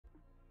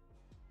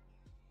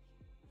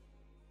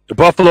The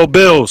Buffalo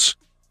Bills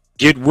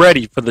get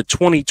ready for the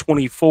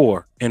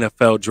 2024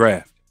 NFL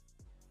Draft.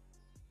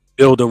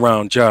 Build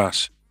around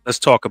Josh. Let's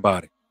talk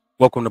about it.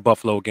 Welcome to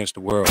Buffalo Against the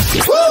World.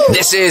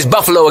 This is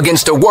Buffalo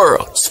Against the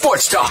World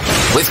Sports Talk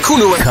with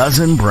Kulu and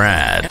Cousin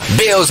Brad.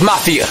 Bills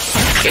Mafia.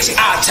 It's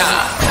our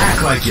time.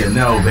 Act like you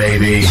know,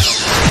 baby.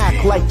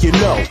 Act like you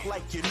know.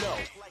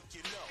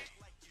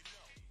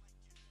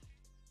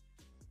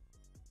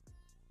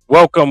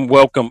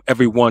 Welcome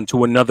everyone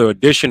to another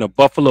edition of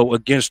Buffalo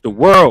Against the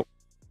World.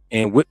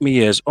 And with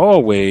me as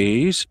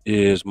always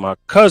is my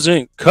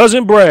cousin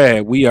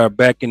Brad. We are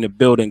back in the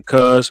building,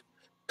 cuz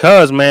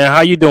man,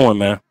 how you doing,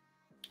 man?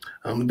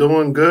 I'm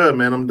doing good,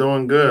 man. I'm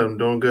doing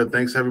good.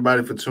 Thanks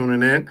everybody for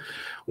tuning in.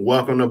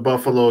 Welcome to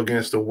Buffalo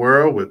Against the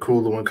World with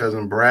Kulu and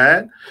Cousin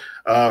Brad.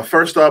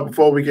 First off,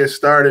 before we get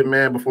started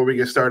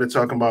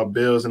talking about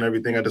Bills and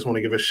everything, I just want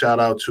to give a shout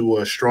out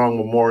to Strong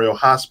Memorial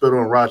Hospital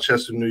in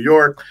Rochester, New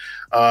York.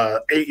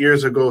 8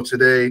 years ago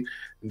today,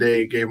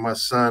 they gave my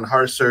son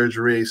heart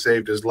surgery,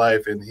 saved his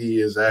life, and he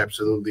is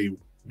absolutely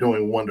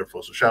doing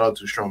wonderful. So shout out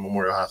to Strong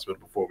Memorial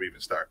Hospital before we even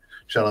start.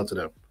 Shout out to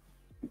them.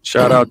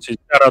 Shout out to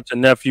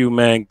nephew,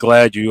 man.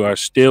 Glad you are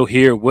still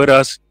here with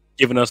us,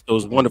 giving us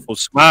those wonderful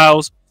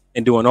smiles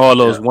and doing all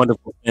those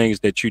wonderful things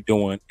that you're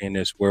doing in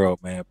this world,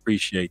 man.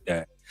 Appreciate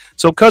that.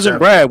 So, cousin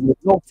Brad, with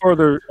no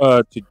further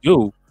to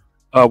do,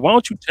 why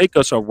don't you take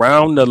us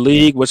around the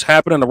league? What's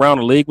happening around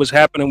the league? What's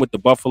happening with the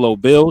Buffalo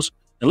Bills?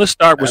 And let's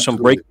start with some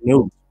breaking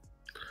news.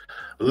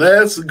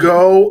 Let's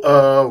go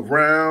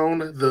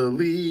around the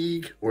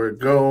league. We're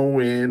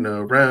going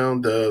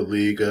around the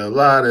league. A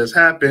lot has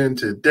happened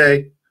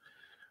today.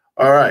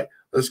 All right,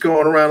 let's go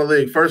on around the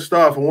league. First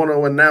off, I want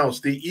to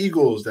announce the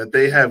Eagles that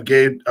they have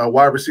gave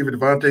wide receiver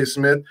Devontae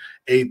Smith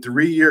a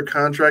 3-year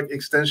contract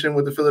extension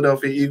with the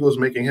Philadelphia Eagles,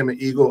 making him an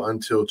Eagle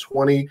until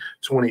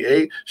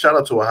 2028. Shout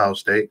out to Ohio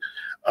State.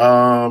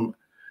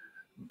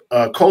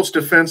 Colts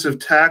defensive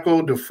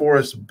tackle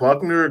DeForest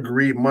Buckner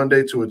agreed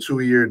Monday to a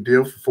 2-year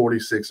deal for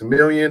 $46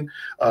 million,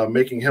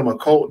 making him a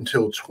Colt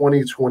until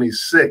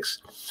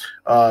 2026.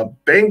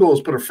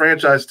 Bengals put a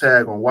franchise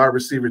tag on wide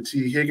receiver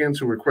T. Higgins,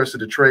 who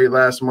requested a trade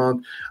last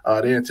month.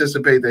 They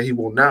anticipate that he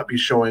will not be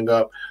showing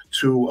up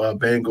to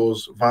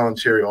Bengals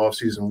voluntary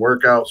offseason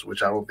workouts,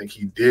 which I don't think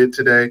he did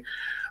today.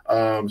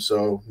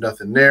 So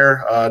nothing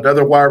there.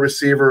 Another wide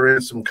receiver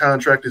in some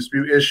contract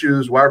dispute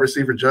issues. Wide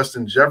receiver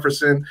Justin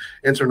Jefferson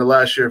entering the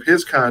last year of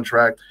his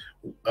contract,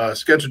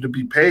 scheduled to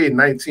be paid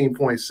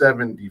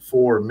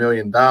 $19.74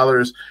 million,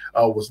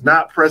 was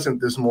not present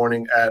this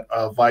morning at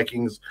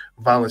Vikings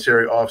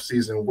voluntary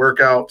offseason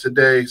workout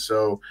today.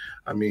 So,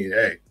 I mean,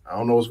 hey, I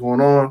don't know what's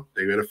going on.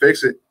 They better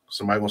fix it.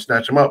 Somebody gonna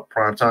snatch him up.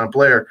 Primetime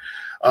player.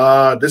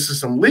 This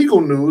is some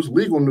legal news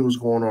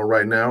going on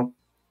right now.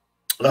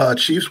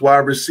 Chiefs wide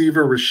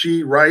receiver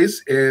Rashee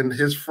Rice and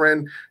his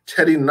friend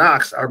Teddy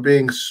Knox are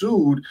being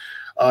sued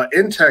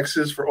in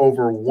Texas for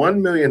over $1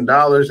 million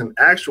in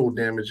actual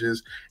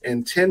damages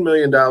and $10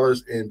 million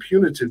in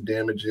punitive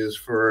damages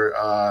for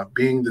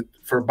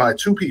by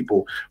two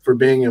people for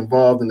being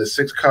involved in the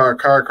 6-car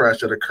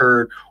crash that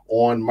occurred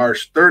on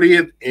March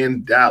 30th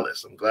in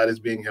Dallas. I'm glad he's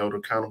being held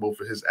accountable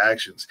for his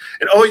actions.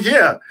 And oh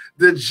yeah,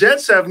 the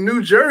Jets have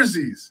new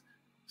jerseys,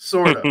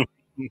 sort of.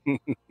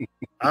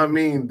 I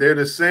mean, they're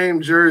the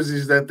same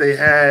jerseys that they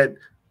had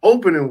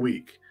opening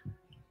week,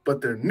 but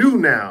they're new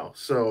now.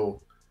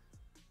 So,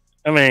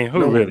 I mean,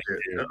 who really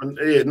cares?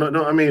 Yeah,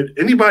 no. I mean,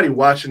 anybody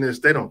watching this,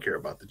 they don't care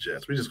about the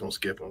Jets. We're just gonna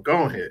skip them.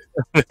 Go ahead.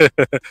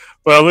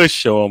 Well, let's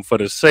show them for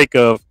the sake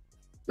of.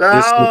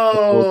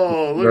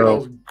 Oh, look at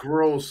those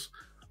gross,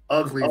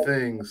 ugly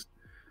things.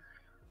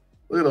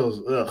 Look at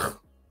those. Ugh.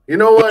 You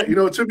know what?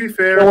 To be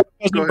fair,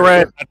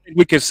 Brad, I think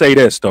we can say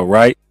this though,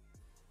 right?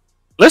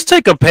 Let's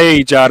take a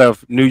page out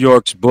of New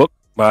York's book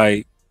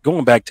by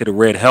going back to the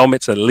red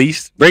helmets, at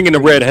least bringing the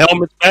red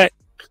helmets back.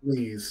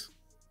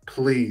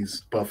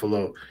 Please,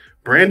 Buffalo.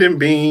 Brandon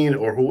Beane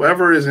or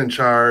whoever is in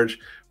charge,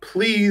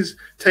 please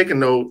take a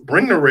note.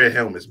 Bring the red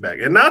helmets back.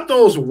 And not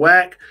those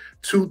whack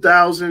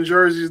 2000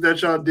 jerseys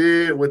that y'all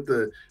did with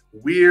the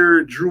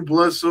weird Drew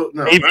Bledsoe.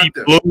 No, not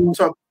them.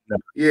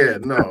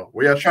 No.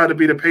 Where y'all tried to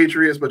be the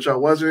Patriots, but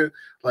y'all wasn't.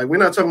 Like, we're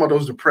not talking about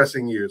those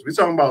depressing years. We're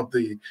talking about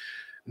the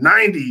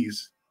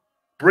 90s.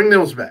 Bring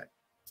those back.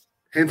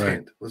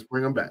 Hint. Let's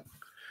bring them back.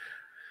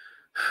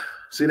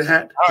 See the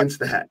hat? Hence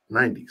the hat.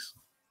 90s.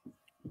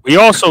 We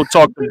also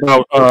talked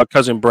about,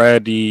 cousin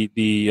Brad,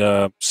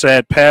 the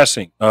sad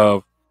passing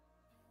of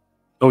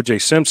O.J.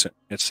 Simpson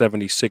at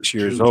 76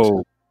 years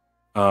old,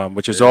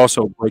 which is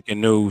also breaking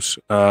news.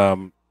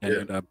 And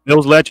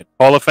Bills legend,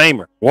 Hall of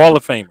Famer, Wall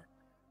of Famer.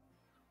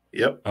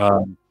 Yep.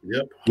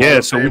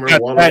 So we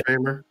got Wall that. of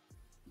Famer.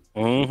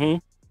 Mm-hmm.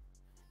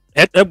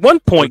 At one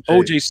point,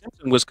 O.J.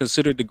 Simpson was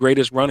considered the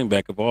greatest running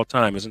back of all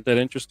time. Isn't that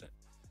interesting?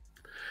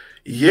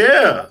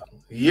 Yeah.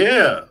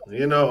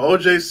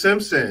 O.J.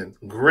 Simpson,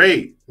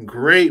 great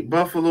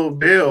Buffalo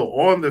Bill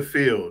on the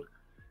field.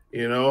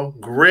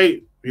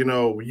 Great,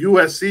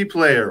 USC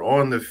player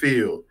on the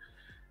field.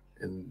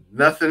 And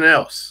nothing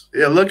else.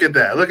 Yeah, look at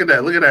that. Look at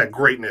that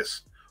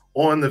greatness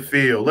on the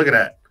field. Look at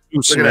that.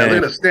 Look at that.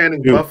 Look at the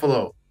standing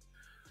Buffalo.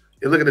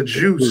 You look at the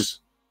juice.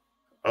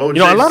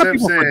 OJ a lot Simpson. of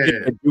people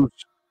forget that Juice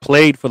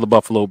played for the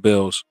Buffalo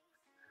Bills.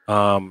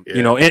 And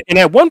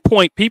at one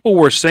point, people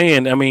were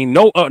saying, I mean,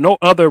 no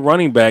other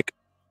running back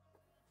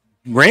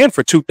ran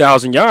for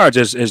 2,000 yards,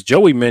 as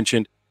Joey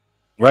mentioned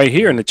right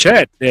here in the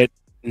chat, that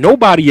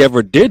nobody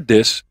ever did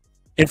this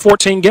in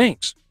 14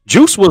 games.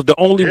 Juice was the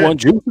only one,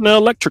 Juice and the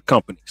Electric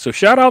Company. So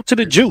shout out to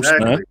the Juice,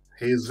 man.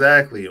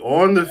 Exactly.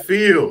 On the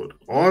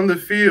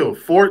field,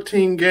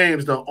 14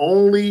 games, the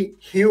only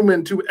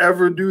human to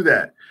ever do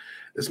that.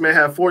 This man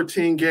had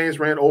 14 games,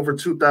 ran over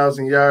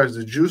 2,000 yards.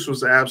 The Juice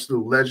was an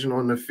absolute legend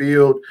on the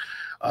field.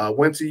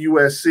 Went to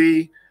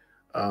USC.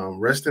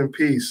 Rest in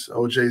peace,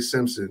 OJ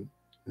Simpson.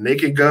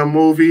 Naked Gun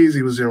movies.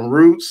 He was in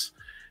Roots.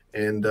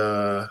 And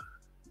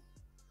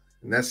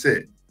that's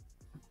it.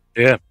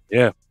 Yeah.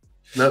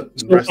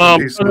 Rest in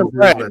peace,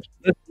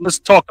 let's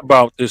talk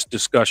about this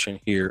discussion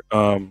here.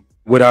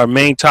 What our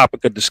main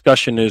topic of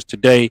discussion is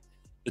today,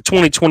 the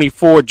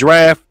 2024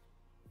 draft.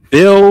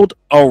 Build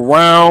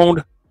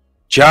around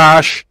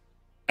Josh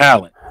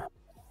Allen.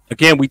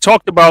 Again, we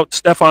talked about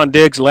Stefon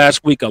Diggs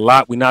last week a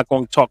lot. We're not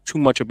going to talk too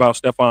much about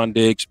Stefon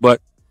Diggs, but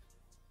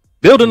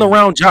building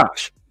around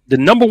Josh, the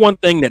number one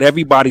thing that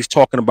everybody's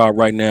talking about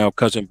right now,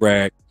 Cousin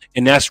Brad,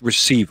 and that's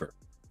receiver.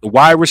 The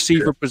wide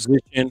receiver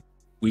position.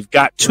 We've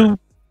got two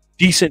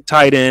decent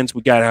tight ends.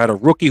 We had a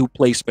rookie who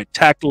plays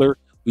spectacular.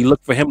 We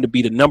look for him to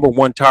be the number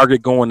one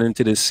target going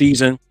into this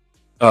season.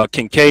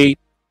 Kincaid.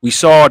 We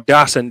saw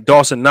Dawson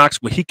Knox,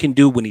 what he can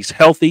do when he's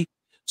healthy.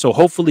 So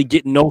hopefully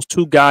getting those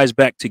two guys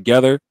back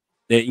together,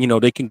 that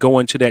they can go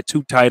into that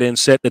two tight end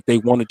set that they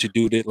wanted to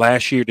do that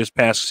last year, this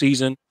past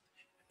season.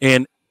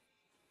 And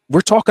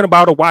we're talking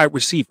about a wide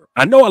receiver.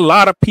 I know a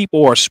lot of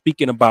people are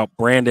speaking about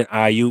Brandon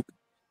Ayuk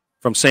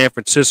from San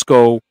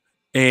Francisco.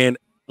 And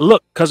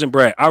look, Cousin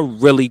Brad, I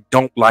really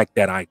don't like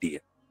that idea.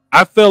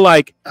 I feel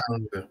like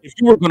if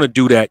you were going to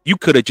do that, you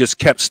could have just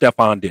kept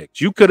Stefon Diggs.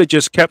 You could have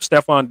just kept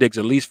Stefon Diggs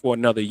at least for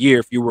another year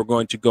if you were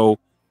going to go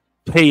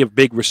pay a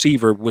big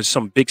receiver with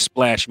some big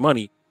splash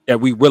money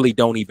that we really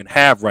don't even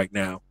have right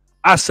now.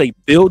 I say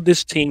build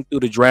this team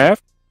through the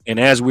draft. And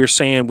as we're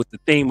saying with the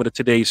theme of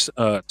today's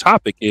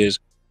topic is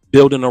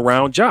building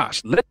around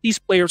Josh. Let these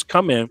players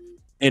come in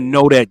and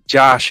know that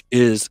Josh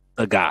is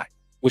a guy.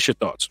 What's your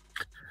thoughts?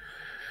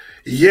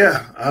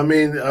 Yeah, I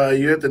mean,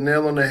 you hit the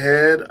nail on the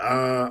head.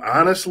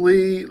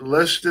 Honestly,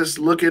 let's just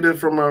look at it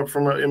from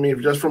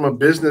a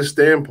business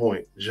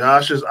standpoint.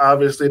 Josh is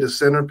obviously the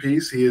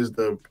centerpiece. He is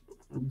the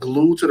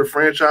glue to the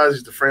franchise.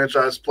 He's the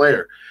franchise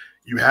player.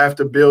 You have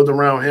to build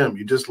around him.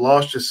 You just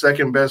lost your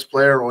second best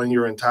player on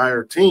your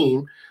entire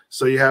team,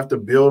 so you have to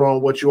build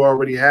on what you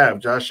already have.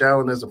 Josh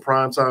Allen is a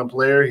primetime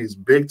player. He's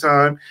big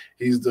time.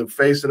 He's the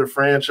face of the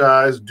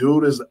franchise.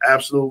 Dude is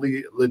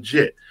absolutely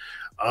legit.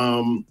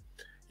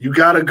 You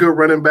got a good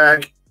running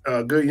back,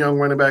 a good young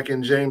running back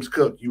in James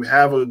Cook. You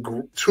have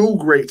two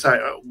great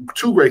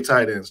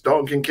tight ends,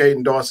 Dalton Kincaid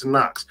and Dawson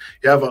Knox.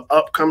 You have an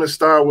upcoming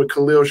star with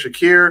Khalil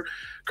Shakir.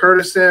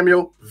 Curtis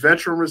Samuel,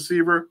 veteran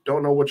receiver.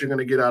 Don't know what you're going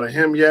to get out of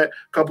him yet.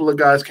 A couple of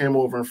guys came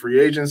over in free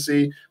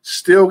agency.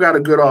 Still got a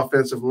good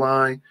offensive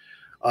line.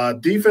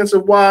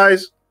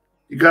 Defensive-wise,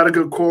 you got a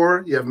good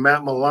core. You have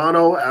Matt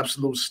Milano,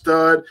 absolute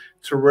stud.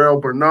 Terrell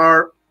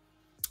Bernard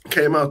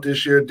came out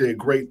this year, did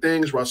great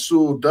things.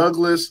 Rasul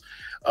Douglas,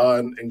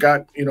 and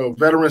got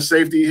veteran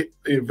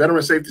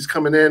safeties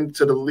coming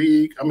into the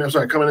league. Coming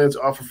in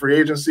off of free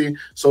agency.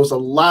 So it's a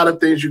lot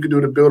of things you can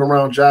do to build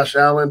around Josh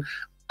Allen.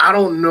 I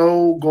don't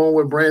know, going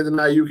with Brandon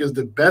Ayuk is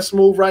the best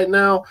move right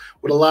now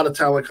with a lot of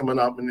talent coming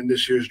up in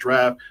this year's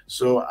draft.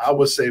 So I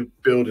would say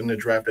build in the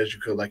draft as you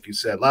could, like you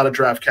said, a lot of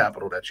draft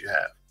capital that you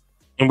have.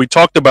 And we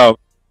talked about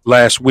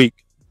last week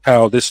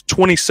how this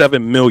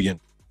 $27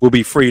 million will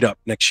be freed up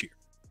next year.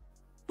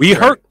 We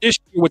hurt this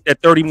year with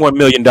that $31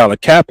 million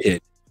cap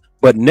hit,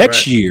 but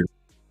next year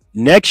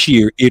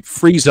it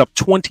frees up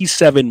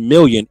 $27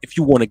 million if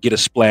you want to get a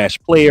splash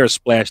player, a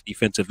splash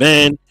defensive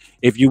end,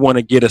 if you want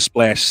to get a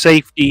splash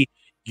safety.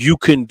 You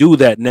can do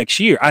that next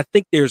year. I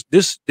think there's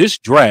this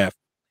draft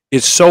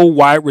is so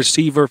wide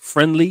receiver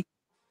friendly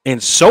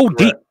and so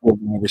deep for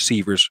wide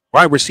receivers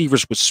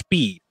with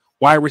speed,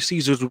 wide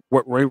receivers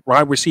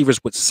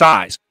with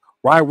size,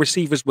 wide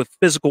receivers with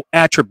physical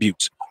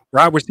attributes,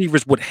 wide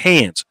receivers with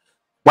hands,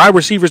 wide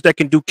receivers that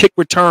can do kick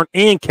return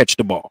and catch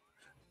the ball.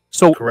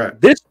 So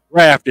this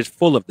draft is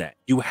full of that.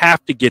 You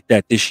have to get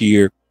that this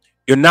year.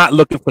 You're not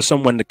looking for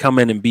someone to come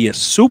in and be a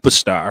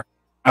superstar.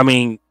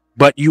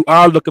 But you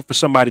are looking for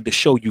somebody to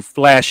show you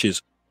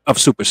flashes of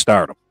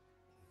superstardom.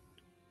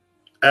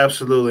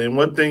 Absolutely. And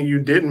one thing you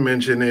didn't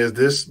mention is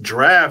this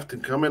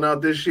draft coming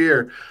out this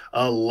year,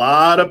 a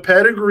lot of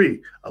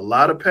pedigree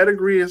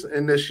is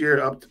in this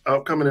year,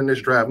 upcoming in this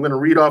draft. I'm going to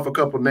read off a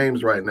couple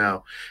names right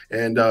now,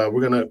 and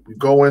we're going to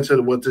go into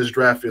what this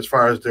draft as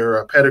far as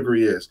their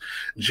pedigree is.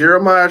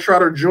 Jeremiah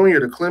Trotter Jr.,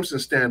 the Clemson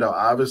standout,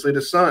 obviously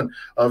the son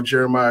of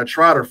Jeremiah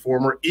Trotter,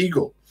 former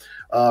Eagle.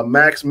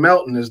 Max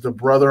Melton is the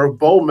brother of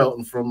Bo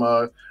Melton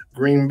from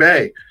Green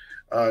Bay,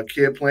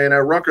 kid playing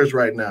at Rutgers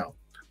right now.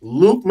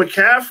 Luke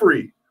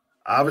McCaffrey,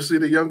 Obviously,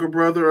 the younger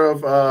brother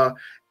of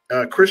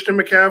Christian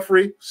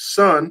McCaffrey,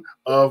 son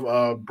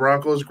of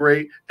Broncos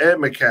great Ed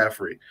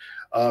McCaffrey.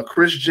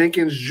 Chris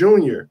Jenkins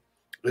Jr.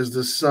 is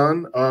the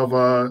son of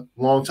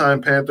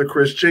longtime Panther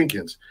Chris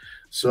Jenkins.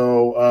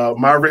 So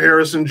Marvin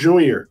Harrison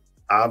Jr.,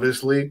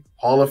 obviously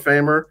Hall of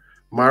Famer.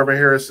 Marvin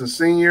Harrison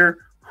Sr.,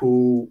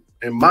 who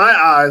in my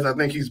eyes, I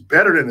think he's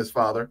better than his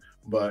father,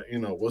 but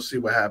we'll see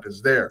what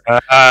happens there.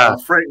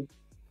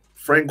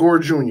 Frank Gore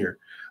Jr.,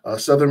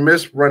 Southern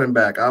Miss running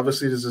back.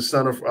 Obviously, this is the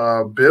son of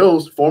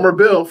former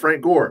Bill,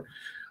 Frank Gore.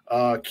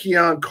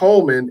 Keon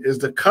Coleman is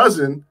the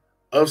cousin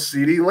of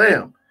CeeDee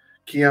Lamb.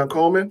 Keon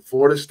Coleman,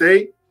 Florida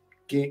State,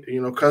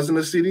 cousin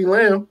of CeeDee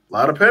Lamb. A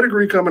lot of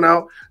pedigree coming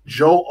out.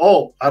 Joe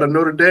Alt out of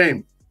Notre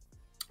Dame.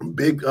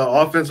 Big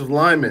offensive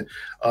lineman,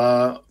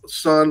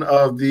 son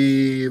of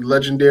the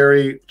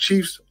legendary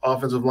Chiefs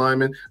offensive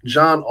lineman,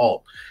 John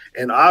Alt.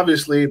 And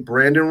obviously,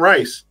 Brandon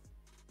Rice,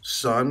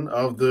 son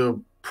of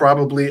the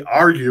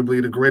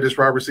arguably the greatest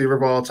wide receiver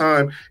of all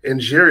time,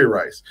 and Jerry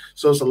Rice.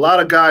 So it's a lot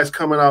of guys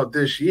coming out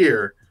this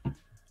year,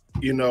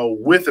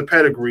 with the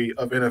pedigree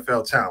of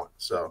NFL talent.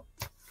 So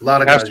a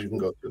lot of guys you can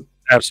go through.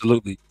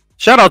 Absolutely.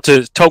 Shout out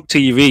to Toke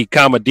TV,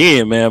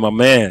 Comedian, man, my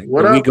man.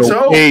 What up,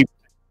 Toke?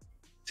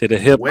 To the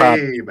hip hop,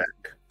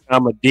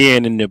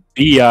 Comedian and the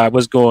BI.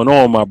 What's going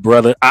on, my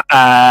brother?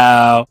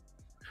 But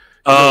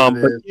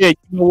yeah, you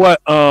know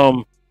what?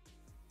 I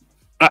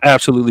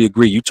absolutely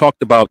agree. You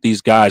talked about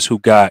these guys who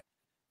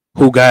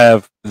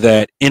have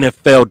that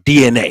NFL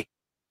DNA,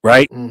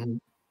 right? Mm-hmm.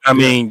 I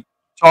mean,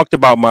 talked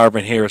about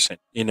Marvin Harrison.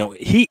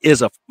 He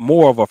is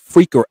more of a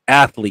freaker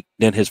athlete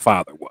than his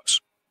father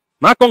was.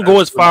 I'm not going to go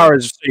as far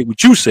as say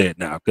what you said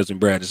now, because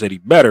Brad said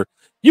he's better.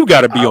 You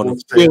got to be on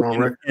the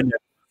field in the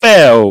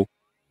NFL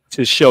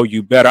to show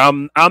you better.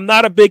 I'm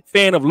not a big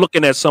fan of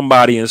looking at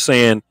somebody and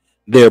saying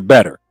they're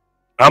better.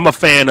 I'm a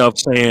fan of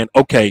saying,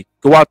 okay,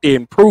 go out there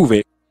and prove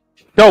it,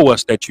 show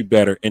us that you're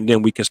better, and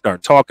then we can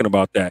start talking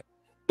about that.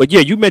 But yeah,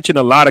 you mentioned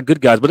a lot of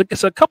good guys, but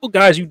it's a couple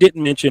guys you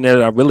didn't mention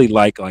that I really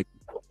like. Like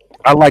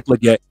I like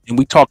Legette, and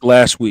we talked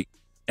last week,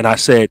 and I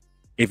said,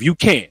 if you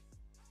can,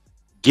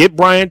 get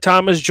Brian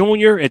Thomas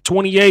Jr. at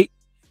 28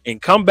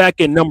 and come back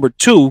in number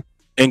 2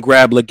 and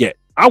grab Legette.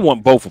 I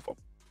want both of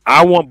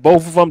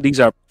them. These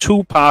are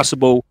 2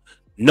 possible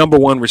number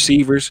 1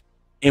 receivers.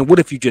 And what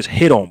if you just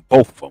hit on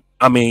both of them?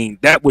 I mean,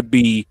 that would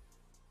be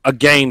a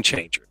game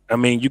changer. I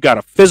mean, you got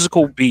a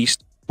physical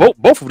beast.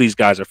 Both of these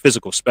guys are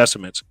physical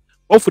specimens.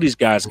 Both of these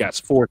guys got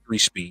 4.3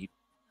 speed.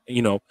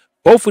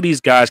 Both of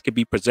these guys could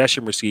be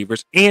possession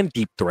receivers and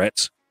deep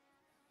threats.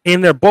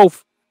 And they're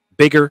both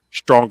bigger,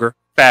 stronger,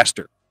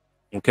 faster.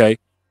 Okay.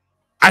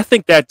 I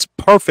think that's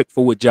perfect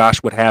for what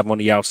Josh would have on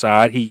the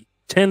outside. He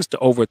tends to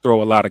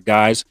overthrow a lot of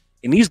guys.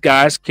 And these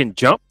guys can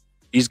jump.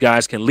 These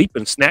guys can leap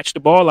and snatch the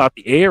ball out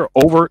the air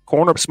over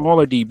corner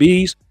smaller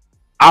DBs.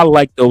 I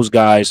like those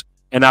guys,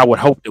 and I would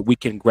hope that we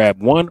can grab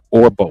one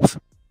or both.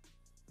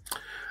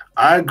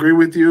 I agree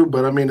with you,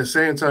 but I mean, at the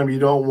same time, you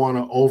don't want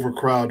to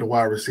overcrowd the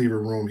wide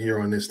receiver room here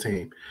on this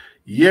team.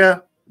 Yeah,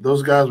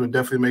 those guys would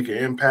definitely make an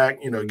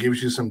impact. It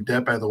gives you some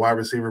depth at the wide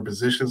receiver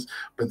positions,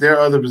 but there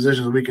are other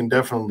positions we can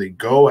definitely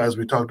go, as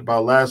we talked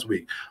about last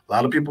week. A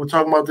lot of people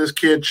talking about this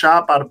kid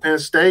Chop out of Penn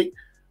State.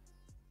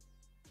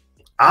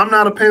 I'm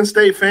not a Penn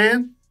State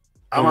fan.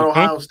 I'm an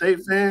Ohio State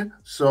fan,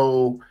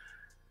 so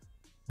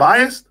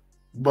biased,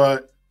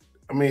 but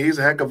I mean, he's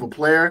a heck of a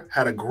player,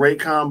 had a great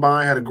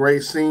combine, had a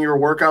great senior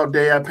workout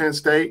day at Penn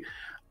State.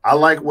 I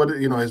like what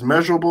his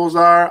measurables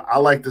are. I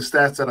like the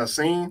stats that I've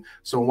seen.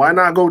 So why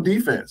not go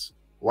defense?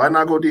 Why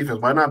not go defense?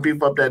 Why not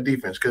beef up that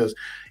defense? Because,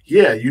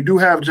 yeah, you do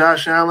have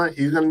Josh Allen.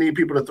 He's going to need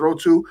people to throw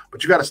to,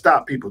 but you got to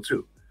stop people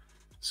too.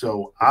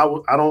 So I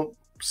don't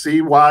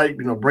see why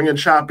bringing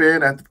Chop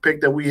in at the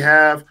pick that we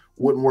have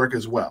wouldn't work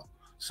as well.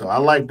 So I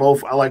like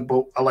both. I like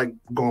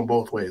going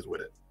both ways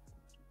with it.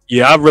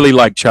 Yeah, I really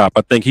like Chop.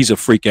 I think he's a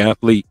freak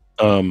athlete.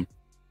 I'm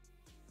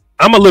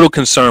a little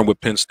concerned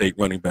with Penn State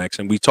running backs,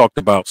 and we talked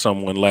about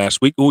someone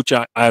last week, which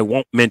I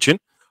won't mention,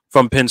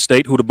 from Penn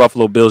State, who the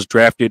Buffalo Bills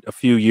drafted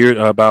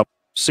about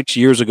 6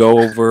 years ago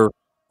over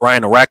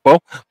Brian Orakpo.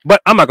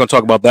 But I'm not going to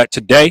talk about that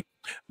today.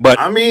 But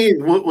I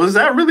mean, was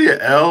that really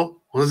an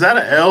L? Was that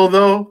an L,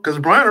 though? Because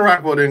Brian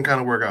Orakpo didn't kind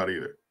of work out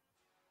either.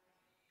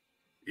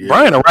 Yeah.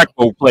 Brian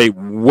Orakpo played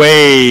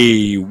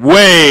way,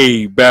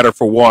 way better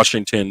for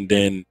Washington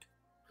than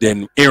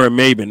Aaron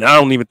Maben. I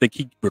don't even think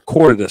he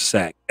recorded a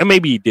sack. And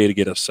maybe he did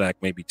get a sack,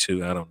 maybe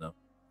 2. I don't know.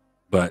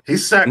 But he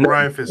sacked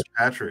Ryan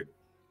Fitzpatrick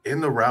in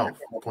the route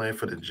playing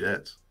for the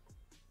Jets.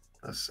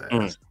 That's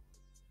sad.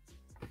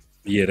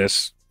 Yeah,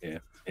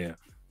 yeah.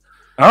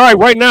 All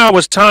right now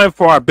it's time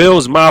for our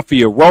Bills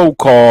Mafia roll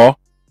call.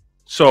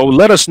 So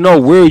let us know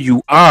where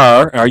you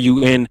are. Are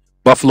you in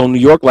Buffalo, New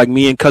York, like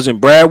me and cousin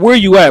Brad? Where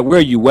you at?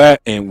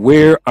 And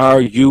where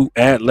are you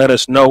at? Let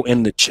us know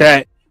in the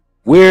chat.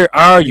 Where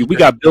are you? We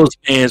got Bills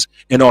fans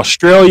in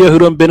Australia who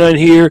done been in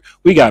here.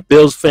 We got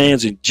Bills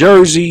fans in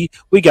Jersey.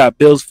 We got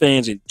Bills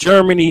fans in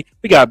Germany.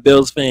 We got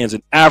Bills fans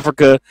in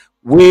Africa.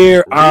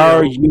 Where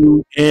are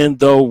you in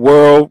the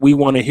world? We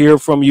want to hear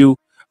from you.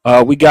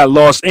 We got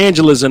Los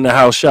Angeles in the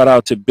house. Shout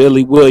out to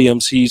Billy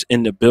Williams. He's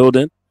in the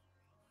building.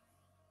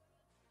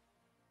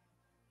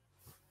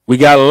 We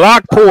got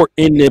Lockport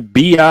in the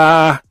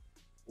BI.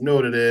 You know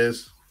what it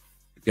is.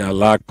 We got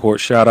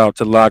Lockport. Shout out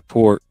to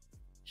Lockport.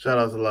 Shout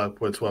out to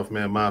Lockport, 12th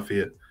Man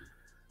Mafia.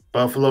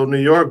 Buffalo, New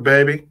York,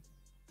 baby.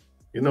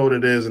 You know what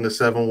it is in the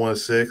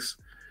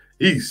 716.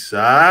 East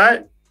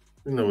Side.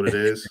 You know what it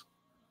is.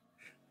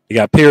 You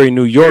got Perry,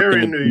 New York.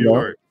 Perry, New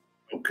York.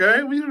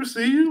 Okay, we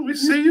see you. We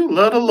see you.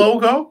 Love the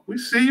logo. We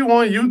see you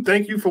on YouTube.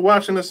 Thank you for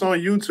watching us on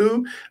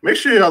YouTube. Make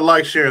sure y'all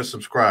like, share, and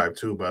subscribe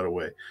too, by the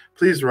way.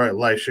 Please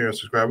like, share, and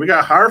subscribe. We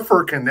got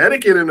Hartford,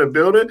 Connecticut in the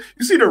building.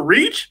 You see the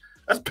reach?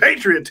 That's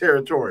Patriot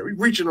territory. We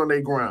reaching on their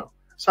ground.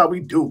 That's how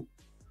we do.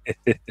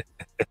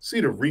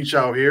 See the reach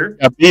out here.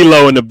 Got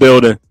B-Lo in the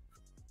building.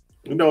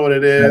 You know what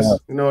it is. Yeah.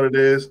 You know what it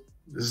is.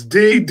 It's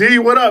D. D,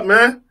 what up,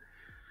 man?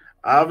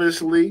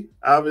 Obviously.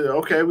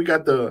 Okay, we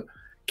got the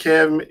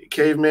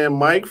Caveman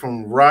Mike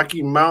from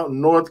Rocky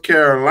Mountain, North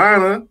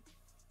Carolina.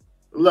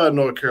 Love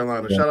North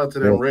Carolina. Shout out to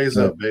them. Raise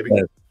up, baby.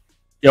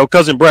 Yo,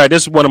 Cousin Brad,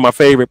 this is one of my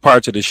favorite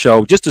parts of the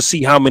show, just to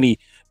see how many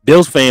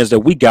Bills fans that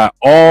we got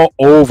all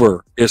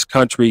over this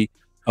country.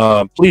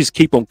 Please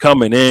keep them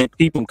coming in.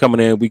 Keep them coming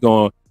in. We're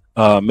going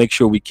to make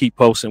sure we keep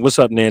posting. What's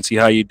up, Nancy?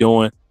 How you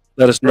doing?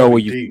 Let us know where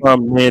you're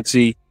from,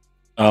 Nancy.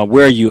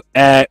 Where you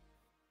at?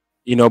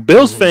 You know,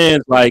 Bills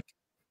fans, like,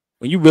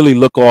 when you really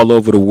look all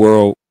over the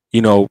world,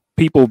 you know,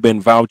 people have been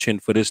vouching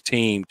for this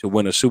team to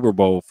win a Super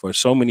Bowl for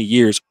so many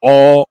years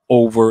all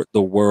over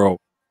the world.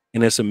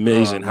 And it's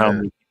amazing how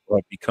many people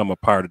have become a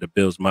part of the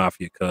Bills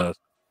Mafia, cuz.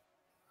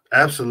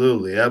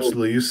 Absolutely.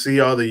 Absolutely. You see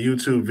all the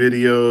YouTube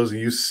videos, and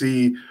you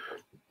see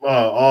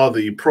all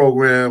the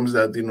programs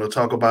that, you know,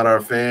 talk about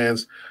our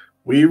fans.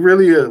 We're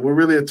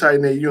really a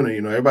tight-knit unit.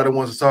 You know, everybody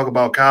wants to talk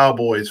about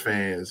Cowboys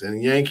fans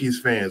and Yankees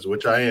fans,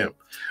 which I am.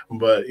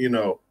 But, you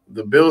know,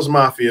 the Bills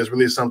Mafia is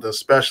really something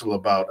special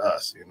about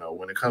us. You know,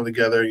 when it comes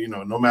together, you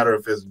know, no matter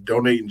if it's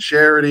donating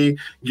charity,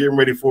 getting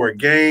ready for a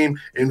game,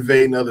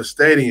 invading other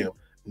stadium,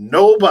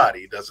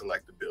 nobody doesn't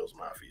like the Bills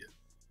Mafia.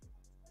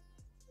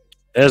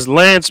 That's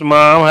Lance,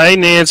 Mom. Hey,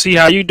 Nancy,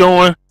 how you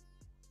doing?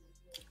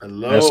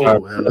 Hello. That's our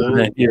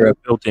president here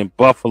at Built in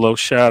Buffalo.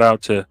 Shout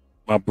out to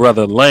my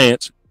brother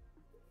Lance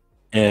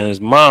and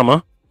his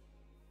mama.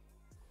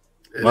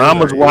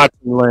 Mama's watching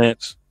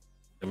Lance.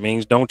 It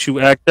means don't you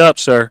act up,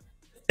 sir.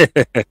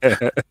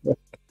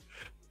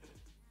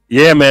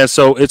 Yeah, man.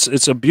 So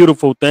it's a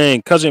beautiful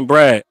thing, Cousin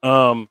Brad.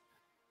 Yes.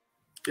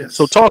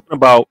 So talking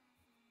about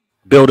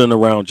building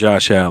around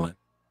Josh Allen,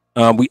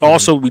 we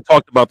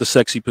talked about the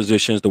sexy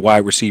positions, the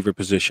wide receiver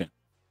position.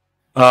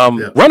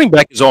 Running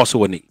back is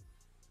also a need.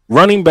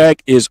 Running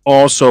back is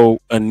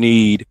also a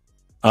need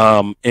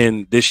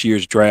in this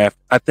year's draft.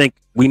 I think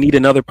we need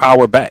another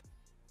power back.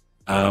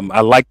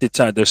 I like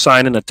they're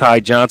signing a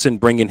Ty Johnson,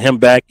 bringing him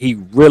back. He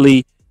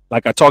really,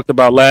 like I talked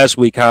about last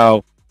week,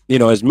 how, you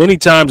know, as many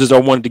times as I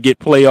wanted to get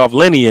playoff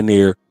Lenny in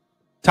there,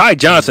 Ty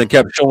Johnson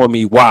kept showing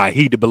me why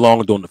he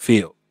belonged on the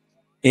field.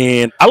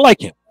 And I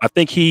like him. I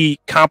think he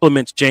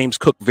complements James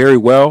Cook very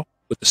well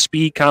with the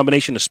speed,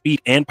 combination of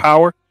speed and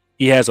power.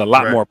 He has a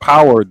lot more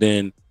power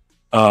than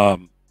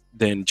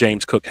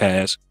James Cook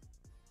has.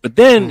 But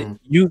then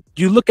you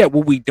look at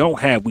what we don't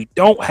have. We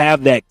don't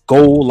have that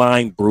goal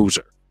line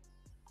bruiser.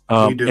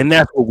 And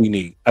that's what we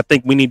need. I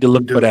think we need to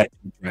look for that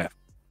in the draft.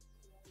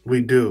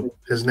 We do.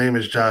 His name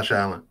is Josh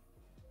Allen.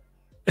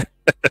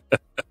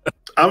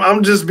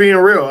 I'm just being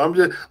real. I'm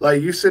just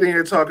like, you sitting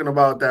here talking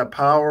about that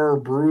power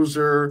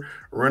bruiser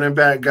running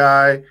back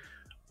guy.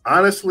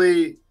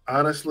 Honestly,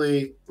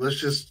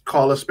 let's just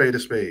call a spade a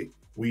spade.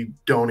 We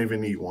don't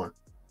even need one.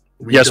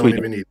 We don't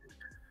even need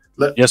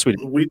it. Yes, we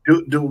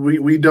do.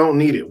 We don't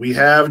need it. We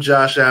have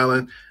Josh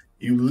Allen.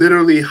 You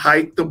literally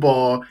hike the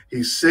ball.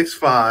 He's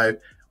 6'5".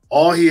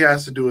 All he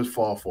has to do is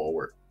fall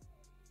forward,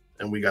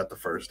 and we got the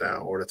first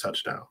down or the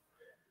touchdown.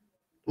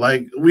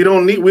 Like, we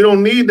don't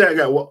need that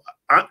guy. Well,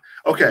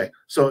 okay.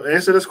 So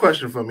answer this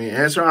question for me.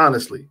 Answer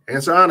honestly.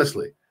 If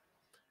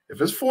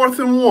it's 4th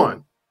and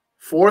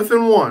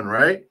 1,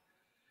 right?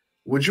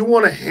 Would you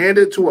want to hand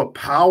it to a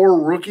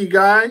power rookie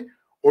guy,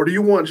 or do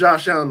you want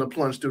Josh Allen to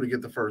plunge through to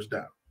get the first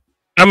down?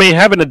 I mean,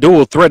 having a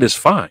dual threat is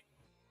fine.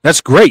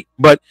 That's great.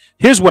 But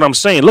here's what I'm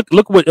saying.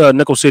 Look what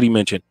Nickel City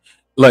mentioned.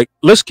 Like,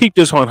 let's keep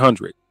this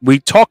 100. We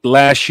talked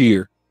last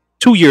year,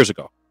 2 years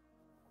ago,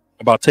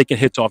 about taking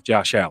hits off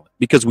Josh Allen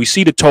because we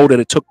see the toll that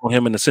it took on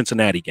him in the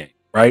Cincinnati game,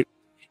 right?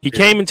 He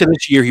came into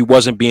this year, he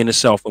wasn't being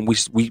himself, and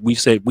we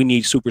said we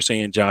need Super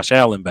Saiyan Josh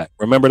Allen back.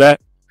 Remember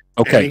that?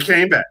 Okay. And he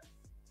came back.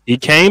 He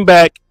came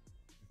back,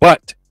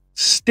 but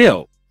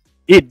still,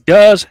 it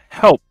does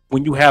help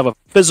when you have a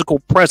physical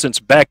presence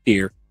back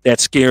there that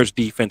scares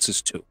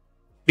defenses too,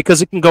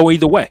 because it can go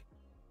either way.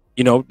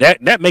 You know,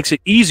 that makes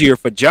it easier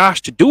for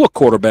Josh to do a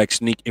quarterback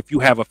sneak if you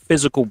have a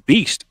physical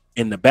beast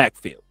in the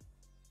backfield.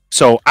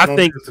 So I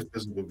think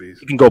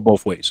it can go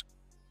both ways.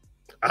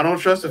 I don't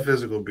trust a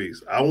physical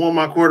beast. I want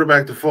my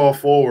quarterback to fall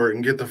forward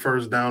and get the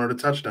first down or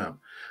the touchdown.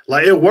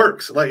 Like, it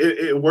works. Like,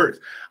 it works.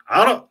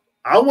 I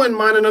wouldn't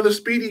mind another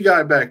speedy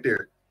guy back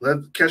there.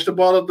 Let's catch the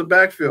ball up the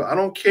backfield. I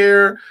don't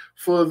care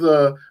for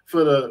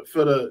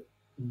the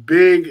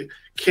big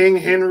King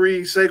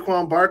Henry,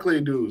 Saquon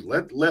Barkley dudes.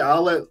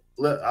 I'll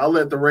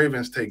let the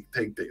Ravens take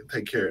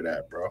care of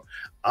that, bro.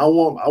 I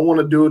want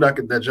a dude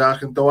that Josh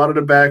can throw out of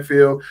the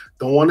backfield,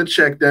 don't want to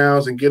check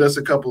downs and get us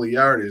a couple of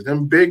yardage.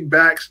 Them big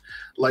backs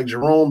like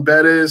Jerome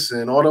Bettis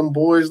and all them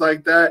boys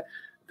like that,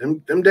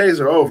 them days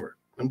are over.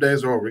 Them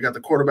days are over. We got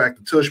the quarterback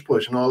to tush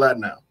push and all that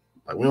now.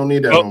 Like, we don't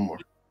need that no more.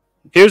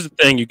 Here's the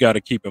thing you got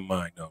to keep in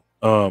mind,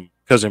 though,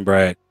 Cousin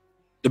Brad.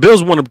 The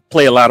Bills want to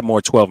play a lot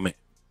more 12-man,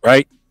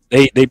 right?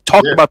 They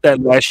talked about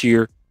that last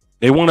year.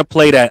 They want to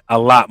play that a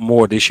lot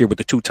more this year with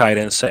the 2 tight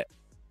end set.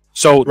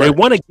 So they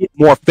want to get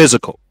more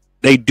physical.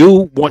 They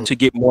do want to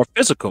get more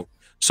physical.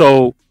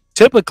 So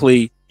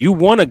typically, you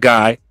want a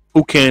guy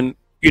who can,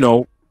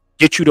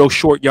 get you those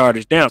short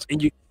yardage downs.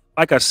 And you,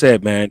 like I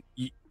said, man,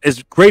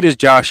 as great as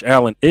Josh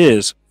Allen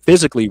is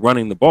physically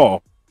running the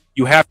ball,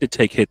 you have to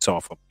take hits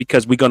off him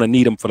because we're going to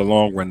need him for the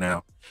long run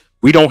now.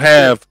 We don't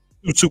have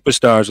 2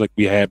 superstars like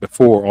we had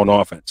before on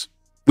offense.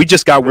 We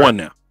just got one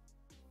now.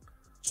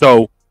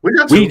 So we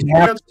have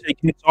to take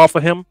hits off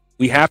of him.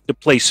 We have to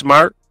play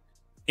smart.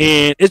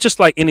 And it's just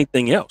like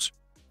anything else.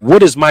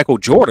 What is Michael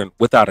Jordan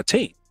without a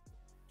team?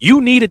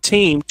 You need a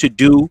team to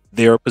do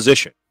their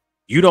position.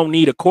 You don't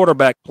need a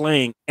quarterback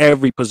playing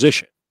every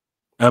position.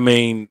 I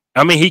mean,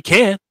 he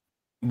can,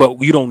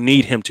 but you don't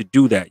need him to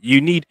do that. You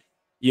need,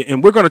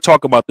 and we're going to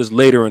talk about this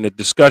later in the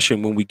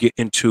discussion when we get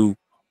into,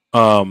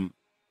 what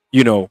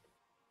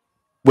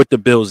the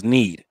Bills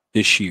need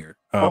this year.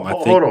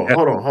 Hold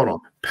on.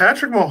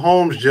 Patrick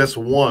Mahomes just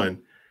won.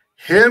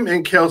 Him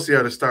and Kelsey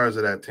are the stars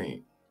of that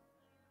team.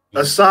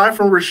 Aside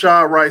from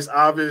Rashad Rice,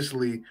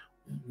 obviously,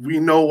 we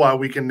know why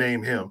we can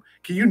name him.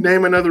 Can you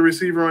name another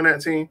receiver on that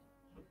team?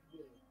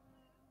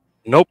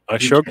 Nope, I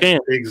sure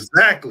can.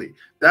 Exactly.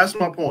 That's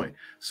my point.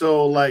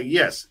 So,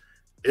 yes,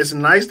 it's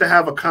nice to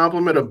have a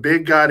compliment, a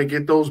big guy to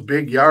get those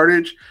big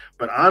yardage.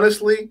 But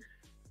honestly,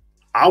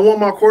 I want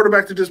my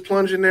quarterback to just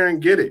plunge in there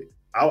and get it.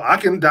 I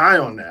can die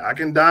on that. I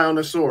can die on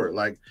the sword.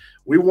 Like,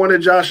 we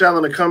wanted Josh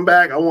Allen to come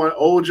back. I want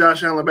old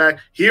Josh Allen back.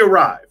 He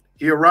arrived.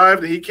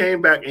 And he came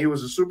back and he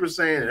was a Super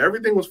Saiyan and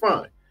everything was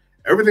fine.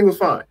 Everything was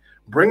fine.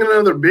 Bringing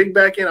another big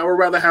back in, I would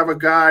rather have a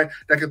guy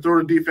that can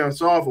throw the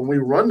defense off when we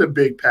run the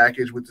big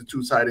package with the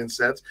 2 tight end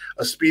sets,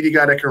 a speedy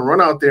guy that can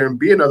run out there and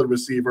be another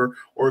receiver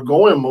or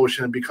go in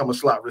motion and become a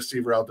slot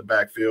receiver out the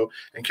backfield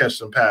and catch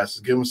some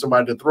passes, give him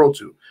somebody to throw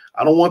to.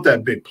 I don't want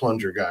that big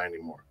plunger guy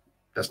anymore.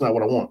 That's not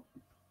what I want.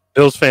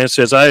 Bills fan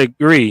says, I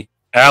agree.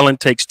 Allen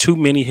takes too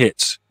many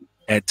hits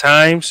at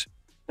times.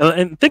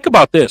 And think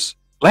about this.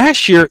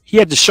 Last year, he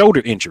had the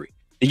shoulder injury.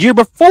 The year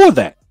before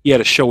that, he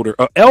had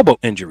a elbow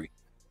injury.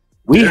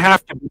 We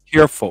have to be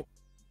careful.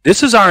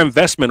 This is our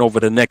investment over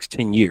the next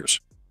 10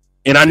 years.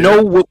 And I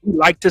know what we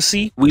like to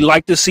see. We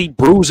like to see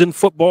bruising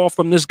football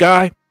from this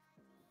guy.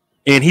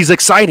 And he's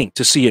exciting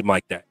to see it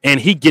like that. And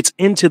he gets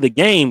into the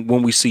game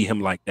when we see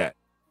him like that.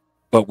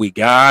 But we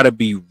got to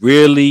be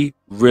really,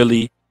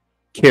 really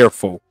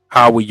careful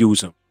how we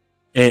use him.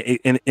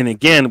 And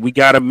again, we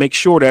got to make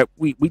sure that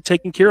we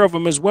taking care of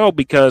him as well,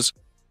 because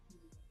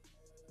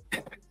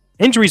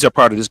injuries are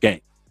part of this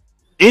game.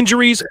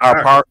 Injuries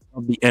are part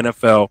of the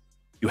NFL.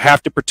 You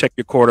have to protect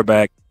your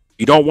quarterback.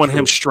 You don't want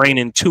him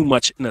straining too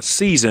much in a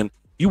season.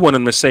 You want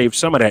him to save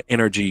some of that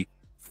energy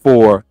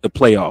for the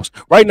playoffs.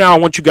 Right now, I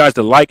want you guys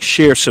to like,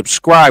 share,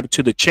 subscribe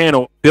to the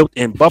channel Built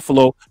in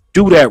Buffalo.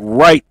 Do that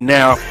right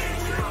now.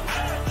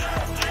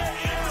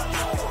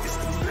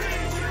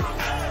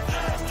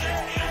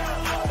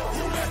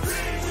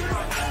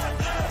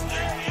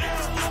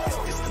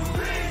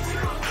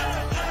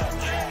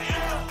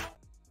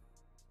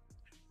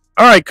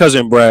 All right,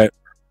 Cousin Brad.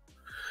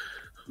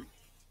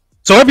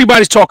 So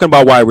everybody's talking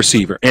about wide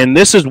receiver, and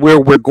this is where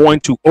we're going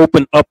to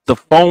open up the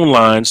phone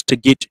lines to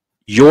get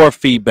your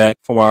feedback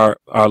from our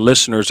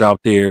listeners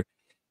out there.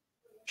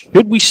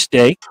 Should we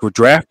stay or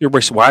draft your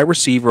wide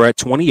receiver at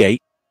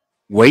 28?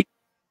 Wait,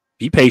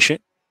 be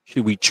patient.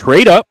 Should we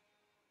trade up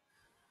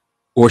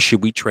or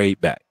should we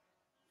trade back?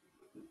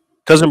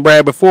 Cousin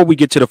Brad, before we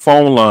get to the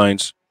phone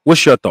lines,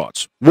 what's your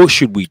thoughts? What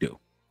should we do?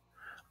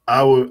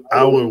 I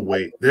would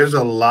wait. There's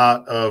a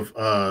lot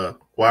of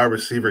wide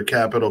receiver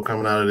capital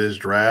coming out of this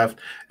draft.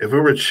 If we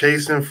were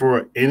chasing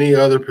for any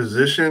other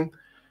position,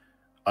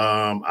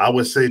 I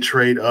would say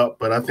trade up,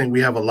 but I think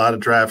we have a lot of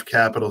draft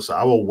capital, so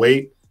I will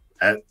wait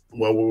at,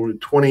 we're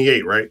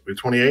 28, right? We're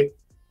 28?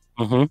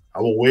 Mm-hmm.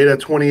 I will wait at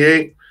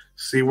 28,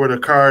 see where the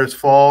cards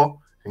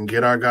fall, and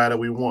get our guy that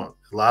we want.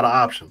 A lot of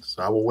options,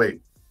 so I will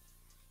wait.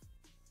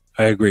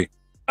 I agree.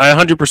 I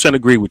 100%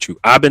 agree with you.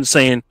 I've been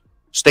saying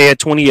stay at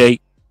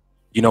 28.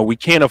 You know, we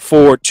can't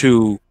afford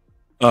to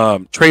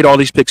trade all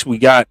these picks. We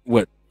got,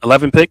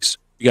 11 picks?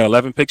 We got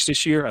 11 picks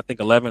this year? I think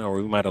 11, or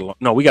we might have –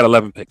 no, we got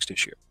 11 picks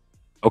this year.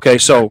 Okay,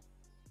 so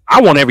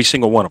I want every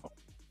single one of them.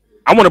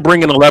 I want to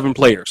bring in 11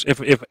 players.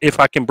 If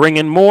I can bring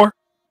in more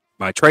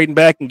by trading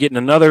back and getting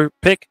another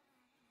pick,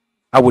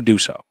 I would do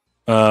so.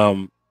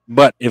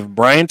 But if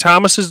Brian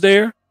Thomas is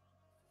there,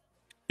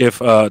 if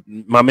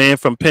my man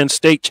from Penn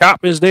State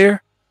Chop is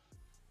there,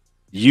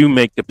 you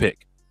make the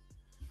pick.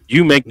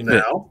 You make the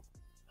pick.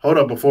 Hold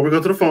up, before we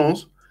go to the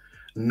phones.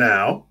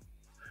 Now,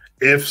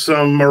 if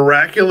some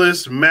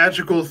miraculous,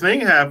 magical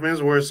thing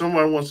happens where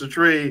someone wants to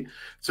trade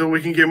so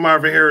we can get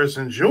Marvin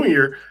Harrison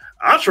Jr.,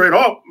 I'll trade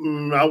all.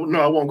 I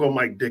won't go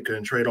Mike Ditka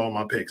and trade all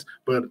my picks.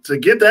 But to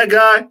get that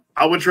guy,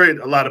 I would trade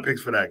a lot of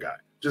picks for that guy.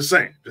 Just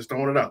saying. Just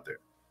throwing it out there.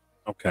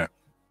 Okay.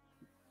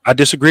 I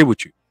disagree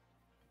with you.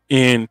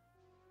 And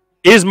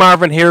is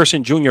Marvin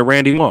Harrison Jr.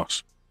 Randy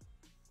Moss?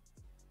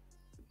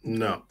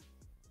 No.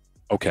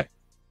 Okay.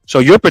 So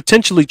you're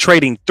potentially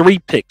trading 3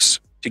 picks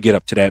to get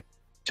up to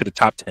the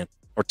top 10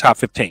 or top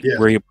 15,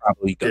 where you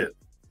probably go.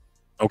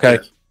 Okay.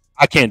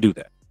 I can't do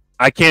that.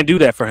 I can't do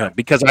that for him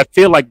because I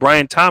feel like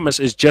Brian Thomas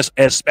is just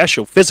as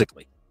special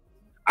physically.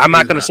 I'm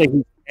not going to say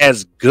he's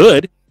as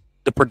good.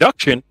 The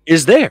production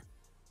is there.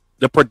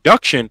 The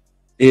production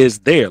is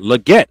there.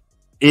 Leggett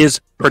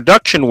is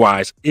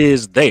production-wise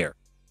is there.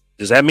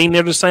 Does that mean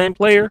they're the same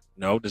player?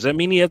 No. Does that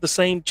mean he has the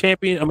same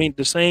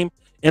the same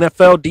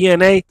NFL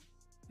DNA?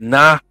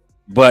 Nah.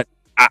 But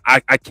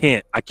I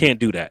can't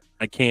do that.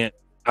 I can't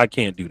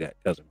do that,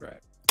 Cousin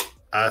Brad.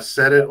 I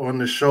said it on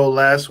the show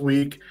last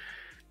week.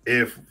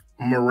 If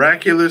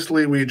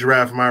miraculously we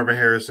draft Marvin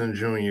Harrison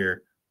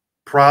Jr.,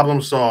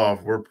 problem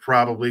solved, we're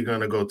probably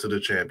going to go to the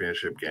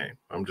championship game.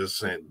 I'm just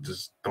saying,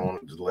 just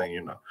letting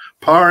you know.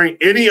 Barring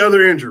any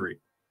other injury,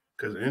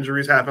 because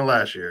injuries happened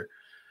last year.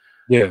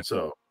 Yeah.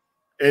 So,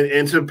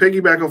 and to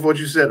piggyback off what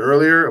you said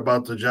earlier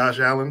about the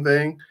Josh Allen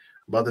thing,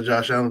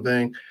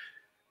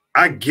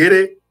 I get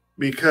it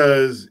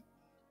because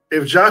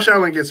if Josh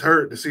Allen gets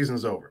hurt, the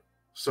season's over.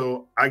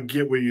 So I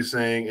get what you're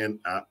saying. And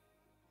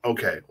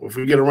okay, if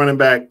we get a running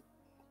back,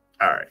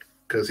 all right,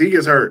 because he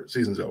gets hurt,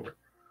 season's over.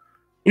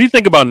 What do you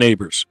think about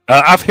Neighbors?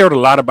 I've heard a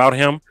lot about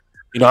him.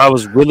 I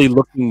was really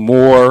looking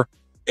more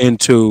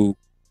into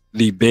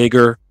the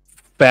bigger,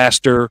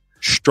 faster,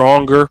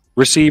 stronger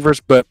receivers,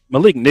 but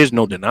there's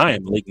no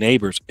denying Malik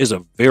Neighbors is a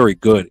very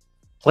good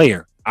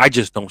player. I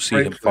just don't see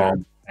him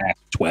falling past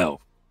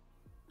 12.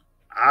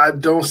 I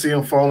don't see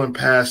him falling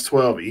past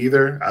 12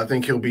 either. I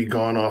think he'll be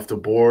gone off the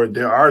board.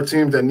 There are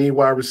teams that need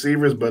wide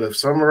receivers, but if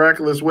some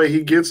miraculous way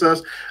he gets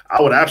us,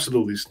 I would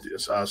absolutely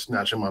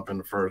snatch him up in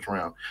the first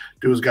round.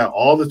 Dude's got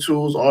all the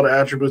tools, all the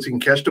attributes. He can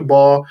catch the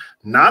ball.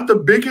 Not the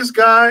biggest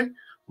guy,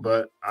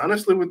 but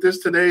honestly, with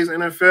today's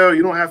NFL,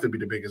 you don't have to be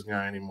the biggest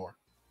guy anymore.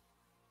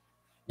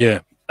 Yeah.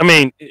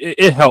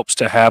 It helps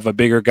to have a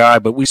bigger guy,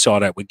 but we saw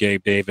that with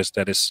Gabe Davis,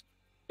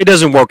 it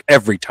doesn't work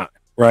every time,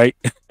 right?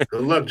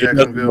 Good luck,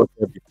 Jacksonville.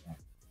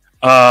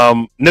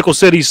 Nickel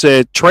City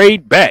said,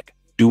 trade back.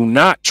 Do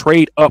not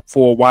trade up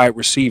for a wide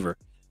receiver.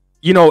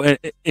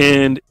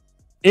 And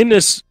in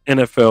this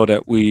NFL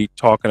that we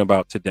talking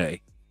about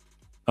today,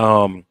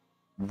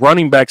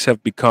 running backs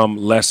have become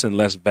less and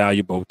less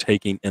valuable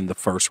taking in the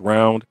first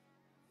round.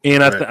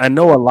 And I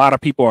know a lot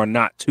of people are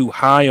not too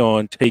high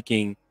on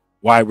taking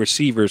wide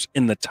receivers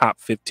in the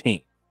top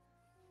 15.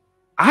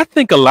 I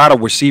think a lot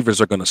of receivers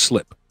are going to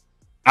slip.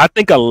 I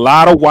think a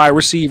lot of wide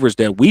receivers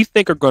that we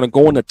think are going to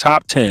go in the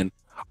top 10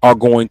 are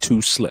going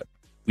to slip.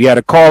 We had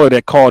a caller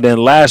that called in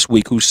last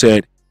week who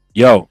said,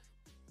 yo,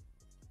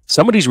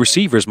 some of these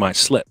receivers might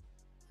slip.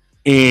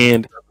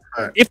 And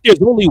if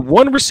there's only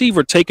one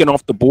receiver taken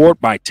off the board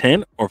by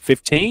 10 or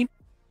 15,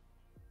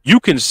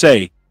 you can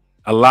say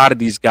a lot of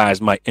these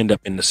guys might end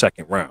up in the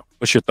second round.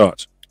 What's your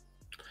thoughts?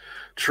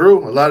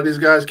 True. A lot of these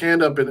guys can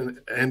end up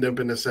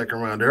in the second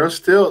round. There are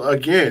still,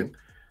 again,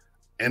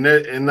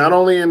 and not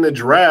only in the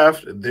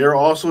draft, there are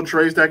also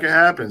trades that can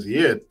happen.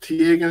 Yeah, T.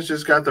 Higgins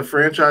just got the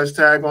franchise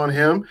tag on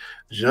him.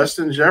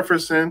 Justin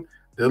Jefferson,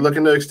 they're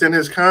looking to extend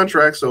his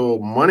contract, so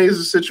money is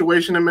a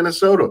situation in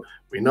Minnesota.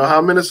 We know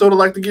how Minnesota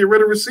like to get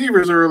rid of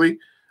receivers early.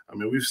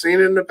 We've seen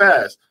it in the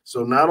past.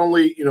 So not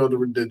only,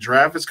 the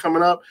draft is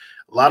coming up,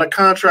 a lot of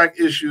contract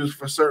issues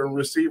for certain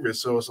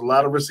receivers. So it's a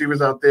lot of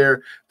receivers out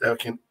there that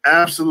can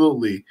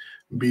absolutely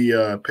be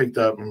picked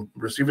up, and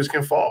receivers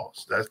can fall.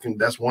 So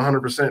that's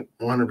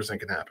 100%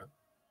 can happen.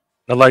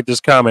 I like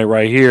this comment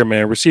right here,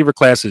 man. Receiver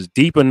class is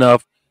deep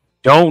enough.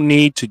 Don't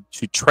need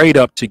to trade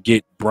up to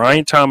get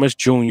Brian Thomas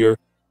Jr.,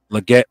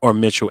 Leggett, or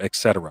Mitchell,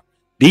 etc.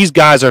 These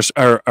guys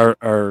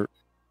are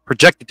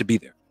projected to be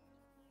there.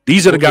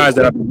 These are the guys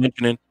that I've been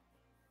mentioning.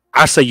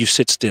 I say you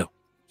sit still,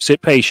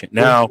 sit patient.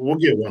 Now we'll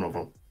get one of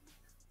them.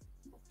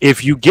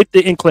 If you get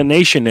the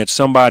inclination that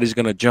somebody's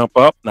going to jump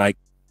up, like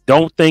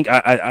don't think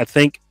I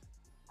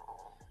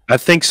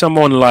think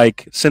someone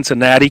like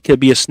Cincinnati could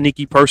be a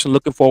sneaky person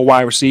looking for a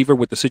wide receiver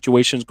with the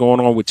situations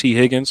going on with T.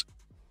 Higgins.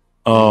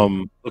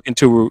 Looking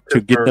to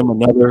get them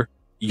another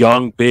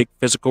young, big,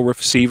 physical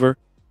receiver.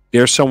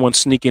 There's someone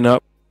sneaking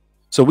up.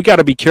 So we got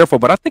to be careful.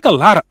 But I think a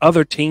lot of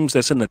other teams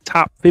that's in the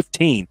top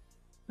 15,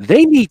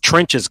 they need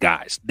trenches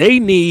guys. They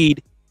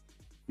need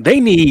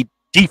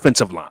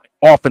defensive line,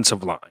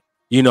 offensive line.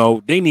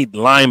 They need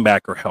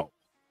linebacker help.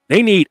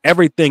 They need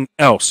everything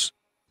else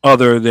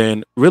other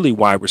than really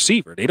wide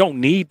receiver. They don't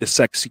need the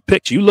sexy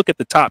picks. You look at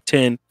the top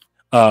 10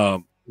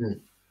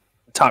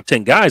 top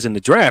 10 guys in the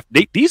draft.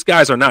 These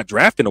guys are not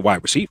drafting a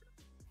wide receiver.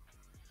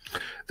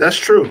 That's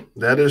true.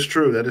 That is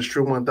true. That is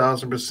true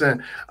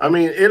 1,000%. I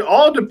mean, it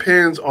all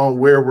depends on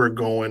where we're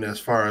going as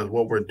far as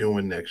what we're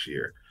doing next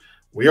year.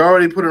 We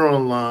already put it on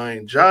the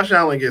line. Josh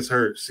Allen gets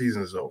hurt,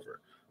 season's over.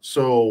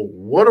 So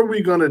what are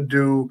we going to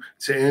do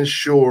to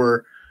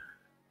ensure –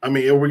 I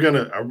mean,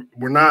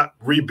 we're not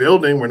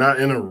rebuilding. We're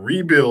not in a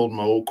rebuild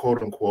mode,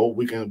 quote unquote.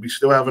 We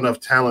still have enough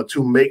talent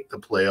to make the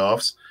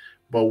playoffs.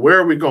 But where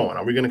are we going?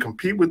 Are we going to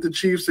compete with the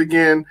Chiefs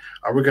again?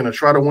 Are we going to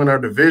try to win our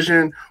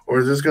division? Or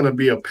is this going to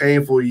be a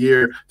painful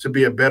year to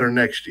be a better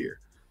next year?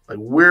 Like,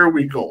 where are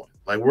we going?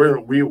 Like,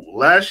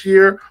 last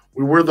year,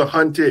 we were the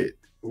hunted.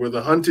 We were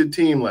the hunted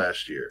team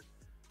last year.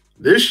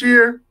 This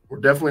year, we're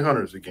definitely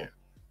hunters again.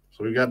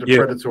 So we got the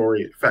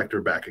predatory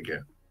factor back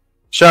again.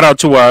 Shout out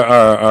to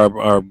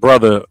our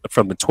brother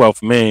from the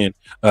 12th man,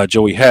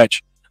 Joey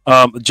Hatch.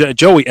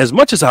 Joey, as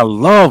much as I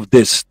love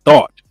this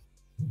thought,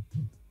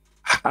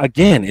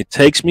 again, it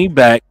takes me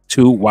back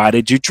to why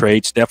did you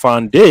trade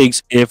Stephon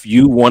Diggs if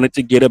you wanted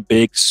to get a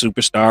big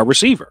superstar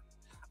receiver?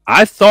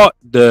 I thought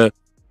the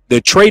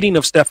trading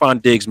of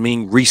Stephon Diggs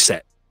mean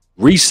reset,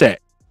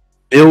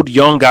 build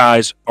young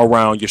guys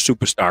around your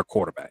superstar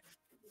quarterback.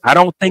 I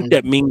don't think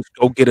that means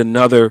go get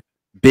another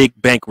big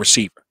bank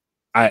receiver.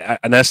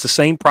 And that's the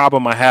same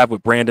problem I have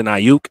with Brandon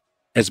Ayuk.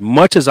 As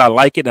much as I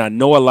like it, and I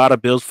know a lot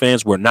of Bills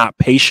fans were not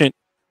patient.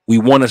 We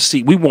want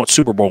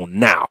Super Bowl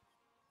now.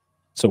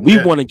 So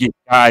we want to get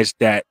guys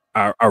that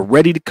are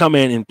ready to come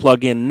in and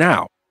plug in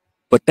now.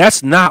 But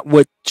that's not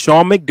what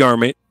Sean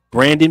McDermott,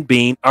 Brandon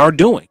Beane are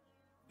doing.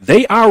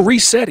 They are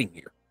resetting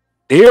here.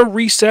 They're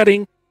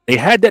resetting. They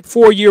had that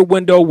 4-year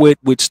window with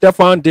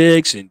Stephon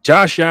Diggs and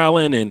Josh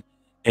Allen and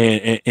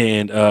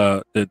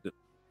the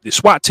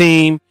SWAT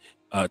team,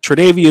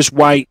 Tre'Davious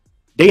White.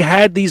 They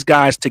had these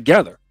guys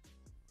together.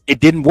 It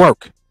didn't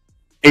work.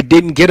 It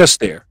didn't get us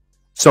there.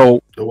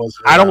 So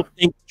I don't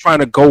think trying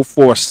to go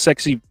for a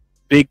sexy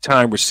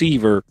big-time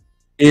receiver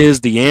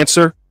is the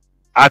answer.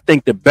 I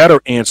think the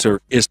better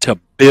answer is to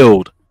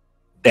build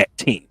that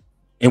team.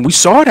 And we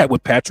saw that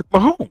with Patrick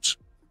Mahomes.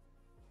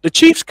 The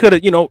Chiefs could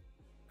have, look,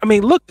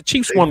 the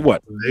Chiefs won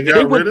what? They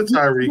got rid of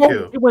Tyreek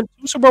Hill. They won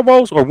 2 Super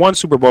Bowls or 1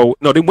 Super Bowl.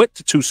 No, they went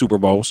to 2 Super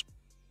Bowls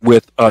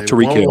with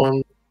Tyreek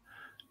Hill.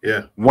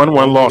 One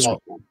lost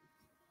one.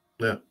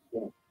 Yeah.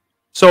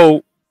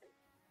 So,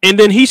 and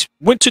then he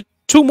went to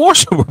 2 more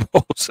Super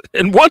Bowls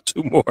and won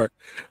 2 more.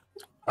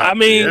 I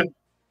mean,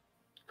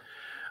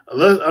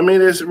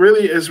 it's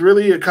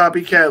really a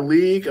copycat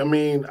league. I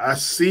mean, I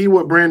see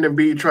what Brandon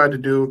Beane tried to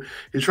do.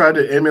 He tried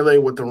to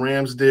emulate what the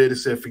Rams did. He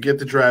said, forget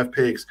the draft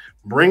picks,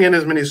 bring in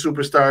as many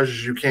superstars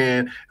as you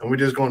can, and we're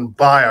just going to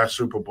buy our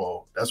Super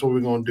Bowl. That's what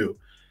we're going to do.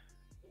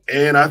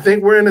 And I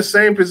think we're in the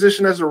same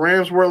position as the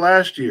Rams were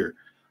last year.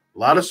 A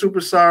lot of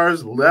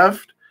superstars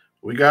left.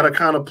 We got to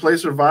kind of play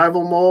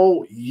survival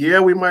mode. Yeah,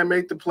 we might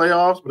make the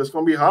playoffs, but it's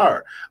going to be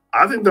hard.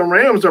 I think the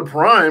Rams are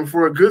primed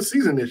for a good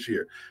season this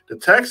year. The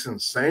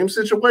Texans, same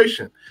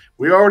situation.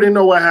 We already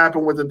know what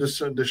happened with the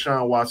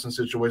Deshaun Watson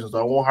situation, so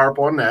I won't harp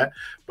on that.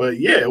 But,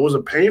 yeah, it was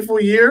a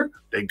painful year.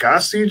 They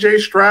got C.J.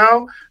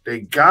 Stroud. They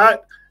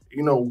got,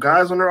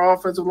 guys on their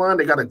offensive line.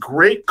 They got a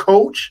great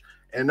coach,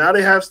 and now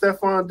they have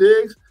Stephon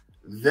Diggs.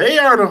 They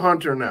are the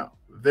hunter now.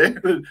 They're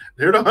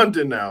the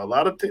hunter now. A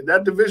lot of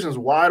that division is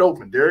wide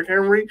open. Derrick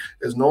Henry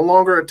is no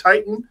longer a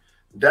Titan.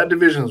 That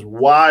division is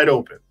wide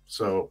open.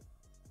 So,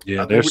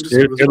 yeah, it's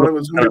going to be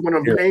one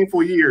of them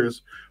painful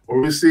years where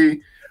we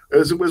see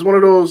it's one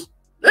of those.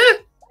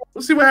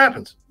 We'll see what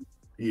happens.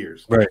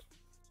 Years, right?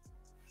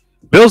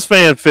 Bills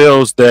fan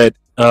feels that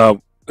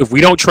if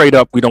we don't trade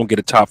up, we don't get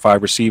a top 5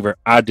 receiver.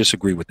 I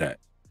disagree with that.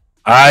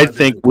 I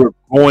think we're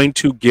going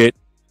to get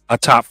a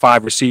top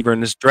 5 receiver in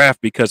this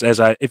draft because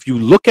if you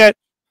look at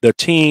the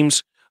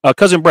teams,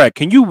 Cousin Brad,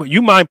 can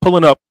you mind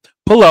pull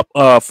up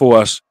for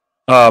us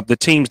the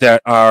teams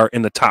that are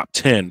in the top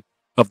 10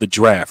 of the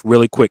draft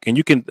really quick, and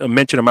you can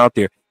mention them out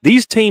there.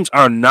 These teams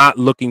are not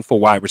looking for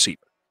wide receiver.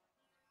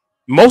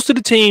 Most of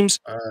the teams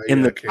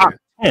in the top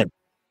 10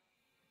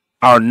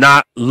 are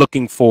not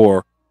looking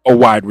for a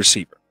wide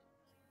receiver.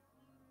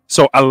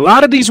 So a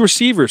lot of these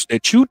receivers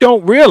that you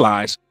don't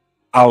realize,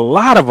 a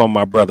lot of them,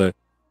 my brother,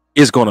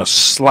 is going to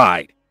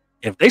slide.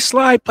 If they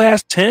slide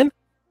past 10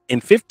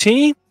 and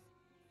 15,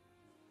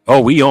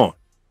 oh, we on.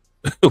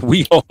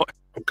 We on.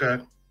 Okay.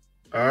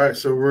 All right.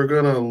 So we're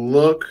going to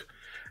look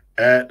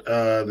at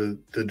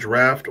the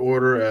draft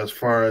order as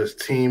far as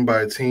team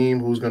by team,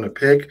 who's going to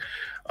pick.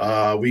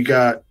 We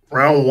got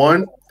round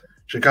 1,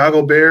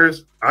 Chicago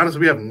Bears.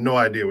 Honestly, we have no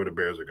idea where the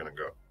Bears are going to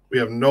go. We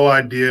have no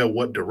idea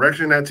what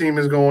direction that team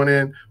is going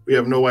in. We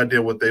have no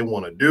idea what they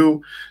want to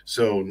do.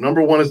 So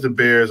number 1 is the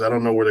Bears. I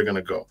don't know where they're going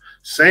to go.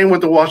 Same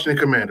with the Washington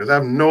Commanders. I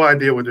have no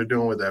idea what they're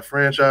doing with that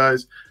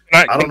franchise.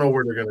 I don't know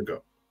where they're going to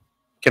go.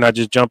 Can I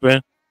just jump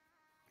in?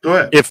 Go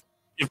ahead. If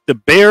the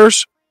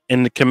Bears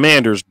and the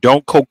Commanders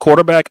don't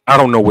co-quarterback, I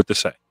don't know what to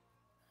say.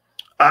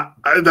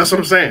 That's what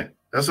I'm saying.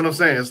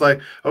 It's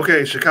like,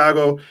 okay,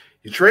 Chicago,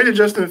 you traded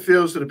Justin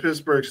Fields to the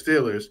Pittsburgh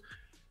Steelers.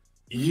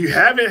 You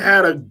haven't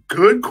had a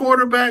good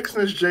quarterback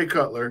since Jay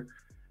Cutler.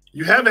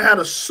 You haven't had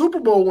a Super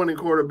Bowl winning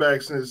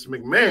quarterback since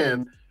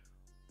McMahon.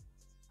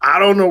 I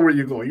don't know where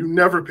you're going. You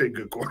never pick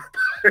good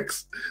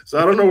quarterbacks. So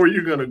I don't know where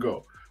you're going to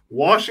go.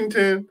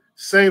 Washington,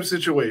 same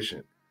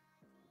situation.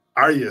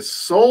 Are you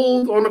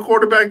sold on the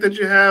quarterback that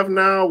you have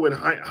now with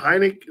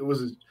Heineke?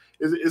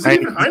 Is it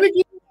even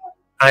Heineke?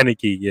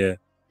 Heineke, yeah.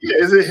 Yeah,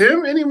 is it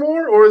him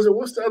anymore, or is it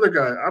what's the other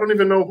guy? I don't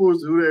even know who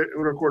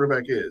their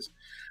quarterback is.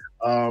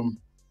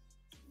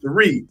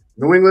 3,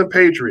 New England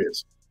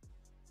Patriots.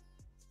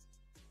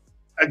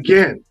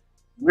 Again,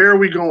 where are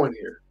we going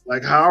here?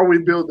 Like, how are we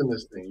building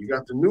this thing? You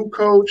got the new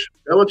coach.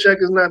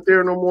 Belichick is not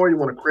there no more. You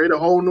want to create a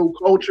whole new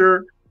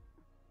culture.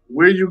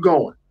 Where are you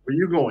going? Where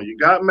you going? You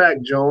got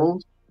Mac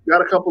Jones. You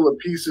got a couple of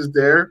pieces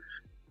there.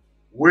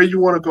 Where you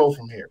want to go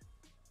from here?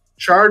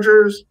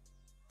 Chargers.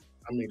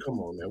 I mean, come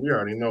on, man. We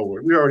already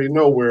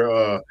know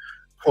where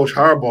Coach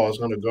Harbaugh is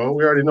going to go.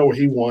 We already know where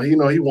he wants.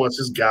 He wants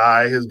his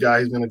guy. His guy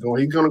is going to go.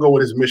 He's going to go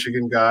with his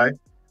Michigan guy.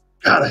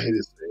 God, I hate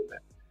his name, man.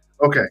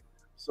 Okay,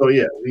 so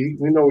yeah, we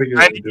know what he's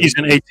going to do. He's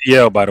an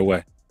ATL, by the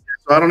way.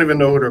 So I don't even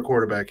know who their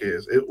quarterback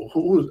is.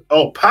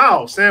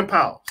 Powell. Sam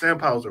Powell. Sam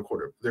Powell's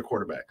their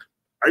quarterback.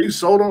 Are you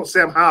sold on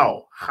Sam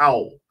Howell?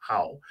 How?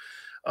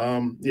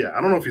 Yeah,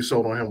 I don't know if you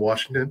sold on him,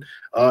 Washington.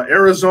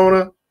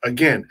 Arizona,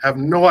 again, have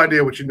no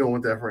idea what you're doing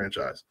with that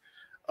franchise.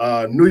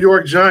 New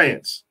York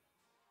Giants,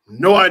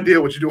 no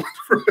idea what you're doing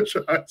with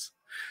the franchise.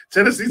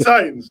 Tennessee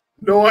Titans,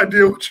 no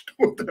idea what you're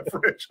doing with that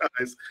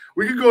franchise.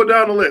 We could go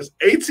down the list.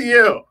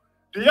 ATL,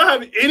 do y'all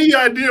have any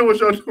idea what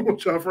y'all doing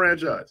with y'all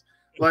franchise?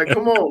 Like,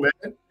 come on,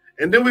 man.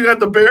 And then we got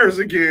the Bears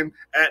again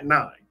at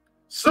 9.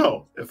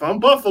 So if I'm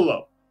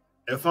Buffalo,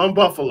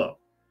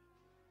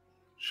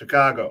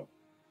 Chicago,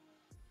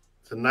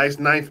 it's a nice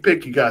 9th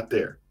pick you got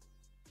there.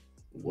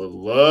 Would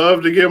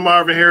love to get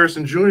Marvin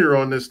Harrison Jr.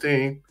 on this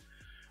team.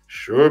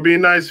 Sure be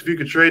nice if you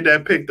could trade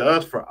that pick to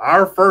us for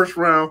our first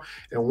round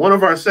and one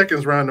of our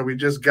seconds round that we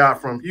just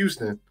got from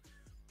Houston.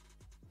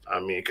 I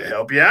mean, it could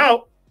help you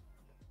out.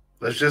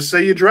 Let's just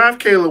say you draft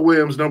Caleb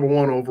Williams number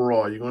 1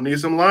 overall. You're going to need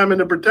some linemen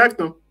to protect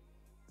them.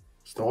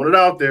 Just throwing it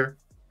out there.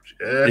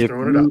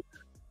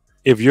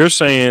 If you're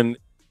saying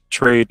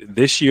trade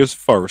this year's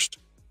first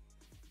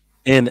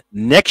and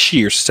next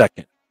year's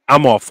second,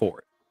 I'm all for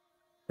it.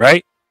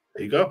 Right?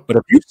 There you go. But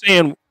if you're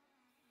saying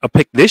a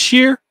pick this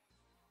year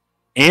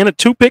and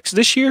 2 picks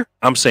this year,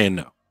 I'm saying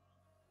no.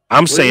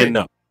 I'm saying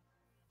no.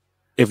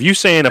 If you're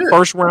saying a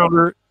first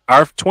rounder,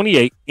 our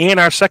 28, and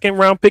our second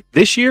round pick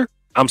this year,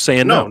 I'm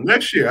saying no.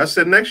 Next year. I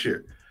said next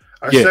year.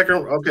 Our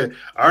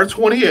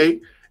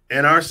 28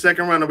 and our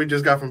second rounder we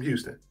just got from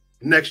Houston.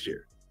 Next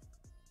year.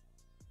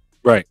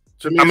 Right.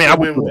 So I mean, I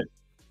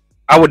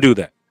would do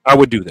that.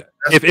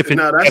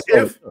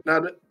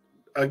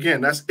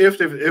 That's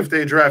if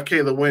they draft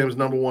Caleb Williams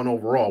number 1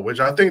 overall, which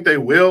I think they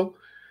will.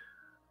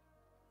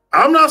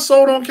 I'm not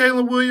sold on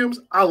Caleb Williams.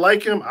 I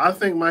like him. I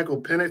think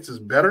Michael Penix is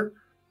better,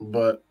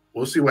 but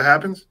we'll see what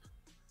happens.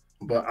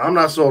 But I'm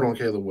not sold on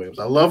Caleb Williams.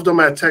 I loved him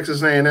at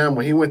Texas A&M.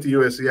 When he went to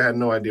USC, I had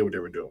no idea what they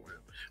were doing with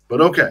him. But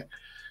okay.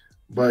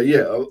 But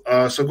yeah,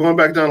 so going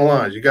back down the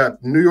line, you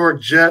got New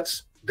York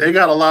Jets. They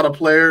got a lot of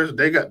players.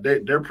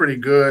 They're pretty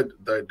good.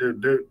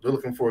 They're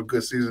looking for a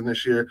good season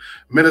this year.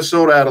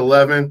 Minnesota at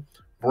 11,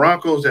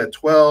 Broncos at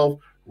 12,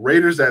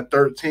 Raiders at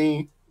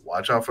 13.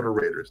 Watch out for the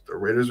Raiders. The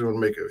Raiders are going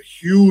to make a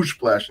huge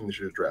splash in this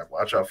year's draft.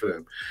 Watch out for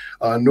them.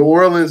 New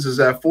Orleans is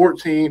at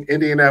 14.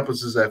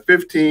 Indianapolis is at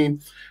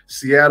 15.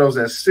 Seattle's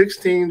at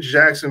 16.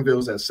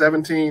 Jacksonville's at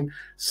 17.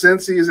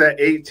 Cincy is at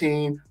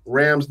 18.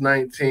 Rams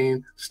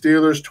 19.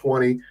 Steelers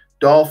 20.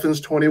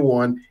 Dolphins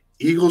 21.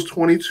 Eagles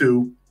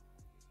 22.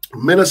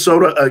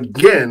 Minnesota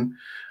again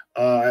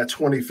at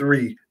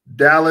 23.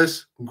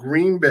 Dallas,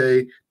 Green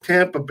Bay,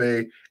 Tampa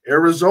Bay,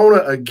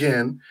 Arizona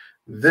again,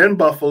 then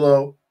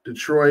Buffalo,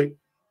 Detroit,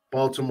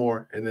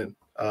 Baltimore, and then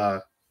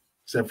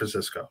San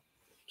Francisco.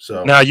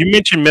 So now you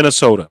mentioned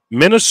Minnesota.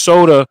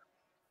 Minnesota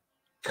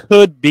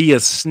could be a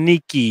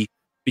sneaky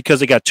because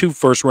they got 2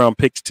 first-round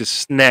picks to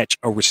snatch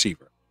a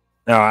receiver.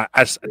 Now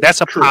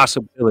that's a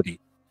possibility,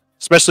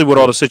 especially with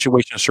all the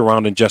situations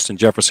surrounding Justin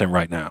Jefferson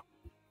right now.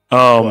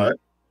 Go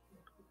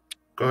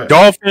ahead.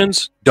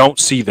 Dolphins don't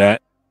see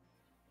that.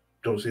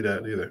 Don't see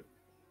that either.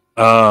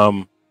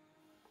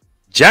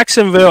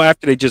 Jacksonville,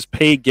 after they just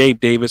paid Gabe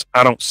Davis,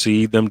 I don't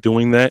see them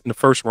doing that in the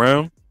first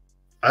round.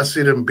 I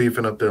see them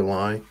beefing up their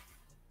line.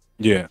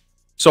 Yeah.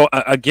 So,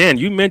 again,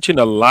 you mentioned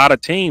a lot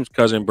of teams,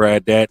 Cousin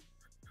Brad, that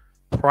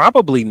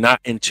probably not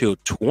until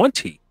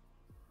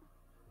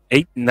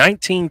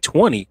 19,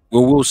 20,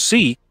 where we'll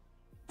see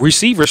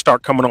receivers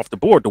start coming off the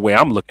board the way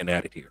I'm looking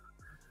at it here.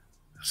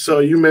 So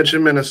you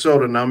mentioned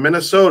Minnesota. Now,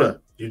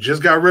 Minnesota, you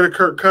just got rid of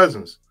Kirk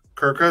Cousins.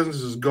 Kirk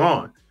Cousins is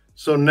gone.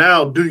 So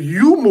now, do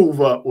you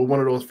move up with one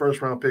of those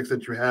first-round picks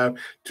that you have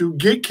to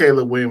get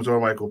Caleb Williams or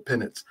Michael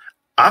Penix?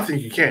 I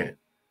think you can.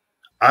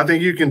 I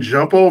think you can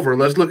jump over.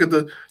 Let's look at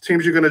the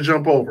teams you're going to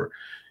jump over.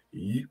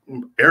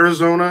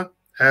 Arizona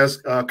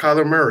has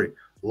Kyler Murray.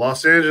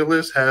 Los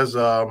Angeles has,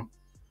 the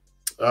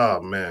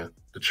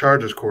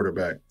Chargers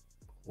quarterback.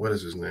 What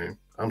is his name?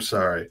 I'm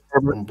sorry.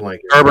 Herbert. I'm blanking.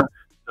 Herbert.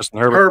 Justin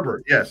Herbert.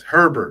 Herbert. Yes,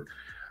 Herbert.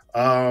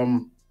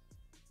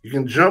 You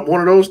can jump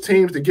one of those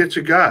teams to get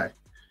your guy.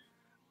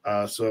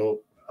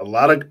 So a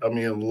lot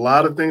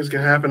of things can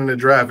happen in the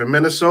draft. In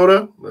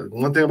Minnesota,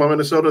 one thing about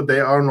Minnesota,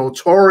 they are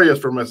notorious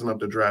for messing up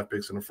the draft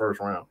picks in the first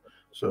round.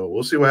 So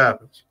we'll see what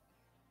happens.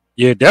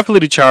 Yeah,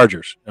 definitely the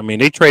Chargers. I mean,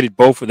 they traded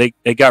both.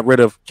 They got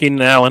rid of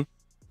Keenan Allen.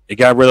 They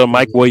got rid of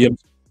Mike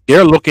Williams.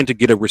 They're looking to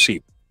get a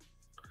receiver.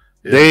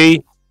 Yeah.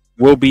 They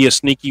will be a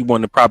sneaky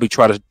one to probably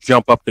try to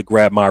jump up to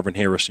grab Marvin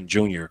Harrison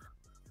Jr.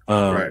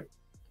 Right.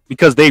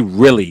 Because they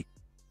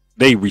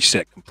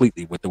reset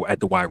completely at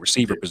the wide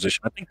receiver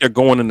position. I think they're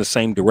going in the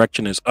same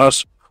direction as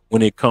us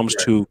when it comes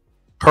to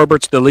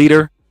Herbert's the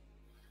leader.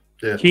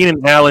 Yeah.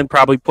 Keenan Allen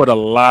probably put a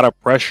lot of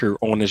pressure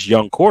on this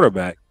young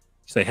quarterback.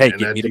 Say, hey,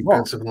 get me the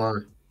defensive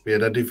line. Yeah,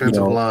 that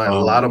defensive line. A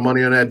lot of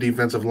money on that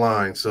defensive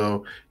line.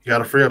 So you got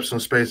to free up some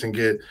space and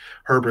get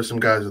Herbert some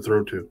guys to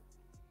throw to.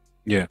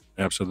 Yeah,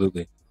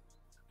 absolutely.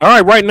 All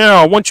right, right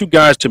now, I want you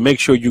guys to make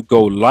sure you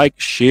go like,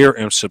 share,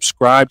 and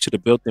subscribe to the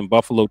Built in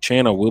Buffalo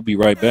channel. We'll be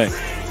right back.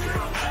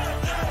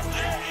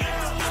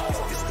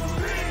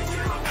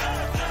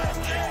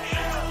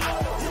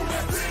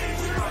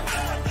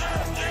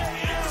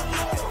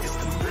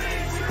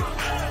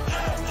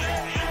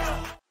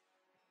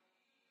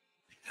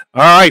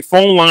 All right,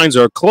 phone lines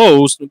are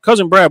closed.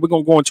 Cousin Brad, we're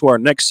going to go into our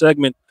next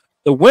segment,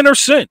 the winner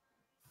sin.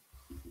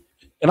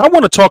 And I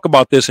want to talk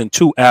about this in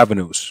two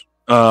avenues.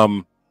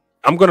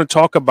 I'm going to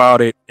talk about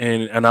it,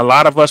 and a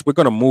lot of us, we're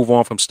going to move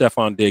on from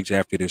Stefon Diggs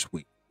after this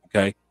week,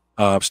 okay?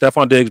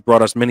 Stefon Diggs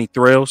brought us many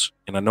thrills,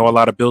 and I know a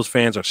lot of Bills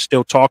fans are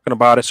still talking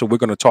about it, so we're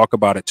going to talk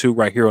about it too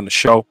right here on the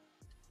show.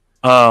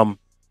 I'm going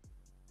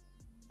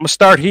to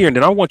start here, and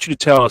then I want you to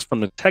tell us from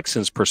the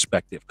Texans'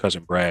 perspective,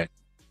 Cousin Brad,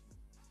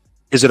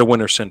 is it a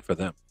winner sin for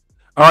them?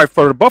 All right,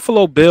 for the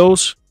Buffalo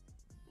Bills,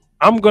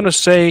 I'm going to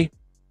say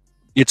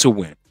it's a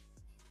win.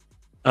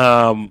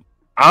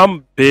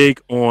 I'm big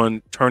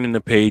on turning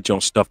the page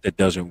on stuff that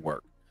doesn't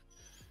work.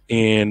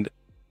 And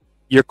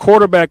your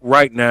quarterback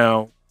right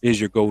now is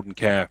your golden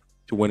calf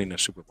to winning the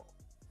Super Bowl.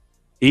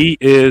 He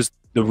is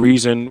the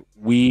reason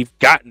we've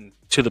gotten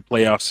to the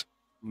playoffs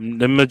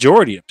the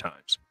majority of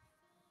times.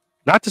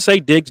 Not to say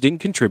Diggs didn't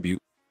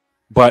contribute,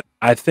 but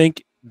I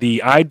think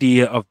the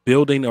idea of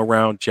building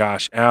around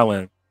Josh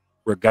Allen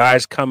where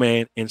guys come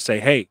in and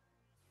say, hey,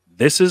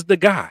 this is the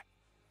guy.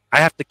 I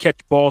have to catch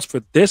balls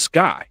for this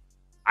guy.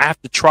 I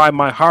have to try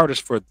my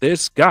hardest for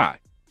this guy.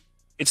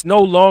 It's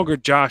no longer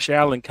Josh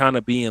Allen kind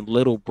of being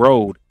little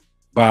broed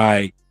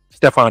by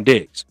Stefon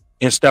Diggs.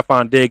 And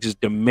Stefon Diggs is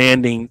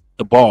demanding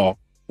the ball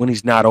when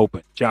he's not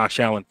open. Josh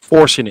Allen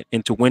forcing it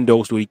into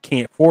windows where he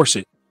can't force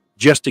it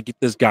just to get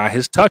this guy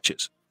his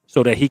touches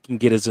so that he can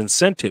get his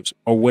incentives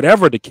or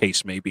whatever the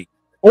case may be,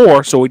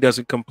 or so he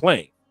doesn't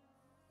complain.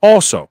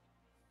 Also,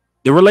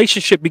 the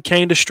relationship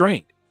became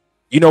strained.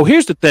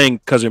 Here's the thing,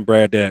 Cousin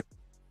Brad, that,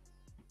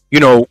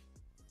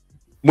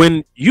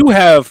 when you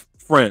have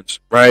friends,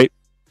 right,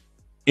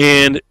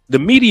 and the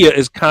media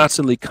is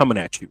constantly coming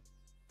at you,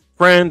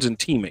 friends and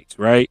teammates,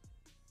 right,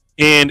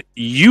 and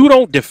you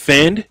don't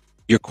defend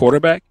your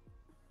quarterback,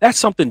 that's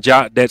something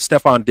that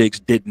Stefon Diggs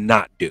did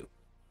not do.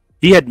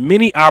 He had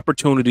many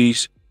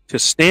opportunities to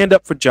stand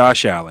up for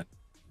Josh Allen,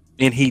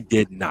 and he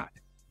did not.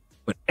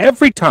 But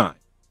every time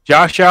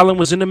Josh Allen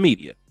was in the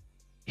media,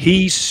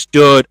 he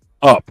stood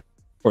up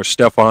for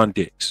Stefon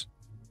Diggs.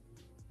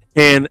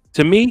 And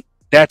to me,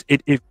 that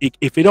if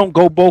it don't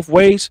go both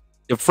ways,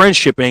 the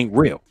friendship ain't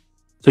real.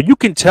 So you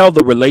can tell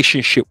the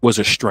relationship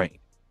was strained.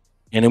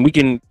 And then we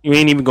ain't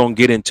even going to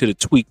get into the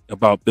tweet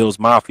about Bills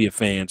Mafia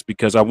fans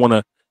because I want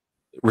to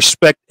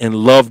respect and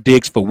love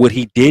Diggs for what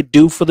he did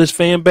do for this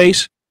fan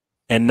base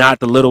and not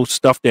the little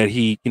stuff that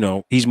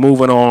he's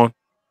moving on.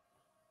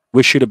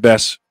 Wish you the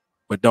best,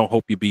 but don't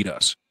hope you beat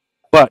us.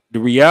 But the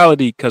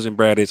reality, Cousin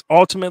Brad, is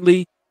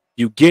ultimately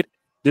you get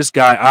this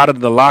guy out of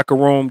the locker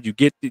room. You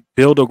get the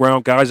build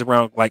around guys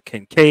around like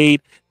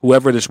Kincaid,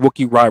 whoever this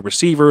rookie wide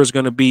receiver is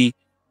going to be,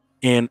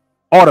 and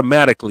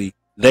automatically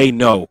they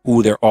know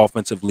who their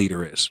offensive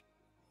leader is.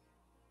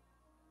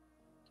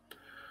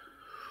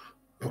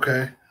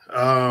 Okay.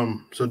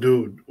 So,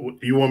 dude,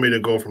 you want me to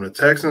go from the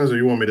Texans, or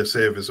you want me to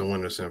say if it's a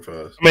win or sin for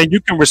us? I mean,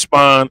 you can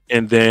respond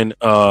and then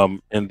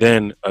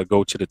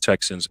go to the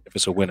Texans if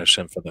it's a win or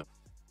sin for them.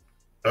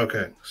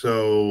 Okay,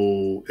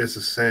 so it's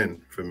a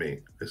sin for me.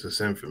 It's a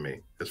sin for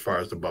me as far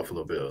as the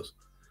Buffalo Bills.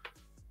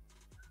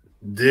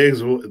 Diggs,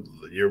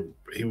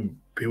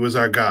 he was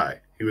our guy.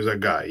 He was our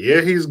guy.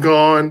 Yeah, he's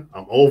gone.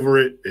 I'm over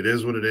it. It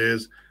is what it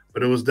is.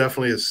 But it was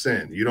definitely a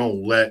sin. You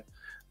don't let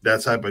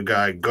that type of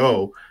guy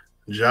go.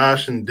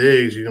 Josh and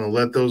Diggs, you're going to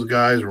let those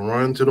guys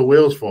run till the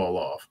wheels fall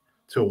off,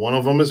 till one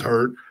of them is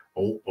hurt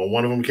or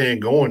one of them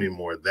can't go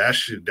anymore.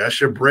 That's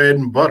your bread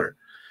and butter.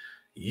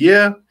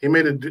 Yeah, he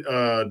made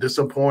a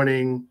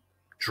disappointing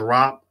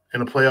drop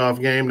in a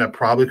playoff game that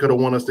probably could have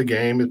won us the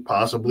game,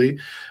 possibly.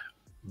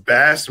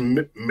 Bass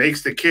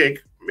makes the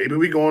kick. Maybe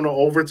we go into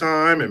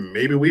overtime, and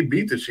maybe we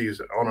beat the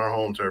Chiefs on our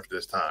home turf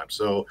this time.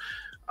 So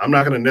I'm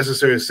not going to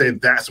necessarily say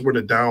that's where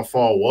the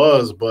downfall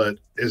was, but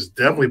it's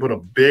definitely put a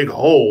big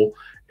hole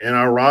in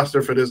our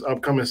roster for this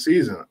upcoming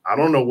season. I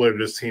don't know where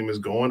this team is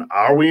going.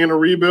 Are we in a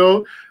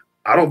rebuild?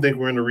 I don't think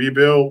we're in a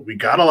rebuild. We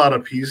got a lot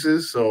of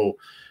pieces, so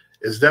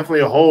it's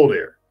definitely a hole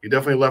there. You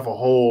definitely left a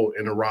hole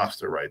in the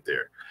roster right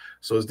there.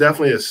 So it's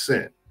definitely a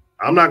sin.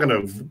 I'm not going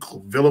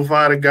to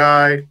vilify the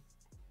guy.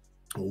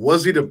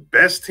 Was he the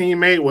best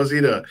teammate? Was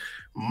he the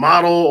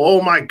model?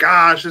 Oh my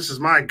gosh, this is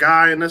my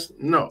guy. And this,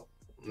 no,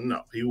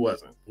 he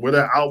wasn't. Were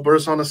there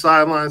outbursts on the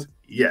sidelines?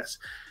 Yes.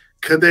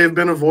 Could they have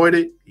been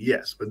avoided?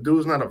 Yes. But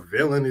dude's not a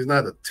villain. He's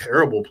not a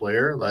terrible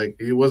player. Like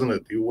there was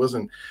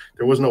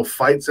no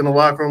fights in the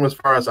locker room as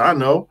far as I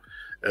know.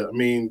 I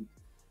mean,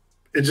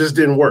 it just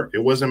didn't work.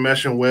 It wasn't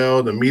meshing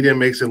well. The media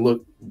makes it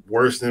look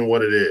worse than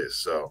what it is.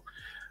 So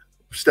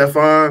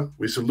Stephon,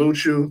 we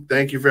salute you.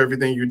 Thank you for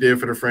everything you did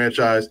for the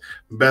franchise.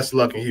 Best of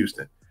luck in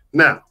Houston.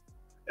 Now,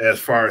 as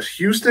far as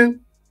Houston,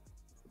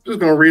 I'm just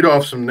going to read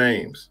off some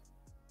names.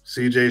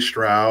 C.J.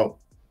 Stroud,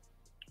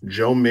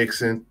 Joe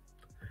Mixon,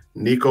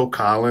 Nico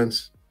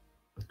Collins,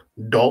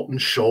 Dalton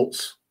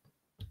Schultz,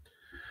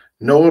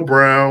 Noah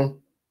Brown,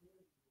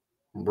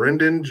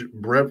 Brevin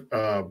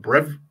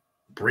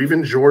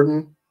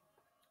Jordan,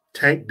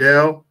 Tank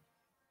Dell.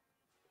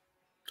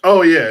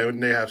 Oh, yeah,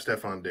 and they have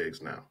Stephon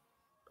Diggs now.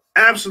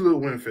 Absolute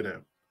win for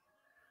them.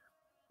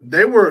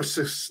 They were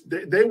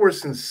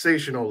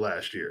sensational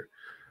last year.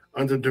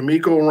 Under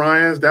D'Amico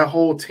Ryans, that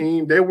whole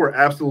team, they were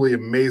absolutely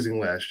amazing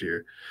last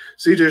year.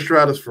 C.J.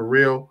 Stroud is for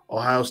real,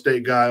 Ohio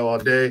State guy all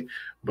day.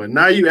 But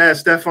now you add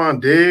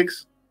Stephon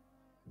Diggs,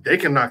 they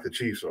can knock the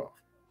Chiefs off.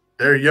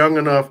 They're young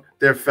enough,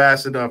 they're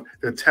fast enough,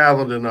 they're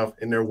talented enough,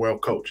 and they're well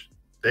coached.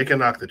 They can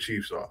knock the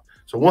Chiefs off.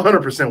 So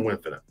 100% win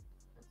for them.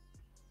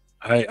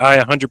 I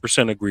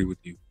 100% agree with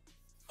you.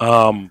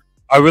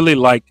 I really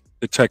like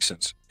the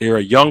Texans. They're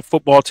a young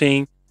football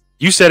team.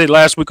 You said it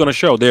last week on the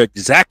show. They're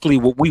exactly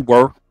what we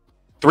were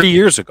 3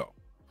 years ago,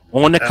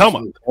 on the come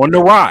up, on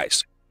the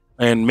rise,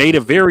 and made a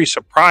very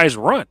surprise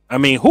run. I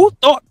mean, who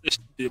thought this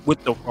with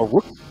a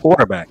rookie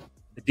quarterback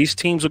that these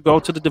teams would go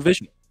to the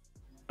division?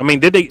 I mean,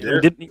 did they?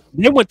 Yeah.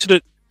 They went to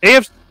the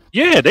AFC?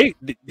 Yeah, they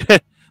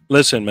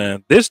listen,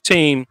 man. This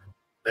team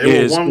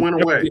they were one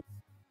win away.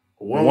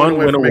 One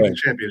win from making the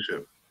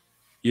championship.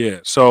 Yeah,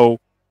 so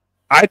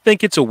I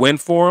think it's a win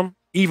for them,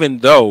 even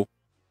though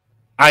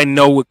I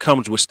know it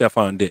comes with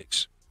Stephon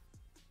Diggs.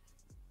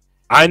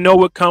 I know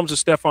what comes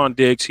with Stephon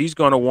Diggs. He's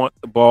going to want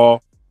the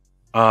ball.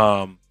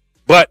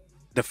 But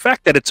the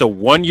fact that it's a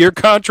 1-year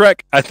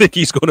contract, I think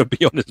he's going to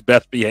be on his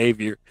best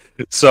behavior.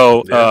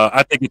 So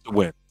I think it's a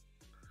win.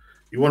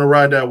 You want to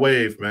ride that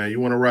wave, man. You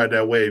want to ride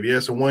that wave. Yeah,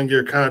 it's a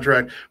 1-year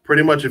contract.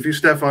 Pretty much if you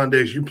Stephon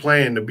Diggs, you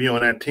plan to be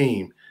on that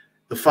team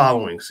the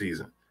following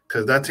season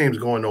because that team's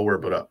going nowhere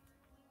but up.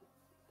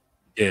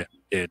 Yeah,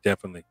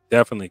 definitely.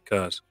 Definitely,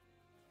 cuz.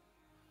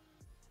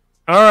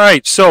 All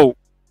right, so,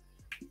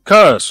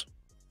 cuz,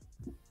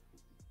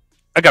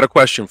 I got a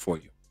question for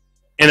you.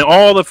 And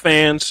all the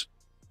fans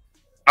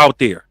out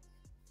there,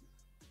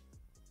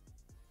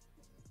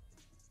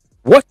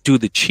 what do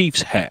the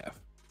Chiefs have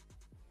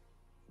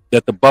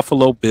that the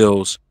Buffalo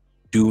Bills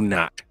do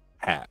not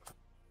have?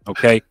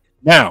 Okay?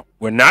 Now,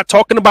 we're not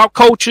talking about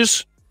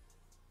coaches.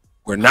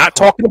 We're not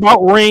talking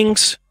about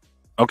rings.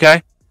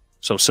 Okay?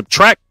 So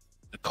subtract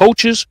the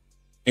coaches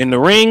and the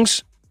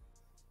rings.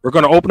 We're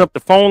going to open up the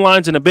phone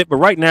lines in a bit, but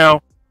right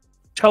now,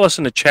 tell us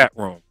in the chat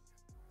room.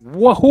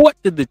 What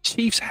did the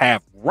Chiefs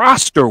have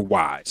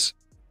roster-wise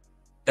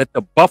that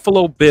the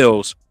Buffalo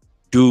Bills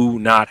do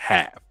not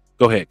have?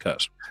 Go ahead,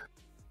 cuz.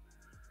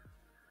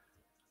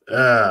 They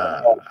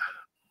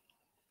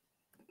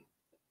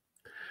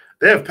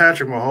have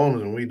Patrick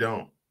Mahomes and we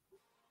don't.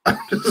 I'm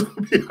just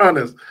going to be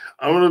honest.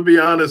 I'm going to be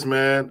honest,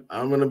 man.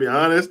 I'm going to be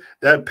honest.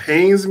 That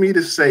pains me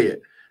to say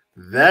it.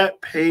 That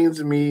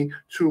pains me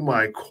to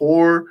my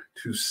core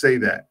to say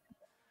that.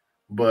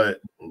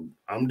 But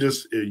I'm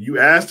just, you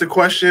asked the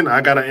question,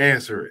 I got to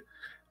answer it.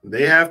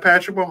 They have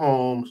Patrick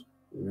Mahomes.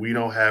 We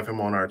don't have him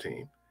on our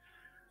team.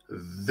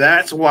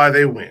 That's why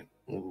they win.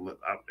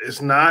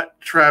 It's not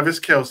Travis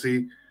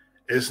Kelce.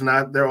 It's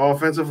not their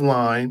offensive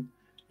line.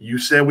 You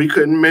said we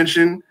couldn't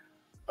mention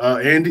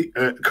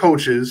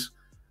coaches.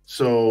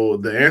 So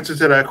the answer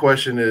to that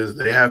question is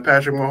they have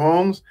Patrick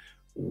Mahomes.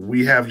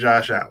 We have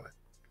Josh Allen.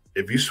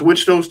 If you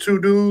switch those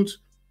two dudes,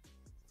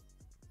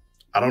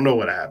 I don't know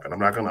what happened. I'm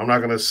not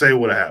gonna say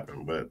what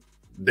happened, but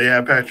they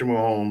have Patrick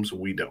Mahomes.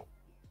 We don't.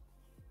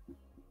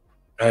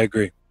 I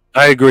agree.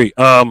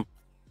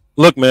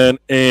 Look, man,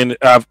 and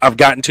I've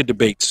gotten to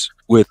debates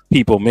with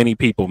many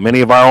people, many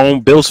of our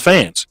own Bills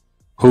fans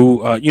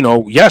who,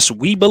 yes,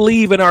 we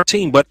believe in our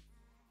team, but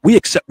we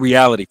accept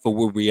reality for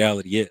what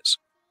reality is.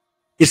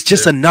 It's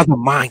just another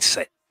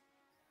mindset.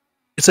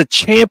 It's a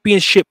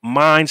championship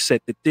mindset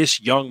that this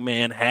young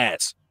man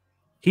has.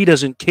 He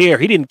doesn't care.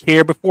 He didn't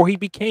care before he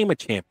became a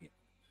champion.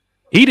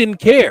 He didn't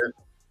care.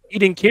 He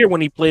didn't care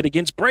when he played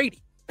against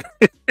Brady.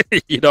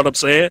 You know what I'm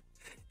saying?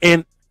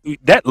 And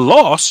that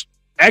loss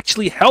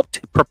actually helped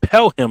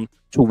propel him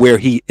to where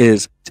he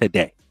is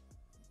today.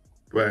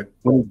 Right.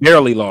 When he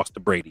barely lost to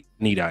Brady,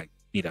 need I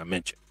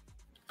mention.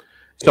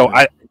 So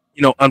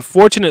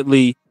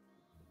unfortunately,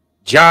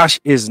 Josh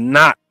is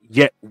not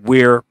yet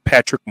where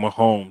Patrick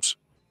Mahomes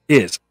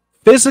is.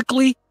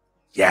 Physically,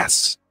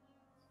 yes.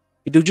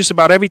 He do just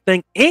about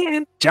everything,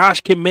 and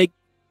Josh can make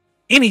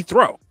any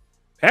throw.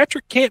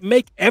 Patrick can't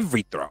make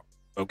every throw.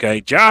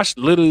 Okay. Josh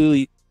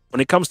literally,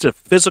 when it comes to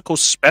physical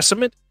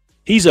specimen,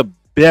 he's a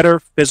better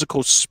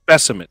physical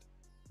specimen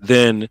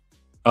than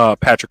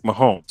Patrick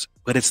Mahomes.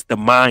 But it's the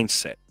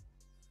mindset.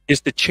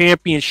 It's the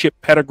championship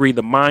pedigree,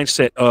 the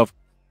mindset of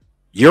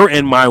you're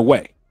in my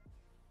way.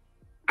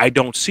 I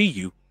don't see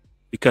you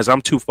because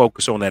I'm too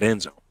focused on that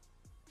end zone.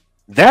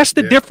 That's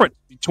the difference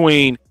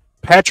between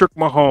Patrick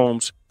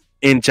Mahomes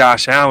and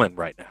Josh Allen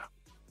right now.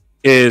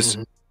 There's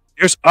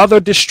other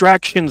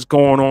distractions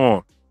going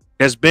on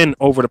that's been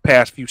over the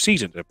past few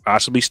seasons.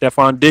 Possibly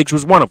Stephon Diggs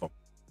was one of them.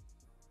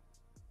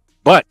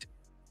 But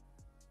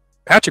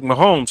Patrick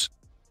Mahomes,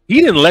 he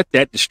didn't let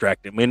that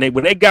distract him. When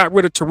they got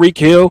rid of Tyreek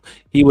Hill,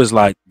 he was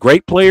like,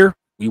 great player.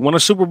 We won a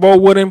Super Bowl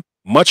with him.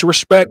 Much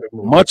respect,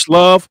 much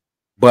love,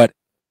 but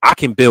I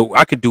can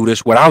do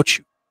this without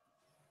you.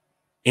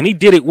 And he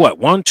did it,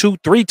 1, 2,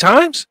 3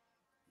 times?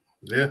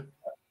 Yeah.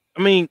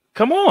 I mean,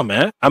 come on,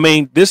 man. I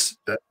mean, it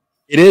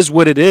is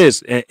what it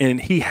is.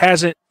 And he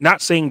hasn't,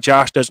 not saying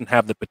Josh doesn't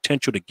have the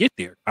potential to get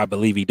there. I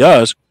believe he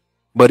does,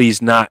 but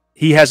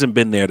he hasn't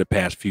been there the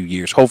past few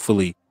years.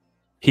 Hopefully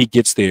he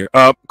gets there.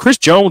 Chris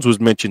Jones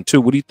was mentioned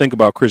too. What do you think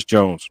about Chris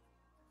Jones?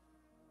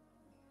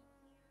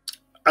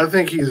 I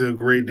think he's a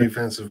great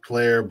defensive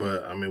player,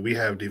 but I mean, we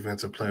have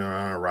defensive players on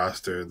our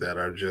roster that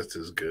are just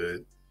as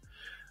good.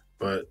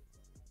 But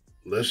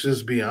let's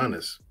just be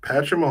honest.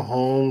 Patrick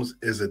Mahomes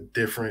is a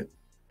different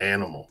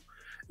animal.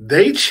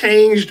 They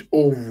changed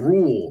a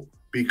rule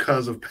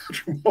because of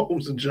Patrick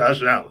Mahomes and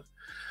Josh Allen.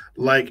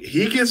 Like,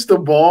 he gets the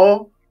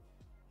ball,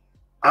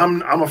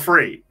 I'm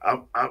afraid.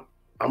 I'm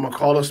gonna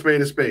call a spade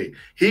a spade.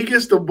 He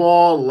gets the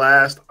ball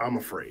last, I'm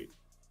afraid.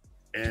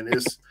 And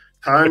it's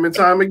time and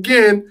time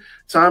again,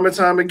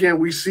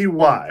 we see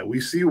why.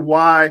 We see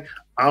why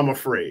I'm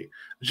afraid.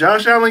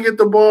 Josh Allen get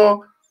the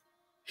ball,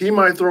 he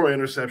might throw an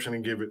interception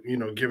and give it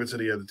to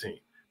the other team.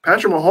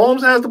 Patrick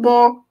Mahomes has the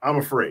ball, I'm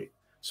afraid.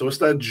 So it's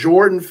that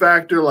Jordan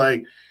factor,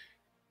 like,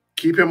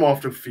 keep him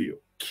off the field.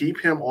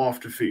 Keep him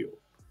off the field.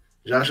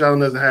 Josh Allen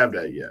doesn't have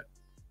that yet.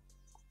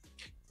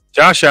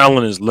 Josh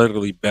Allen is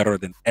literally better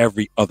than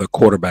every other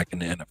quarterback in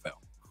the NFL.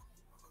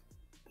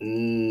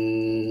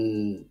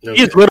 Okay.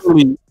 He is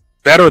literally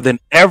better than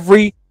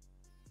every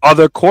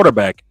other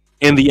quarterback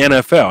in the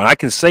NFL. And I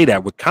can say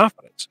that with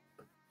confidence.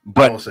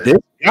 But this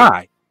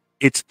guy,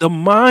 it's the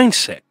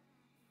mindset.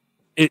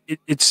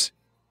 It's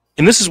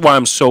and this is why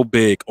I'm so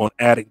big on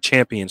adding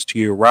champions to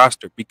your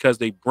roster, because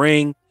they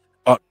bring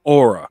an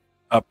aura,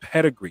 a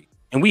pedigree.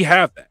 And we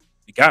have that.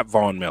 We got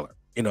Von Miller.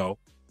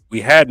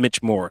 We had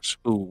Mitch Morris,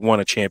 who won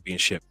a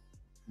championship.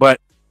 But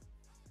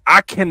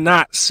I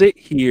cannot sit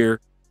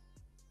here,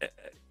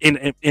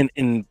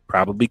 and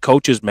probably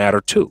coaches matter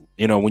too.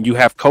 When you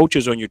have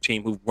coaches on your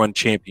team who've won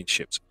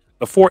championships.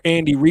 Before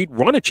Andy Reid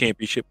won a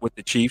championship with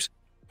the Chiefs,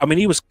 I mean,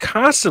 he was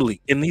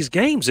constantly in these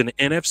games in the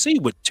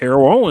NFC with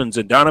Terrell Owens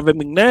and Donovan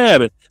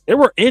McNabb, and they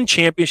were in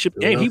championship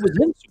games. He was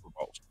in Super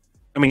Bowls.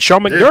 I mean,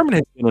 Sean McDermott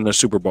has been in a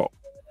Super Bowl.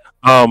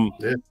 And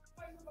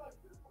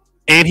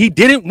he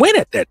didn't win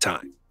at that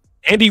time.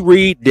 Andy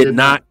Reid did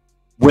not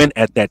win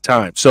at that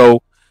time.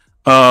 So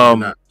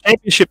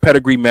championship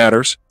pedigree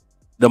matters.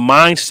 The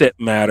mindset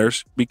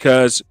matters,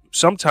 because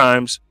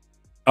sometimes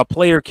a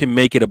player can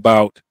make it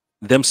about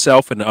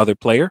themselves and the other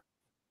player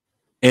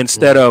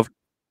instead of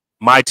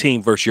my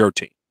team versus your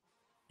team.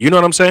 You know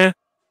what I'm saying?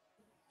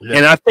 Yeah.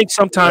 And I think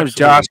sometimes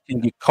Josh can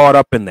get caught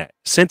up in that.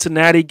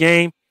 Cincinnati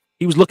game,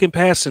 he was looking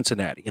past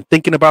Cincinnati and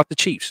thinking about the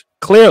Chiefs,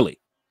 clearly.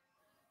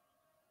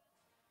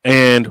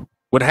 And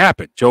what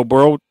happened? Joe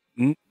Burrow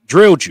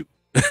drilled you.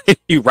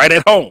 You right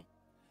at home.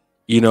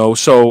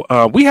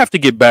 So we have to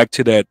get back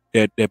to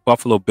that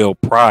Buffalo Bill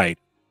pride,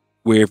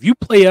 where if you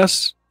play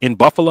us in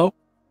Buffalo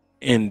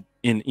in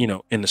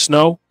the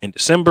snow in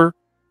December,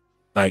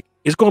 like,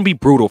 it's going to be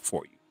brutal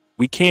for you.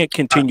 We can't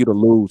continue to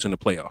lose in the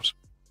playoffs.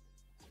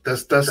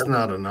 That's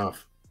not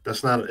enough.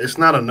 It's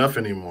not enough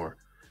anymore.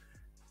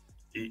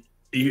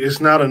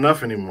 It's not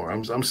enough anymore.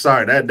 I'm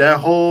sorry. That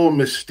whole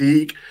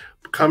mystique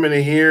coming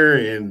in here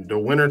in the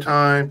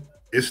wintertime,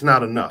 it's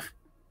not enough.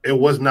 It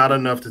was not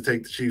enough to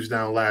take the Chiefs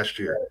down last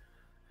year.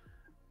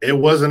 It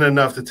wasn't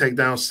enough to take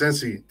down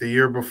Cincy the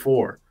year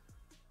before.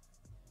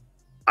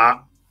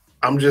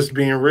 I'm just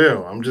being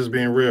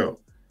real.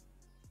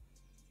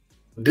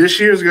 This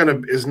year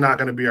is not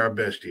gonna be our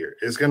best year.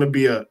 It's gonna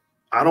be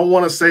I don't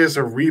want to say it's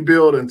a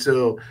rebuild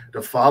until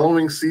the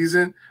following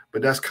season,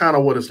 but that's kind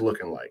of what it's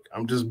looking like.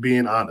 I'm just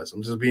being honest.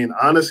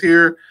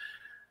 Here.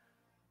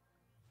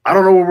 I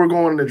don't know where we're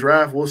going in the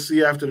draft. We'll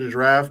see after the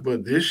draft,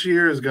 but this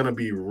year is gonna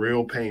be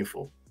real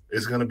painful.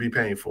 It's gonna be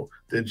painful.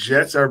 The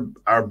Jets are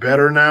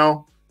better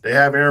now. They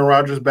have Aaron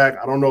Rodgers back.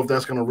 I don't know if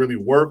that's going to really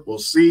work. We'll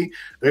see.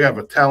 They have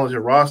a talented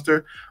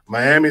roster.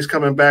 Miami's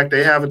coming back.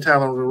 They have a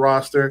talented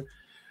roster.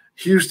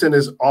 Houston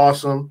is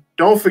awesome.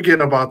 Don't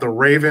forget about the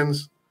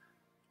Ravens.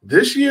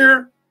 This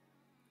year,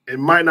 it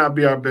might not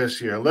be our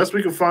best year. Unless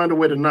we can find a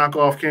way to knock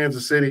off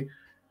Kansas City.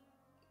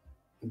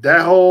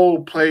 That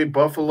whole play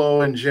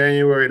Buffalo in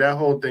January, that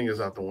whole thing is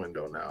out the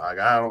window now. Like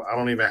I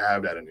don't even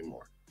have that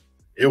anymore.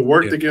 It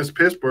worked against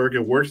Pittsburgh.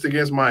 It worked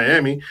against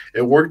Miami.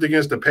 It worked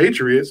against the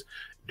Patriots.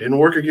 It didn't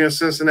work against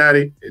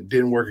Cincinnati. It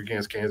didn't work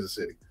against Kansas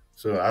City.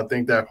 So I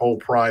think that whole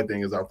pride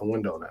thing is out the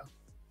window now.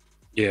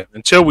 Yeah,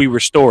 until we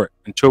restore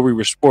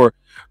it.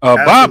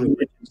 Bob,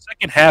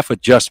 second half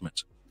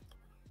adjustments.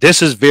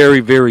 This is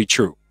very, very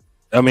true.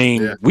 I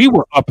mean, we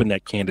were up in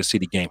that Kansas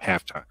City game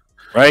halftime,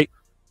 right?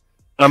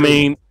 I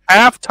mean,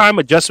 halftime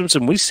adjustments,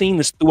 and we've seen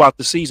this throughout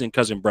the season,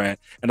 Cousin Brad.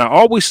 And I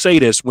always say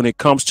this when it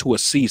comes to a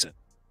season.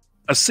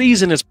 A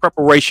season is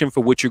preparation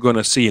for what you're going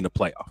to see in the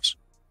playoffs.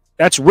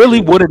 That's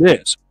really what it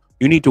is.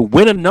 You need to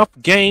win enough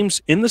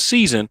games in the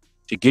season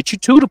to get you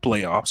to the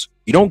playoffs.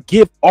 You don't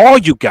give all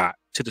you got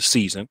to the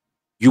season.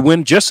 You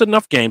win just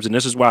enough games, and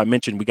this is why I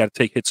mentioned we got to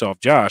take hits off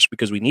Josh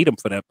because we need him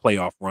for that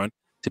playoff run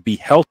to be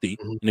healthy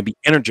and to be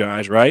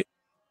energized, right?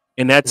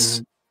 And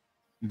that's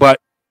but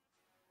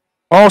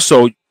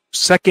also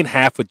second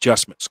half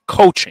adjustments,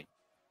 coaching.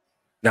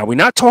 Now, we're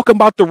not talking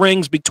about the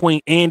rings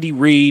between Andy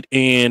Reid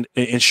and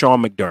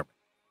Sean McDermott.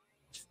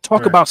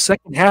 Talk about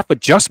second half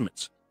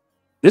adjustments.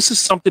 This is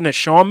something that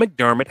Sean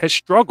McDermott has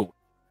struggled.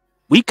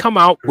 We come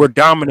out, we're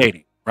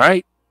dominating,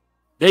 right?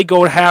 They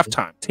go to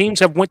halftime.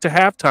 Teams have went to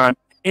halftime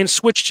and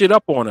switched it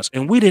up on us,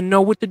 and we didn't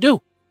know what to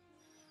do.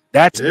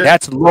 That's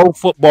low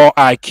football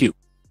IQ.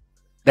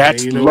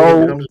 That's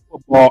low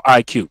football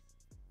IQ.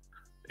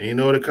 And you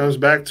know what it comes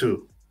back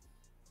to?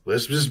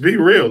 Let's just be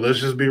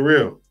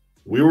real.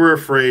 We were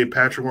afraid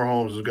Patrick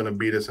Mahomes was going to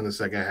beat us in the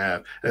second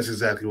half. That's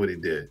exactly what he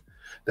did.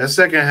 That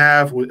second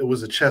half, it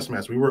was a chess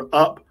match. We were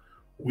up.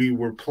 We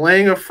were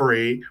playing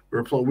afraid.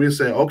 We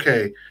said,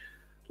 okay,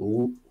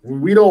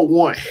 we don't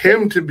want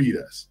him to beat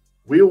us.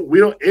 We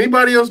don't.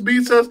 Anybody else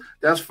beats us,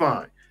 that's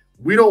fine.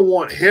 We don't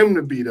want him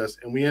to beat us,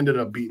 and we ended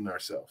up beating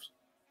ourselves.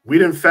 We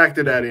didn't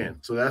factor that in.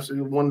 So that's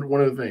one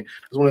of the things.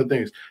 That's one of the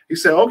things. He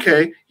said,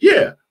 okay,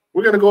 yeah,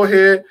 we're going to go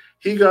ahead.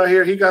 He got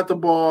here. He got the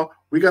ball.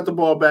 We got the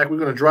ball back. We're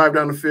going to drive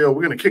down the field.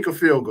 We're going to kick a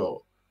field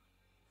goal.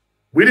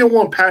 We didn't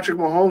want Patrick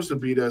Mahomes to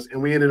beat us,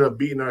 and we ended up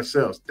beating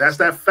ourselves. That's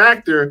that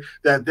factor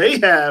that they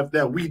have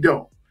that we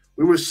don't.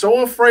 We were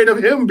so afraid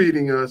of him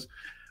beating us,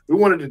 we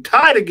wanted to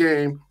tie the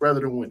game rather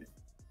than win it.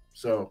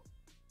 So,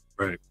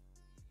 right.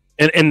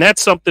 And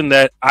that's something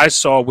that I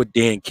saw with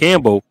Dan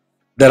Campbell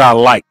that I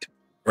liked,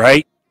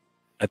 right?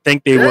 I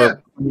think they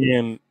were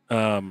playing,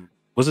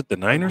 was it the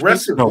Niners?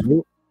 Aggressive.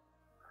 No.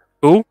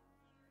 Who?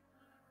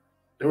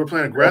 They were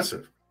playing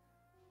aggressive.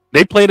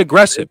 They played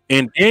aggressive.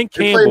 And Dan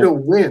Campbell. They played to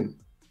win.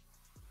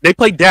 They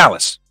played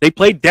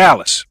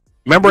Dallas.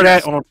 Remember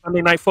that on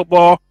Sunday Night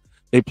Football?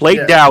 They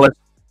played Dallas,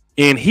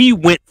 and he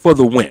went for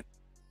the win.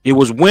 It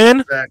was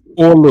win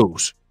or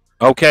lose,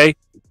 okay?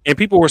 And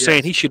people were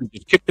saying he should have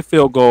just kicked the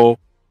field goal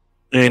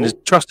and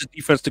trust the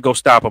defense to go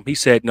stop him. He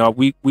said, no,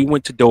 we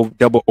went to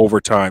double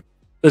overtime.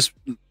 Let's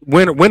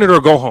win it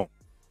or go home.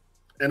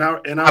 And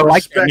I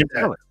respect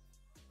that.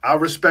 I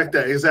respect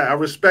that. Exactly. I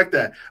respect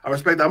that. I'm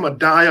going to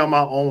die on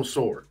my own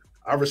sword.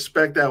 I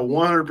respect that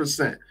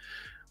 100%.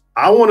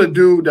 I want a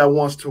dude that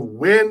wants to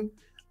win.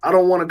 I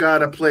don't want a guy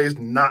that plays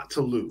not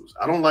to lose.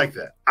 I don't like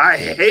that. I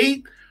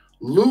hate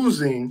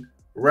losing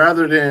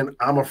rather than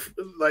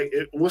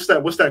what's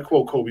that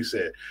quote Kobe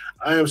said?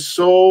 I am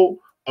so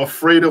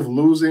afraid of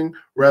losing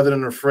rather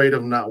than afraid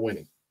of not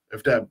winning.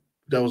 If that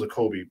was a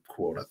Kobe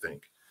quote, I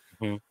think.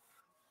 Mm-hmm.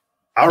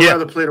 I'd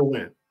rather play to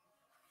win.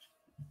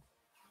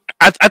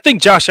 I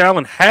think Josh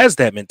Allen has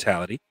that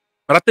mentality,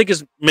 but I think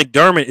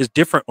McDermott is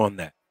different on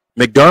that.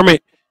 McDermott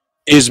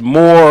is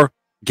more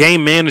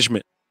game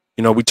management.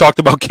 You know, we talked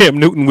about Cam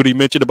Newton when he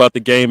mentioned about the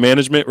game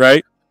management,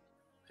 right?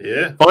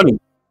 Yeah. Funny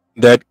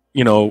that,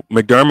 you know,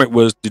 McDermott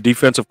was the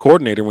defensive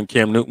coordinator when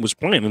Cam Newton was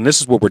playing, and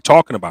this is what we're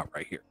talking about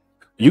right here.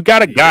 You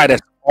got a guy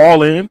that's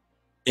all in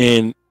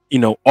and, you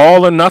know,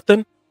 all or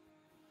nothing.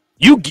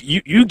 You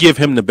give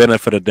him the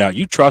benefit of the doubt.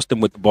 You trust him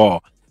with the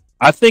ball.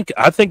 I think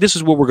this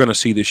is what we're going to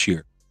see this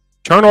year.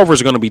 Turnovers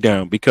are going to be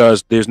down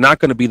because there's not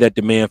going to be that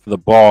demand for the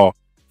ball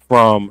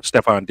from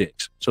Stephon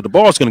Diggs. So the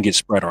ball is going to get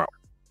spread out.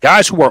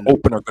 Guys who are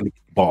open are going to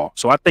get the ball.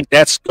 So I think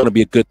that's going to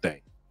be a good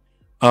thing.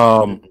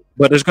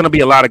 But there's going to be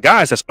a lot of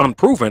guys that's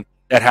unproven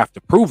that have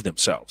to prove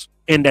themselves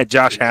and that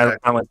Josh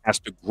Allen has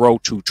to grow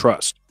to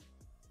trust.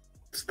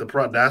 That's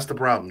the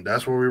problem.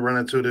 That's where we run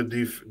into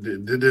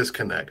the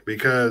disconnect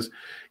because,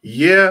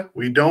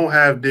 we don't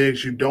have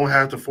Diggs. You don't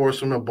have to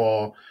force him the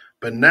ball.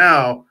 But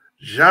now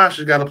Josh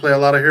has got to play a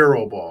lot of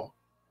hero ball.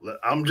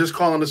 I'm just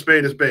calling a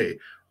spade a spade.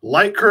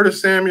 Like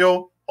Curtis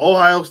Samuel,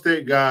 Ohio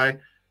State guy,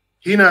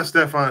 he not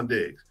Stephon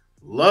Diggs.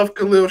 Love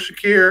Khalil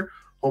Shakir.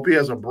 Hope he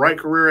has a bright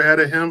career ahead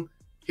of him.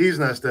 He's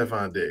not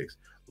Stephon Diggs.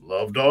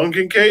 Love Dalton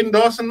Kincaid and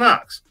Dawson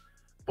Knox.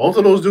 Both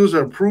of those dudes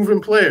are proven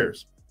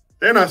players.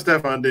 They're not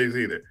Stephon Diggs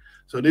either.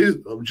 So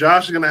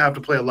Josh is going to have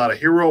to play a lot of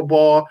hero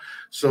ball.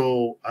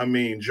 So, I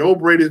mean, Joe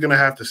Brady's going to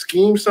have to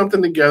scheme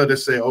something together to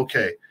say,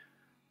 okay,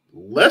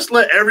 let's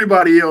let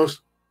everybody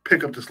else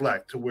pick up the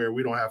slack to where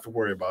we don't have to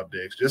worry about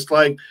Diggs, just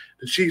like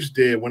the Chiefs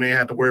did when they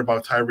had to worry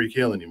about Tyreek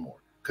Hill anymore,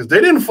 because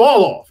they didn't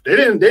fall off. They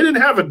didn't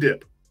have a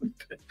dip.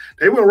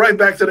 They went right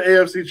back to the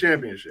AFC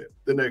Championship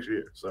the next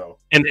year. So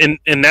and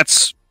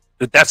that's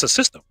a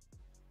system.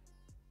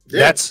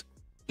 Yeah.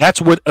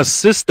 That's what a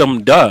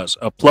system does,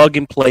 a plug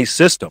and play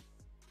system.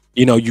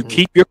 You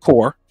keep your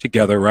core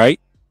together, right?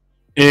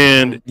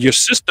 And your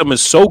system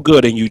is so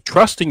good and you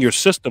trust in your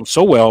system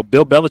so well.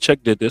 Bill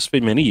Belichick did this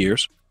for many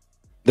years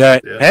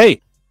that,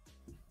 hey,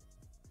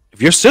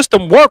 if your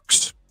system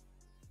works,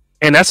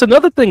 and that's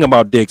another thing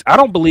about Diggs, I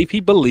don't believe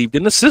he believed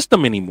in the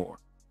system anymore.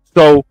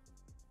 So,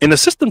 and the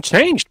system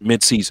changed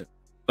mid-season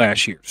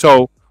last year.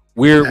 So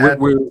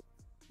we're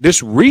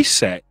this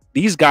reset.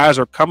 These guys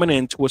are coming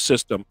into a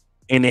system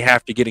and they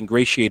have to get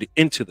ingratiated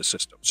into the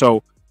system.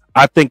 So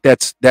I think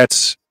that's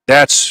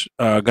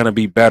going to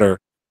be better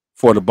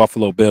for the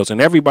Buffalo Bills.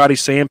 And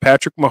everybody's saying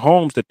Patrick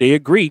Mahomes, that they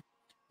agree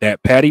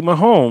that Patty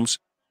Mahomes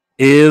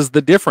is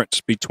the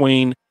difference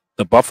between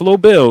the Buffalo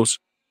Bills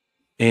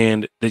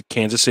and the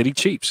Kansas City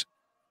Chiefs.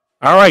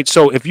 All right,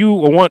 so if you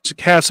want to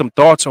have some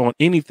thoughts on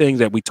anything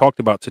that we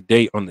talked about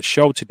today on the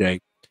show today,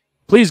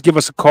 please give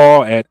us a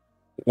call at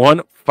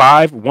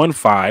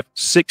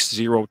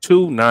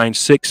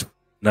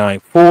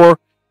 1-515-602-9694,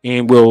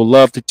 and we'll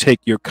love to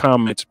take your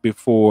comments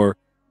before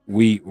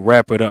we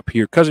wrap it up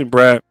here. Cousin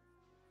Brad,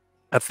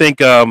 I think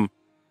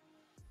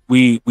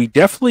we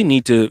definitely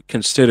need to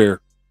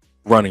consider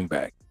running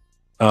back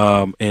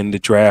in the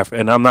draft,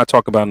 and I'm not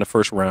talking about in the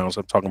first rounds.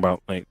 I'm talking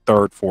about like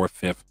third, fourth,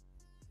 fifth.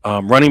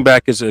 Running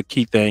back is a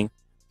key thing.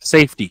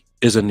 Safety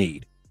is a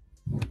need.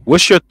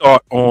 What's your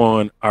thought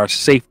on our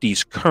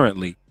safeties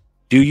currently?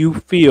 Do you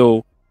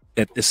feel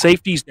that the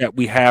safeties that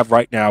we have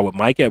right now with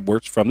Mike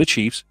Edwards from the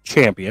Chiefs,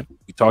 champion,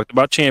 we talked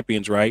about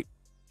champions, right?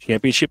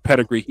 Championship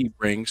pedigree he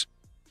brings.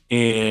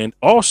 And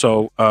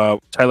also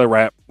Taylor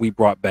Rapp we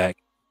brought back,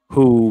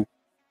 who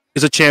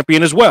is a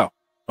champion as well,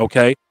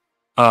 okay?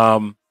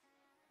 Do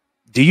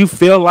you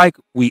feel like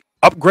we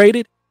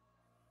upgraded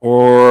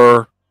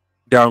or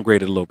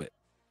downgraded a little bit?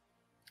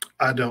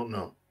 I don't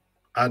know.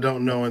 I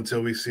don't know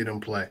until we see them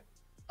play.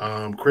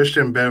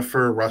 Christian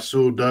Benford,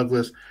 Rasul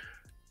Douglas,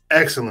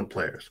 excellent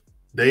players.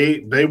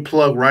 They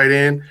plug right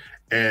in,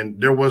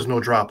 and there was no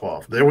drop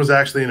off. There was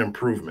actually an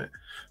improvement.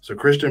 So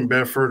Christian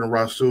Benford and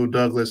Rasul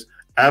Douglas,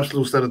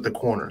 absolute set at the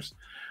corners.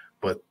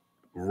 But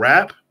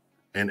Rapp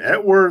and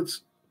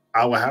Edwards,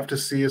 I would have to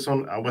see what's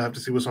on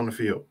the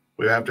field.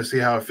 We have to see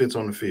how it fits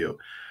on the field.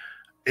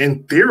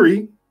 In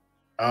theory,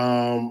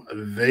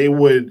 they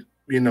would,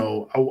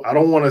 I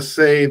don't want to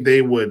say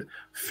they would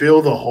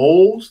fill the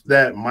holes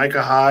that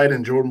Micah Hyde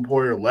and Jordan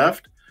Poyer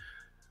left.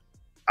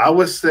 I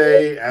would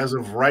say as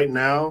of right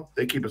now,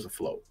 they keep us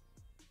afloat.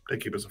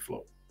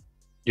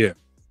 Yeah.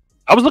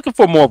 I was looking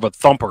for more of a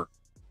thumper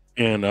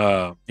and,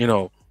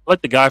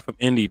 like the guy from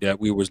Indy that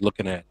we was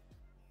looking at.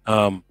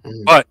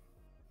 But,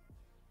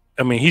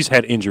 I mean, he's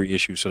had injury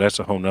issues, so that's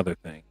a whole nother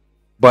thing.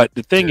 But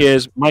the thing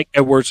is, Mike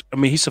Edwards, I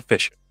mean, he's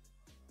sufficient.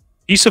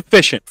 He's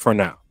sufficient for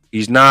now.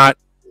 He's not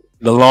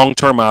the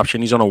long-term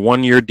option. He's on a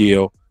one-year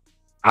deal.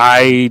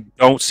 I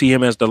don't see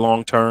him as the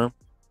long-term.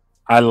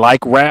 I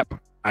like Rapp.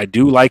 I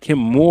do like him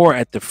more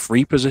at the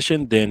free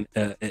position than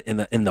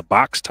in the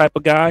box type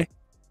of guy.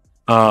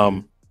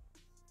 I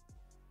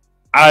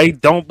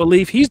don't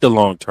believe he's the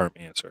long-term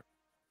answer.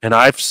 And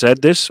I've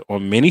said this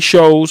on many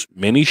shows,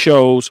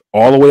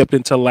 all the way up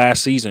until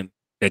last season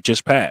that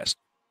just passed.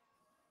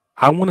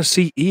 I want to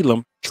see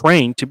Elam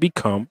trained to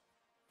become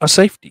a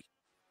safety.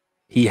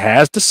 He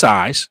has the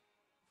size.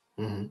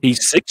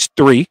 He's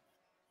 6'3".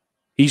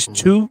 He's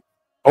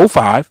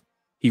 205.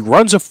 He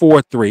runs a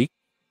 4.3.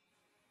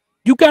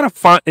 You got to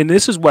find, and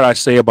this is what I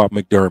say about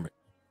McDermott.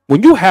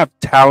 When you have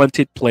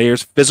talented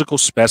players, physical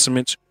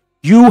specimens,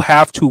 you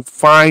have to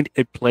find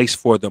a place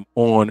for them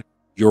on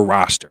your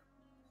roster.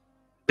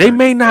 They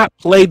may not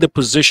play the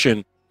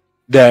position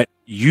that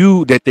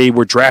they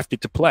were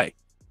drafted to play.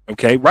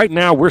 Okay, right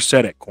now we're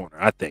set at corner.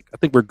 I think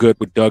we're good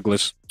with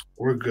Douglas.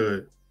 We're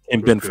good.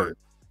 And Benford.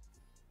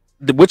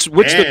 Which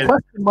the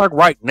question mark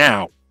right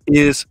now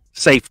is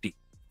safety.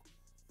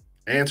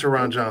 And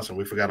Teron Johnson,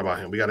 we forgot about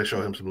him. We got to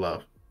show him some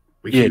love.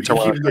 He keeps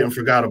getting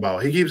forgot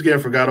about. He keeps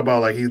getting forgot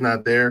about like he's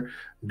not there.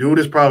 Dude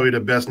is probably the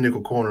best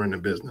nickel corner in the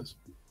business.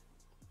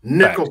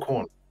 Nickel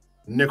corner.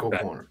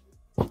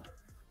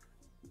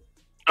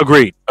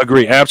 Agreed.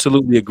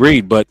 Absolutely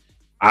agreed. But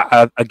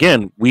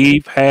again,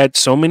 we've had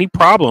so many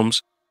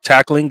problems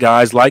tackling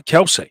guys like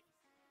Kelsey.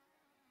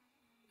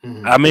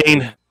 I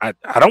mean,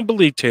 I don't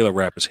believe Taylor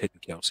Rapp is hitting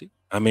Kelsey.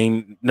 I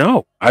mean,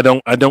 no, I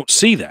don't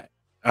see that.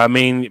 I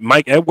mean,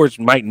 Mike Edwards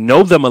might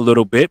know them a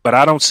little bit, but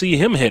I don't see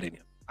him hitting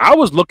him. I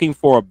was looking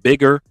for a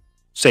bigger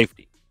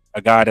safety,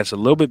 a guy that's a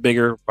little bit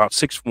bigger, about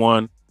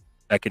 6'1",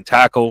 that can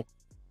tackle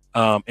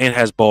and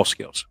has ball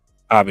skills.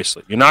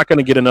 Obviously, you're not going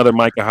to get another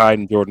Micah Hyde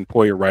and Jordan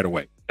Poyer right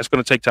away. That's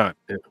going to take time.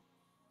 Yeah.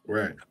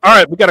 Right. All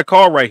right, we got a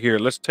call right here.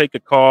 Let's take a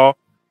call.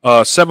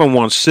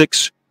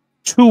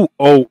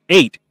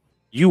 716-208.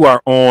 You are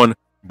on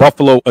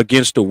Buffalo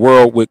Against the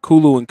World with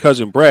Kulu and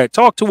Cousin Brad.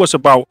 Talk to us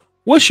about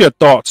what's your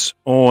thoughts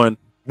on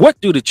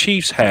what do the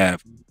Chiefs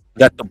have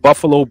that the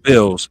Buffalo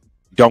Bills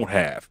don't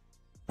have,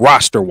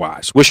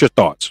 roster-wise? What's your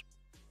thoughts?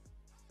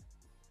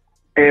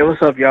 Hey,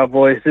 what's up, y'all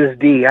boys? This is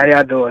D. How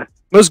y'all doing?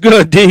 What's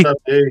good, D? What up,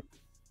 D?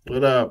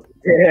 What up?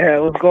 Yeah,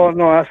 what's going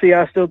on? I see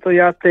y'all still do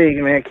y'all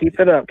thing, man. Keep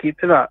it up.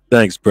 Keep it up.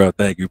 Thanks, bro.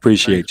 Thank you.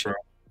 Appreciate Thanks, you.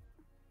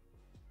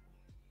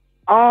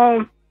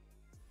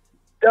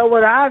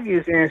 The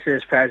obvious answer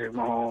is Patrick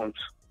Mahomes.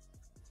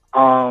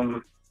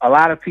 A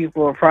lot of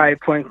people are probably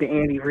pointing to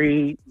Andy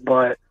Reid,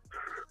 but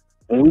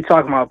when we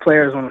talk about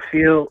players on the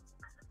field,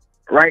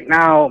 right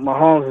now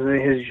Mahomes is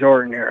in his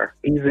Jordan era.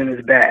 He's in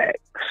his bag.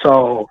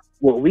 So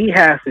what we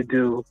have to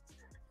do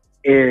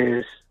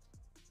is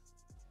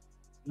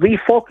we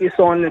focused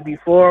on it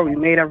before. We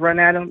made a run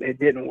at him. It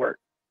didn't work.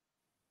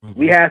 Mm-hmm.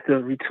 We have to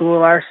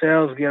retool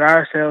ourselves, get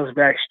ourselves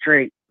back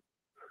straight,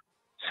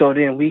 so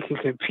then we can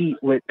compete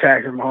with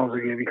Patrick Mahomes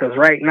again. Because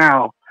right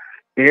now,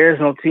 there is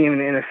no team in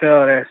the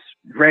NFL that's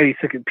ready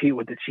to compete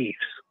with the Chiefs.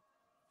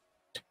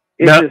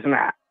 It's just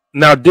not.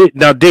 Now,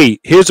 D,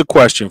 here's a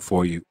question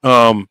for you.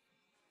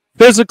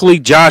 Physically,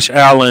 Josh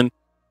Allen,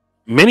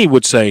 many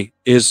would say,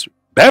 is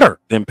better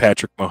than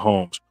Patrick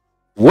Mahomes.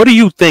 What do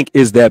you think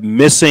is that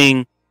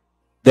missing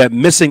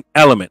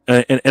element?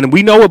 And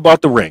we know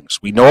about the rings.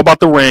 We know about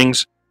the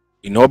rings.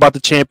 We know about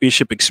the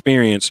championship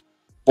experience.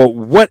 But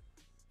what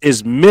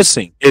is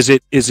missing? Is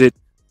it?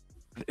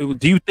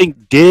 Do you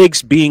think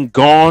Diggs being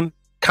gone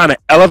kind of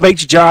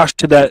elevates Josh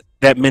to that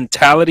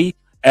mentality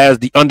as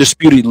the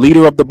undisputed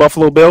leader of the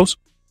Buffalo Bills?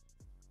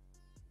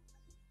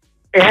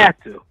 It had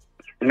to.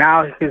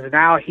 Because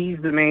now he's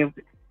the main.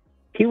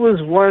 He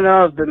was one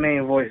of the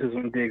main voices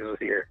when Diggs was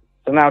here.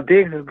 So now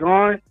Diggs is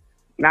gone.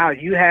 Now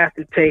you have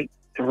to take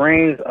the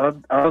reins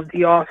of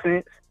the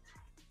offense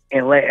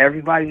and let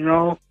everybody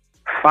know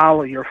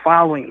you're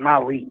following my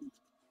lead.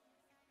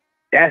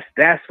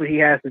 That's what he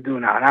has to do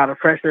now. Now the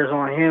pressure is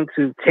on him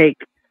to take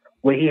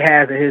what he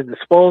has at his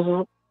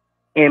disposal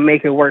and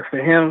make it work for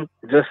him,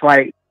 just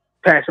like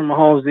Patrick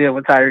Mahomes did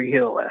when Tyreek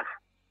Hill left.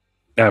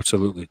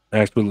 Absolutely.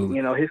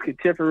 You know, his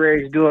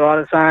contemporaries do it all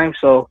the time,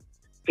 so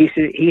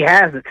he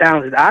has the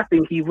talent. I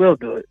think he will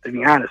do it, to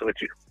be honest with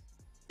you.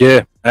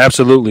 Yeah,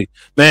 absolutely.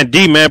 Man,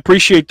 D, man,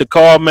 appreciate the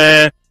call,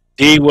 man.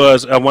 D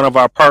was one of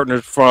our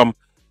partners from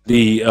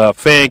the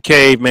Fan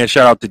Cave. Man,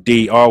 shout out to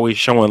D. Always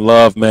showing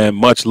love, man.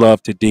 Much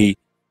love to D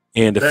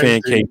and the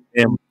Fan Cave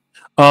family.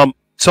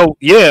 So,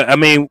 yeah, I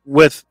mean,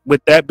 with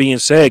that being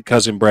said,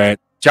 Cousin Brad,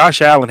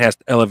 Josh Allen has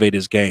to elevate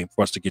his game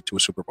for us to get to a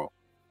Super Bowl.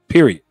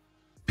 Period.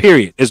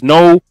 There's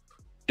no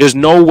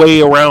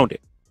way around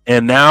it.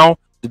 And now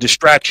the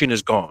distraction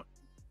is gone.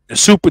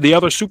 The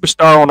other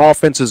superstar on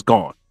offense is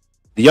gone.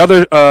 The other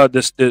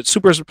the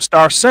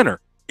superstar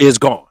center is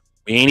gone.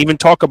 We ain't even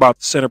talk about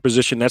the center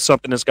position. That's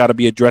something that's got to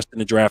be addressed in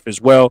the draft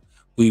as well.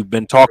 We've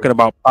been talking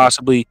about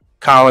possibly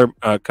Kyler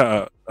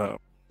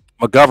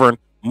McGovern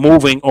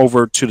moving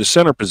over to the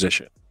center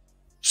position.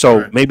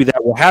 So maybe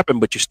that will happen,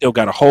 but you still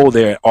got a hole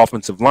there at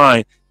offensive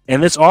line.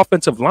 And this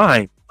offensive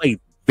line played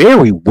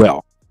very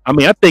well. I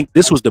mean, I think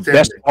this was the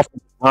best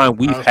offensive line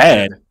we've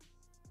had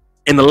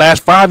in the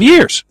last 5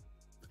 years.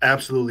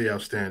 Absolutely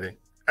outstanding.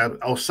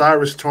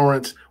 Osiris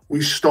Torrance,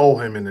 we stole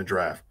him in the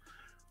draft.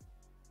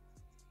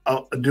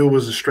 Dude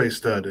was a straight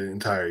stud the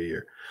entire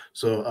year.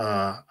 So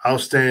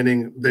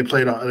outstanding. They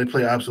played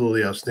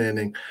absolutely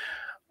outstanding.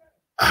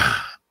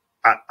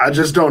 I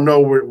just don't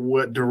know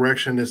what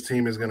direction this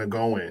team is going to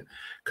go in.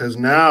 Because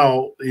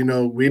now, you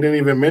know, we didn't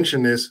even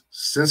mention this.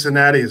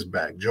 Cincinnati is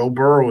back. Joe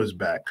Burrow is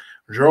back.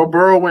 Joe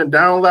Burrow went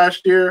down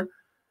last year.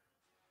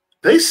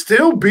 They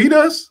still beat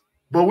us,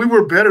 but we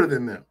were better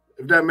than them,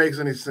 if that makes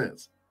any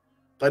sense.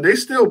 Like, they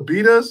still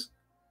beat us,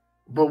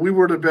 but we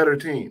were the better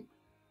team.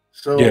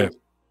 So yeah.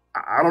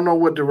 I don't know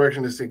what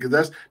direction this thing,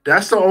 because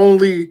that's the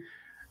only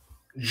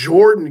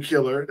Jordan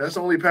killer. That's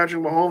the only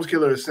Patrick Mahomes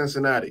killer is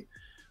Cincinnati.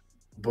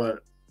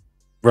 But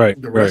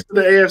the rest of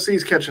the AFC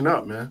is catching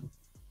up, man.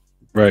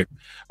 Right.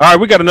 All right,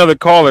 we got another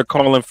caller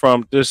calling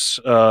from this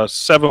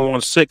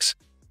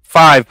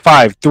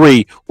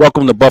 716-553.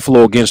 Welcome to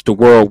Buffalo Against the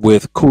World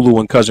with Kulu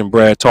and Cousin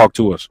Brad. Talk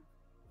to us.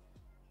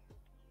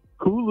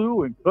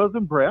 Kulu and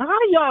Cousin Brad. How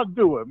y'all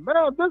doing,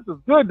 man? This is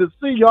good to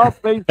see y'all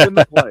face in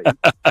the play.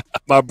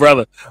 My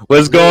brother,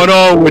 what's going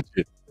on with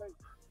you?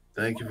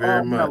 Thank you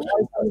very much.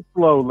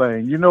 Slow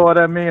lane. You know what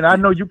I mean? I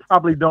know you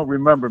probably don't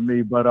remember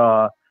me, but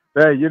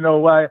hey, you know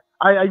what?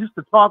 I used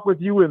to talk with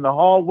you in the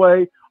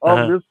hallway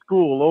of this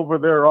school over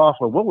there off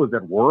of, what was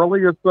it,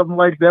 Worley or something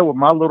like that, with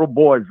my little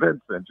boy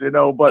Vincent, you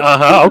know. But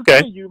good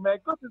to see you, man.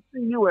 Good to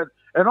see you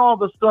and all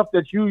the stuff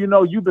that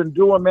you've been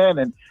doing, man,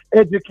 and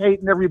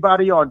educating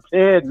everybody on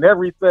TED and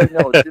everything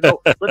else, you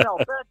know. But now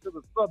back to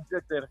the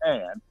subject at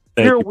hand.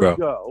 Here we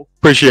go.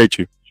 Appreciate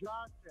you. Josh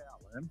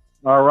Allen.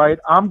 All right.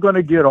 I'm going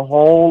to get a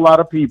whole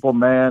lot of people,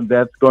 man,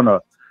 that's going to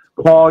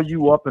call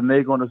you up and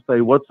they're going to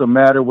say, what's the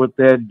matter with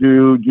that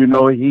dude? You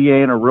know, he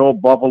ain't a real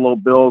Buffalo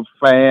Bills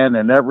fan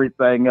and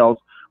everything else.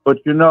 But,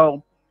 you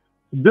know,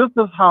 this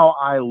is how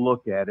I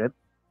look at it.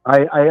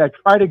 I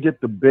try to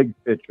get the big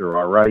picture,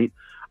 all right?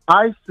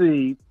 I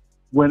see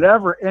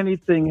whenever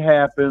anything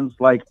happens,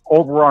 like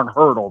over on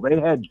Hurdle, they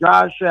had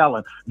Josh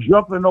Allen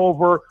jumping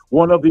over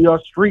one of the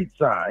street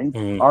signs,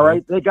 all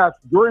right? They got,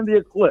 during the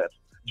eclipse,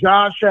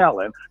 Josh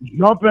Allen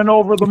jumping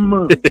over the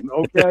moon,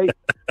 okay?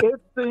 It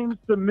seems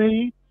to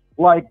me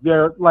like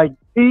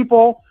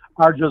people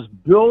are just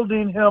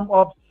building him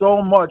up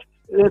so much.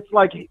 It's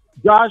like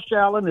Josh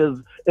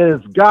Allen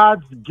is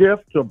God's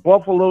gift to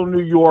Buffalo,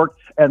 New York,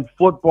 and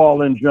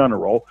football in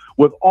general.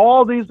 With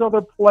all these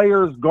other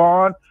players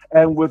gone,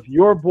 and with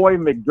your boy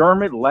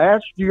McDermott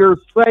last year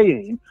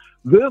saying,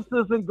 this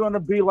isn't going to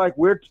be like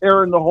we're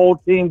tearing the whole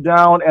team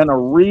down and a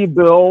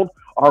rebuild,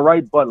 all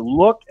right, but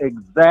look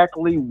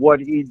exactly what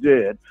he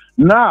did.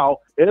 Now,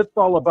 it's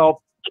all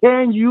about,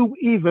 can you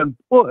even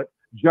put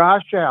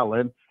Josh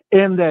Allen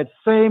in that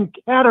same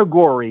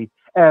category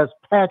as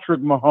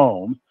Patrick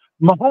Mahomes?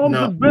 Mahomes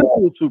has been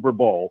to a Super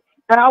Bowl.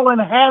 Allen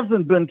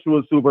hasn't been to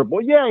a Super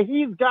Bowl. Yeah,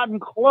 he's gotten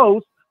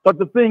close, but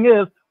the thing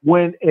is,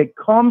 when it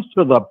comes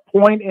to the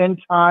point in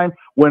time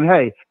when,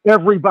 hey,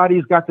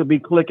 everybody's got to be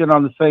clicking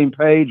on the same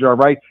page, all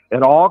right,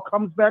 it all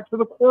comes back to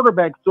the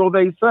quarterback, so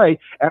they say.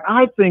 And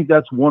I think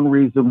that's one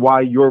reason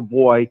why your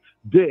boy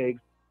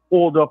Diggs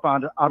pulled up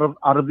out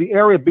of the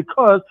area,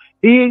 because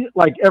he,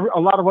 like a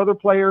lot of other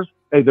players,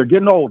 hey, they're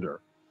getting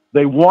older.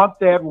 They want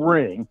that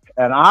ring.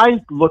 And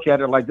I look at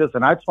it like this,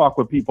 and I talk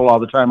with people all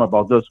the time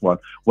about this one.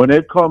 When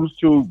it comes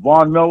to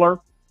Von Miller,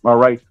 all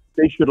right,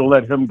 they should have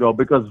let him go,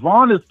 because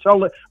Vaughn is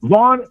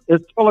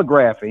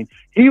telegraphing.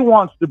 He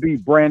wants to be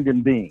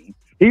Brandon Beane.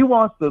 He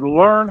wants to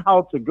learn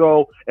how to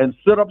go and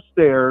sit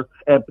upstairs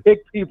and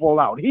pick people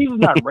out. He's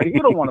not ready. He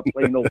don't want to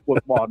play no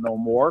football no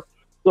more.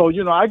 So,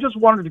 you know, I just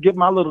wanted to get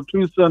my little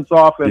 2 cents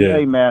off, and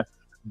hey, man,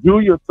 do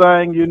your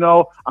thing. You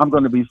know, I'm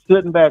going to be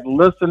sitting back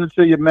listening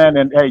to you, man,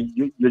 and hey,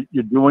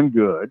 you're doing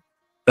good.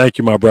 Thank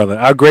you, my brother.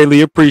 I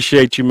greatly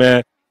appreciate you,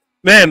 man.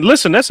 Man,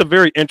 listen, that's a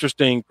very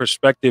interesting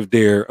perspective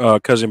there,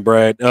 Cousin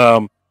Brad.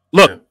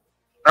 Look,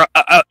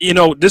 you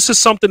know, this is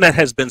something that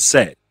has been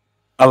said.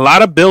 A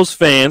lot of Bills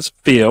fans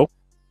feel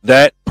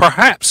that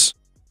perhaps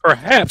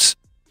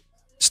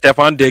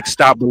Stefon Diggs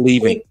stopped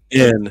believing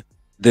in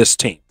this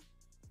team.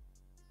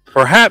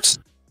 Perhaps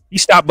he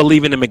stopped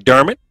believing in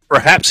McDermott.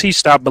 Perhaps he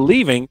stopped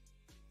believing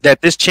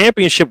that this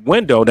championship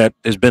window that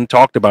has been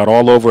talked about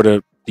all over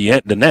the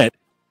net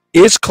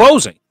is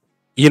closing,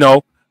 you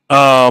know.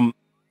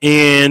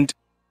 And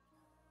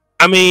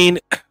I mean,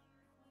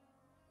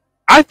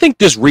 I think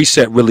this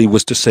reset really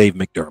was to save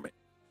McDermott.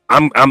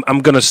 I'm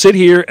going to sit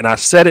here, and I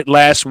said it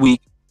last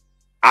week.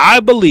 I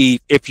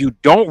believe if you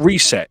don't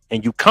reset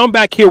and you come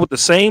back here with the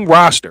same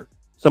roster,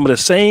 some of the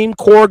same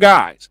core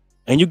guys,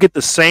 and you get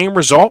the same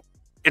result,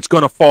 it's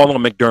going to fall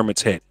on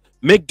McDermott's head.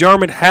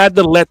 McDermott had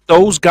to let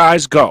those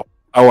guys go,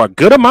 or a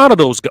good amount of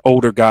those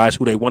older guys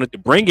who they wanted to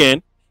bring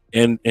in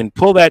and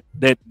pull that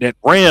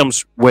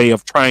Rams way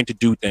of trying to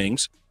do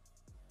things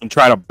and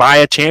try to buy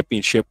a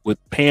championship with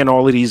paying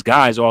all of these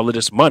guys all of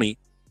this money.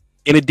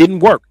 And it didn't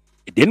work.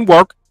 It didn't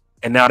work.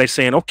 And now they're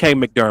saying, okay,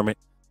 McDermott,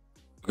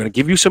 we're going to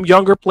give you some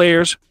younger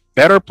players,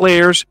 better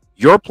players,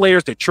 your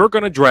players that you're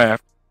going to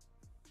draft.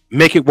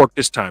 Make it work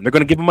this time. They're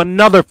going to give them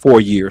another 4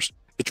 years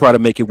to try to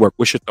make it work.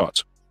 What's your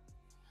thoughts?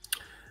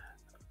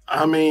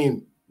 I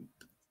mean,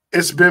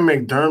 it's been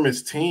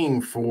McDermott's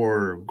team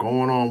for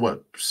going on,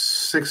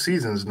 6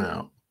 seasons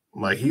now.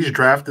 Like, he's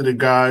drafted the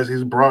guys.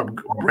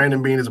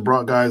 Brandon Beane has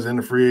brought guys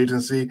into free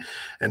agency,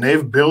 and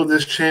they've built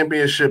this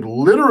championship.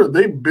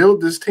 They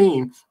built this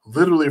team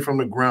literally from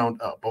the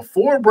ground up.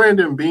 Before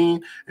Brandon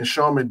Beane and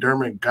Sean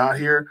McDermott got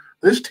here,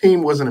 this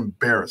team was an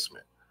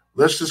embarrassment.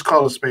 Let's just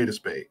call a spade a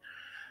spade.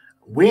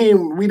 We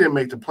didn't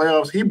make the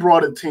playoffs. He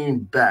brought a team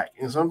back.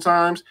 And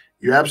sometimes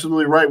you're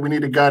absolutely right. We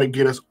need a guy to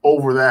get us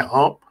over that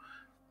hump.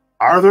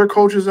 Are there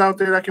coaches out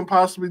there that can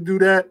possibly do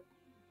that?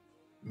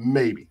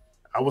 Maybe.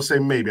 I will say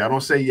maybe. I don't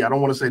say yeah. I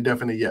don't want to say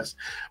definitely yes.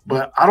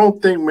 But I don't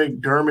think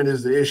McDermott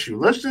is the issue.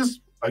 Let's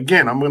just,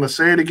 again, I'm going to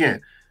say it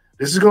again.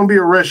 This is going to be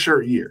a red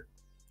shirt year.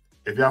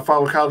 If y'all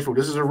follow college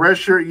football, this is a red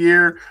shirt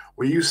year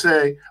where you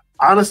say,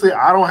 honestly,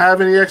 I don't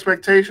have any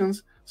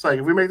expectations. It's like,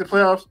 if we make the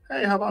playoffs,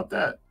 hey, how about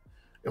that?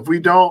 If we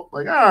don't,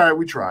 like, all right,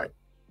 we tried.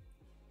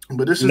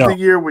 But this is the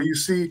year where you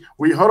see –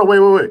 wait.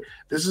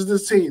 This is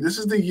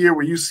the year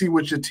where you see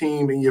what your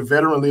team and your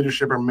veteran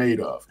leadership are made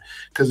of.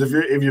 Because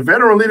if your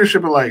veteran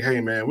leadership are like,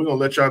 hey, man, we're going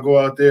to let y'all go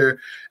out there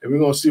and we're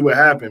going to see what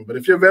happens. But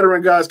if your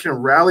veteran guys can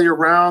rally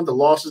around the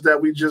losses that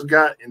we just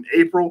got in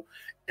April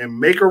and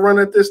make a run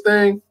at this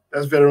thing,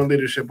 that's veteran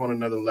leadership on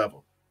another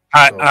level.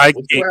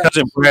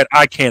 Cousin Brad,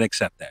 I can't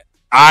accept that.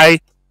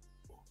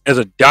 As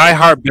a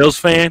diehard Bills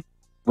fan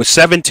with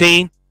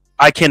 17,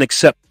 I can't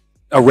accept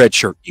a red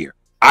shirt year.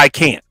 I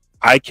can't.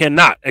 I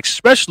cannot,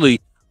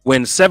 especially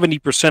when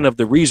 70% of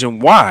the reason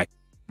why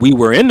we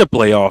were in the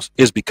playoffs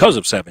is because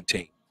of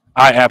 17.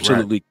 I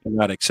absolutely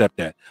cannot accept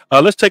that.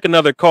 Let's take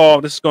another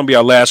call. This is going to be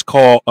our last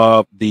call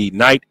of the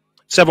night.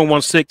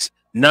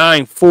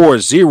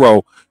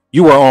 716-940.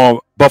 You are on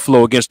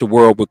Buffalo Against the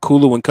World with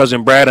Kulu and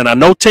Cousin Brad. And I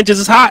know tensions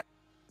is hot,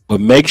 but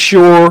make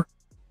sure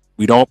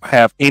we don't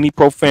have any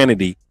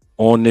profanity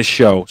on this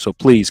show. So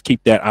please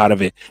keep that out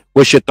of it.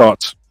 What's your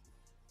thoughts?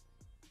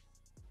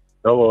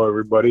 Hello,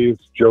 everybody.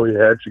 It's Joey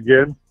Hatch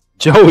again.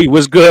 Joey,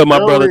 what's good, my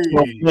brother?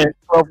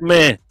 12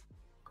 man.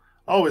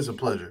 Always a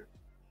pleasure.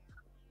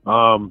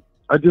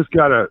 I just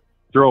got to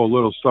throw a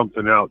little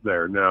something out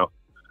there now.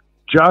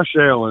 Josh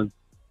Allen,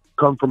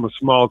 come from a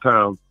small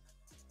town,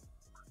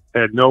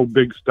 had no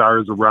big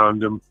stars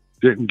around him,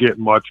 didn't get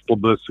much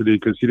publicity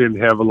because he didn't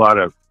have a lot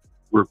of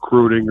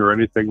recruiting or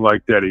anything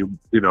like that. He,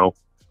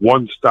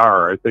 one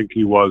star, I think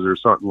he was, or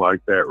something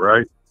like that,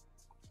 right?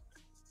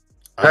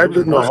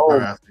 Patrick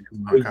Mahomes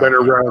has been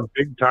around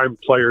big-time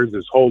players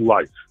his whole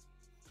life.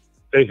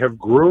 They have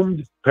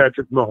groomed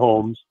Patrick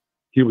Mahomes.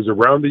 He was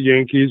around the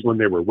Yankees when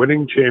they were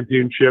winning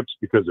championships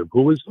because of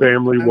who his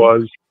family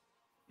was.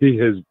 He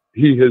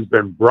has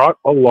been brought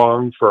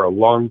along for a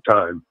long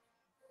time.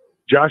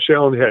 Josh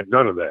Allen had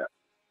none of that.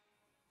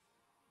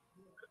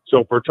 So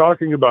if we're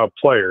talking about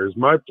players,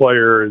 my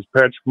player is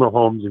Patrick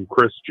Mahomes and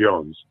Chris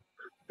Jones.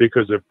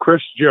 Because if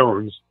Chris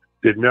Jones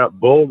did not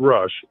bull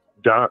rush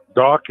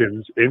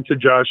Dawkins into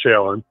Josh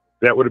Allen,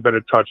 that would have been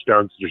a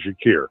touchdown to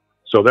Shakir.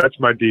 So that's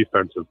my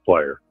defensive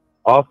player.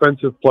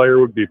 Offensive player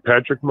would be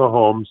Patrick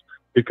Mahomes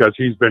because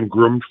he's been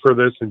groomed for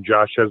this and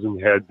Josh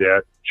hasn't had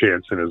that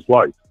chance in his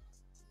life.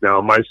 Now,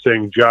 am I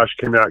saying Josh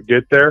cannot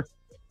get there?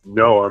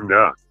 No, I'm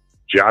not.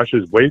 Josh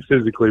is way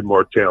physically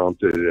more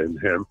talented than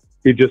him.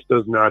 He just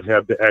does not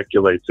have the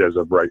accolades as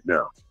of right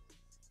now.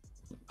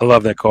 I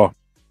love that call.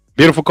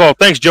 Beautiful call.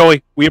 Thanks,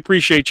 Joey. We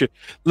appreciate you.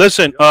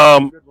 Listen,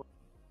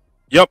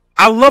 yep,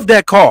 I love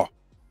that call.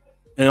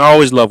 And I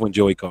always love when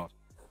Joey calls.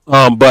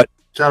 But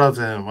shout out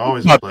to him.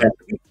 Always a pleasure.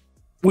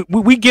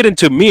 We get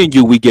into, me and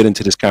you, we get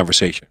into this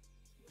conversation,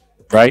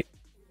 right?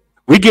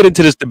 We get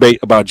into this debate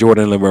about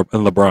Jordan and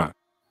LeBron,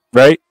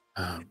 right?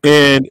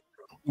 And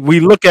we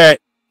look at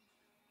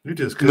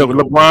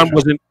LeBron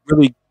wasn't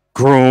really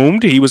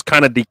groomed. He was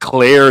kind of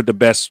declared the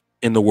best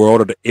in the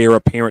world, or the heir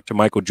apparent to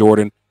Michael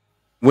Jordan,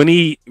 when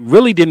he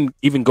really didn't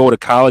even go to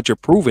college or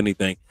prove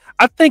anything.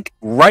 I think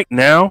right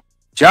now,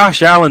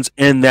 Josh Allen's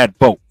in that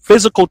boat.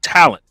 Physical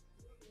talent.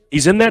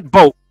 He's in that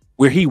boat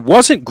where he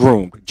wasn't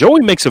groomed.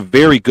 Joey makes a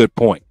very good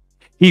point.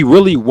 He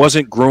really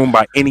wasn't groomed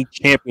by any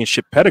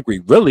championship pedigree.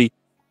 Really,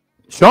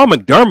 Sean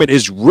McDermott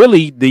is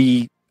really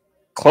the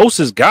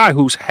closest guy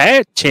who's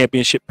had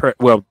championship.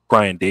 Well,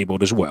 Brian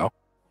Daboll as well.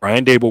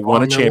 Brian Daboll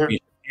won a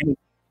championship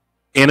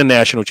and a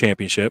national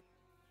championship.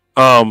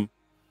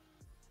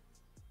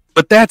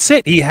 But that's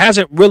it. He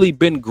hasn't really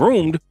been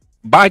groomed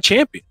by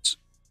champions.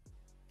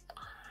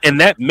 And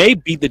that may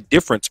be the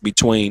difference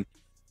between,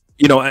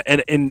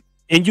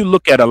 and you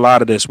look at a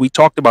lot of this. We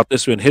talked about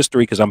this in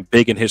history because I'm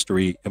big in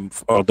history, and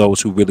for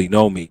those who really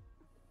know me,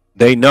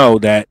 they know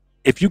that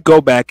if you go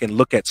back and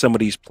look at some of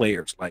these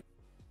players, like,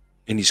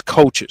 and these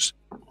coaches,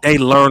 they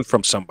learn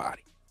from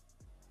somebody.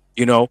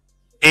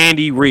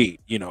 Andy Reid,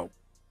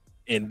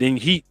 and then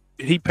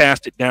he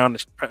passed it down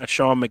to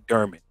Sean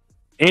McDermott.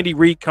 Andy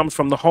Reid comes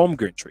from the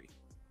Holmgren tree.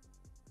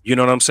 You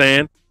know what I'm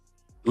saying?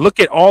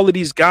 Look at all of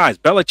these guys.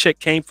 Belichick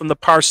came from the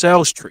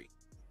Parcells tree.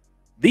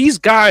 These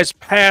guys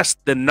passed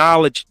the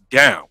knowledge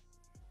down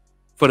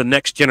for the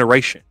next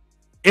generation.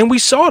 And we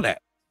saw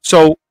that.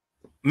 So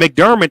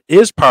McDermott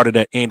is part of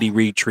that Andy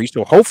Reid tree.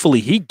 So hopefully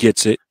he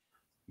gets it.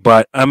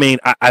 But I mean,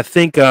 I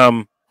think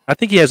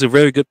he has a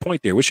very good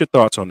point there. What's your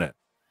thoughts on that?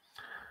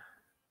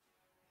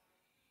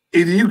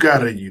 Either you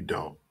got it or you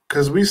don't.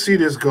 Because we see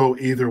this go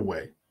either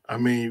way.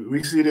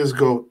 We see this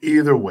go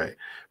either way.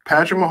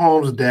 Patrick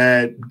Mahomes'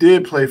 dad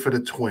did play for the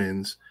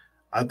Twins.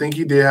 I think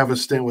he did have a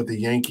stint with the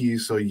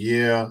Yankees. So,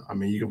 yeah,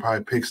 you can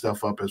probably pick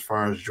stuff up as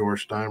far as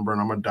George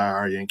Steinbrenner. I'm a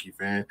diehard Yankee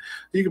fan.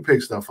 You can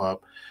pick stuff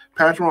up.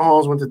 Patrick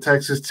Mahomes went to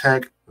Texas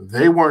Tech.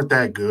 They weren't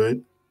that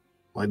good.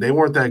 They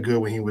weren't that good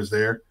when he was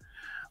there.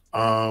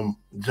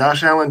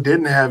 Josh Allen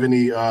didn't have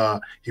any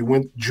he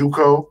went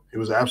JUCO. He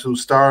was an absolute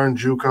star in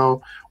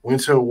JUCO. Went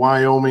to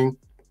Wyoming.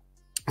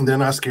 They're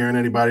not scaring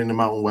anybody in the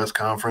Mountain West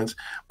Conference.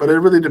 But it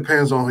really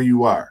depends on who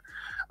you are.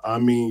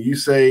 You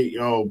say,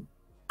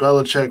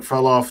 Belichick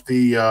fell off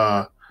the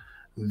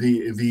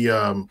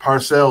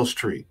Parcells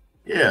tree.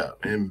 Yeah,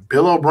 and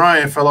Bill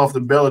O'Brien fell off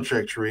the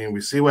Belichick tree, and we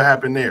see what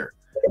happened there.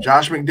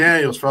 Josh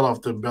McDaniels fell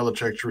off the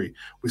Belichick tree.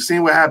 We've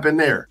seen what happened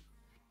there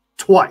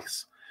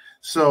twice.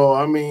 So,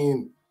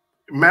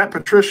 Matt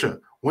Patricia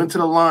went to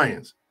the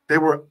Lions. They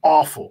were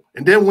awful,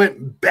 and then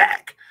went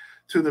back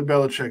to the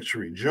Belichick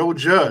tree. Joe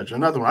Judge,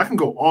 another one. I can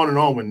go on and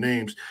on with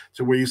names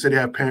to where you said they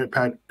have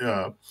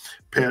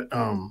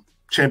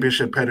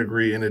championship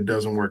pedigree and it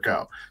doesn't work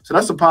out. So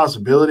that's a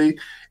possibility.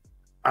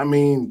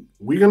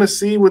 We're going to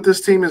see what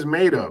this team is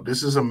made of.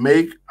 This is I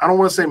don't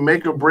want to say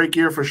make or break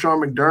year for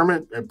Sean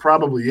McDermott. It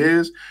probably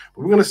is,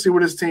 but we're going to see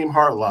where this team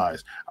heart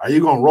lies. Are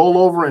you going to roll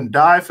over and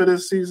die for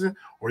this season,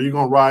 or are you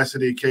going to rise to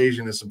the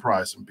occasion and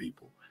surprise some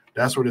people?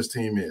 That's what this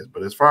team is.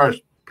 But as far as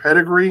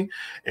pedigree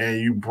and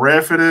you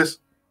bred for this,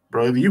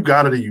 bro, either you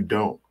got it or you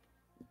don't.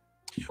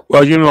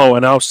 Well,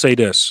 and I'll say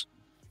this.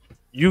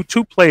 You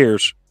two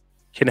players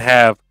can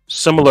have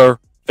similar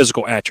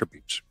physical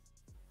attributes,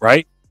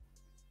 right?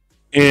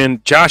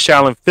 And Josh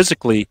Allen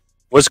physically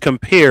was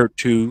compared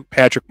to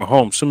Patrick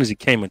Mahomes as soon as he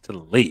came into the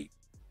league.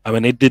 I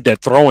mean, they did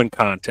that throwing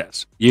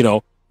contest,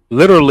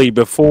 literally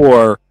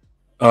before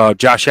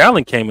Josh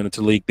Allen came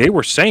into the league. They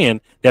were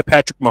saying that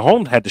Patrick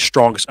Mahomes had the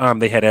strongest arm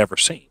they had ever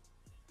seen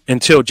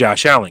until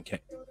Josh Allen came.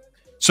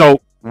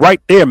 So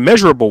right there,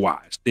 measurable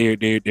wise,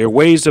 their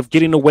ways of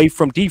getting away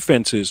from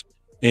defenses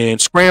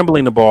and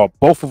scrambling the ball,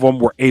 both of them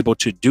were able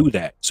to do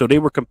that. So they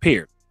were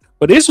compared.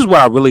 But this is what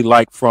I really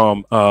like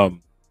from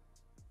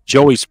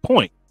Joey's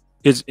point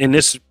and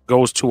this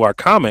goes to our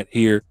comment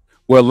here.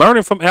 We're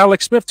learning from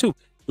Alex Smith too.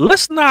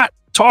 Let's not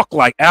talk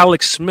like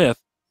Alex Smith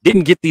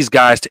didn't get these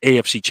guys to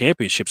AFC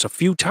championships a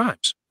few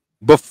times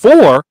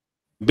before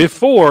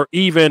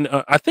even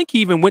I think he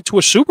even went to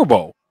a Super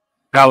Bowl.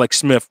 Alex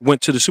Smith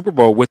went to the Super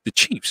Bowl with the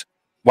Chiefs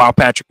while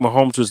Patrick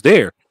Mahomes was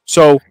there.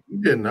 So he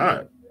did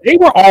not. They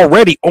were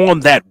already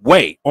on that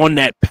way, on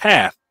that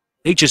path.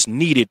 They just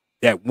needed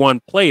that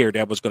one player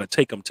that was going to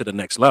take them to the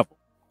next level.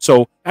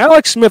 So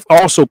Alex Smith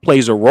also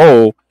plays a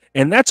role,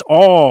 and that's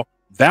all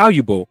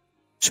valuable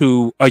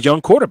to a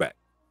young quarterback.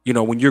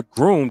 When you're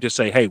groomed to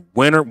say, hey,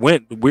 we're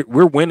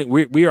winning.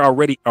 We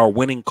already are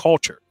winning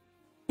culture.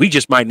 We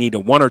just might need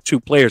one or two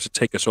players to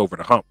take us over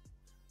the hump.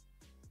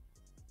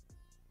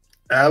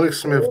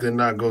 Alex Smith did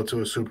not go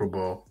to a Super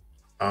Bowl.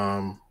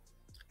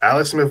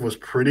 Alex Smith was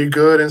pretty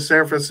good in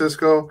San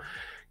Francisco,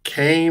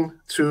 came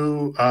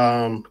to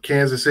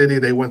Kansas City.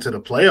 They went to the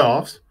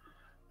playoffs,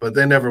 but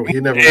he never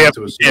went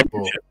to a Super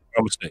Bowl.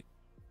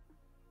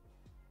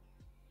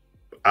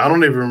 I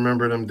don't even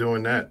remember them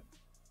doing that.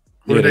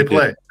 Who did they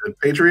play? The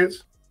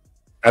Patriots?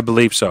 I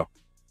believe so.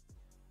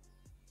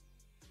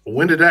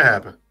 When did that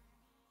happen?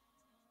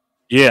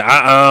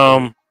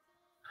 Yeah,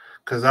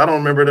 because I don't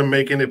remember them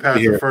making it past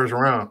the first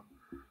round.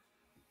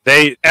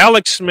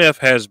 Alex Smith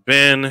has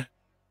been.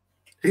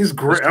 He's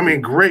great. I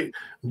mean, great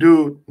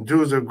dude.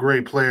 Dude's a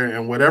great player,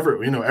 and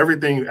whatever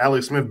everything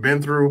Alex Smith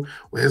been through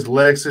with his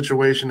leg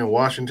situation in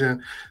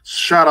Washington.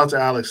 Shout out to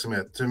Alex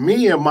Smith. To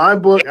me, in my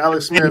book,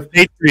 Alex Smith.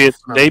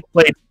 Patriots. They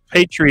played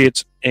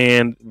Patriots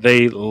and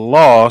they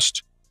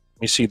lost.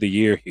 Let me see the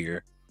year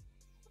here.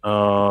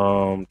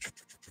 Okay,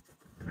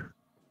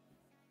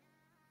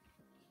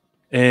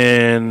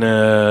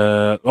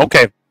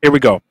 here we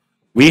go.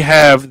 We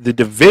have the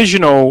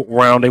divisional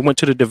round. They went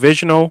to the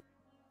divisional.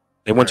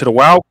 They went to the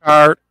wild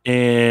card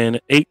in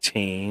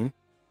 18.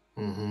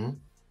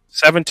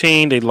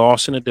 17, they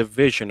lost in the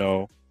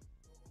divisional.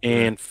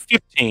 And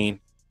 15,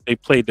 they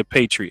played the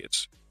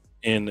Patriots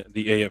in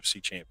the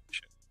AFC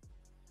Championship.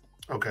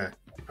 Okay.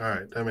 All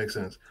right. That makes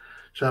sense.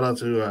 Shout out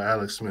to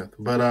Alex Smith.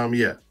 But,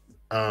 yeah.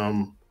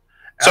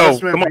 So,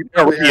 Smith, come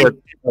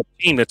on, a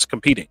team that's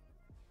competing.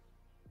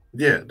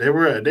 Yeah, they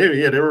were right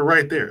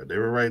there. They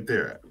were right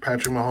there.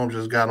 Patrick Mahomes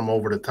just got them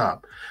over the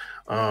top.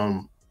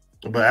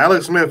 But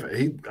Alex Smith,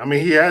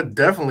 he had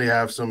definitely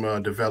have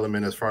some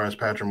development as far as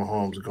Patrick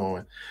Mahomes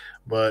going.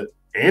 But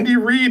Andy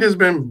Reid has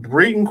been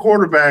breeding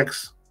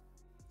quarterbacks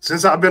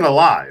since I've been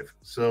alive.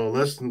 So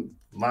let's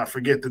not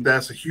forget that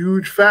that's a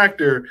huge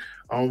factor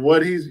on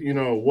what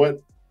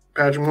what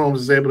Patrick Mahomes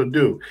is able to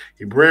do.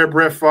 He bred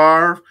Brett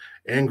Favre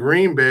in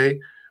Green Bay,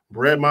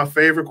 bred my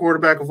favorite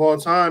quarterback of all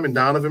time, and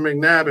Donovan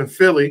McNabb in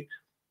Philly.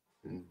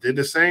 Did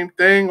the same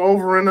thing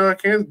over in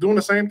Kansas, doing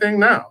the same thing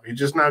now. He's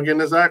just now getting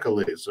his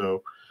accolades.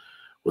 So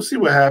we'll see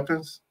what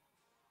happens.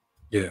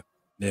 Yeah.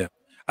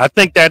 I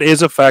think that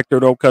is a factor,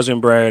 though, Cousin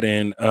Brad.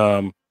 And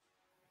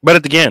but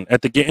at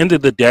the end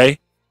of the day,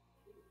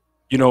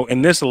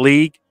 in this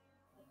league,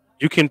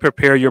 you can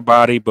prepare your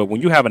body, but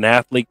when you have an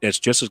athlete that's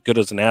just as good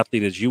as an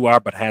athlete as you are,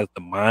 but has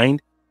the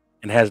mind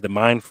and has the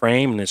mind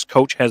frame, and his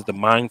coach has the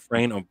mind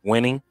frame of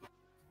winning,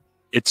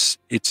 it's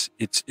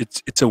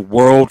a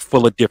world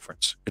full of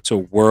difference. It's a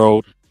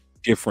world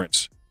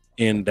difference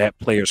in that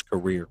player's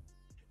career.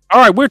 All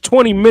right, we're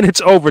 20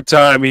 minutes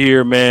overtime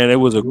here, man. It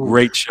was a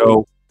great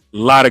show. A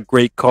lot of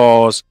great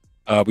calls.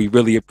 We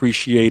really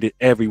appreciated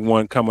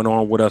everyone coming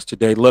on with us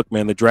today. Look,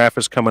 man, the draft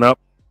is coming up,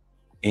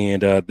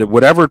 and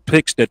whatever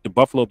picks that the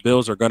Buffalo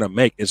Bills are going to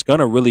make is going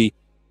to really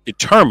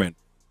determine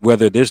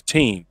whether this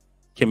team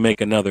can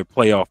make another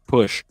playoff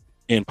push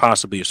and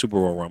possibly a Super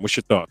Bowl run. What's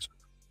your thoughts?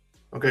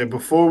 Okay,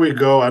 before we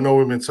go, I know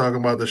we've been talking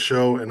about the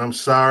show, and I'm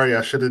sorry,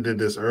 I should have did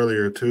this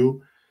earlier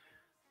too.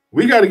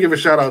 We got to give a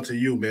shout out to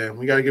you, man.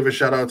 We got to give a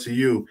shout out to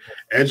you.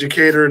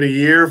 Educator of the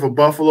Year for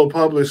Buffalo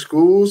Public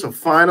Schools, a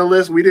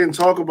finalist. We didn't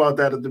talk about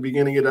that at the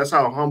beginning. That's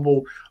how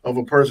humble of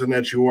a person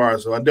that you are.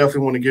 So I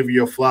definitely want to give you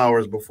your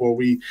flowers before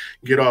we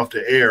get off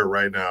the air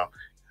right now.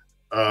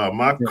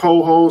 My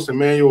co-host,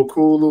 Emmanuel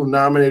Kulu,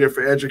 nominated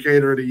for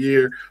Educator of the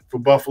Year for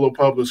Buffalo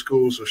Public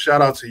Schools. So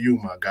shout out to you,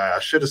 my guy. I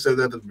should have said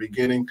that at the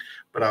beginning,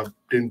 but I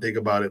didn't think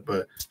about it.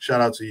 But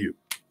shout out to you.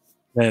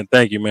 Man,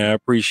 thank you, man. I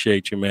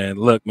appreciate you, man.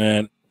 Look,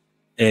 man.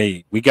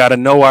 Hey, we got to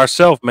know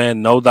ourselves,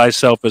 man. Know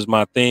thyself is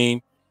my theme.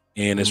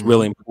 And it's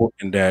really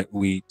important that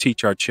we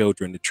teach our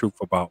children the truth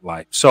about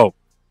life. So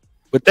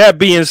with that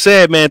being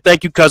said, man,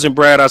 thank you, Cousin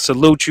Brad. I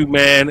salute you,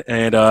 man,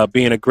 and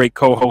being a great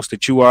co-host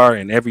that you are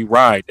in every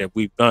ride that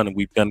we've done, and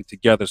we've done it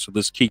together. So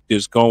let's keep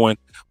this going.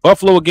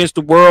 Buffalo Against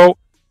the World,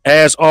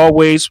 as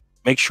always,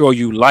 make sure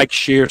you like,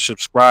 share,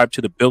 subscribe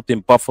to the Built in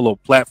Buffalo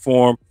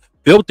platform.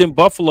 Built in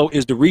Buffalo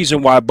is the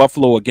reason why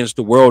Buffalo Against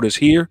the World is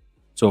here.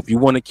 So if you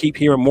want to keep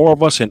hearing more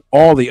of us and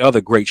all the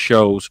other great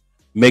shows,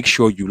 make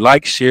sure you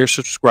like, share,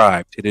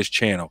 subscribe to this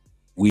channel.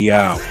 We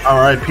out.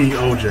 R.I.P.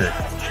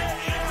 OJ.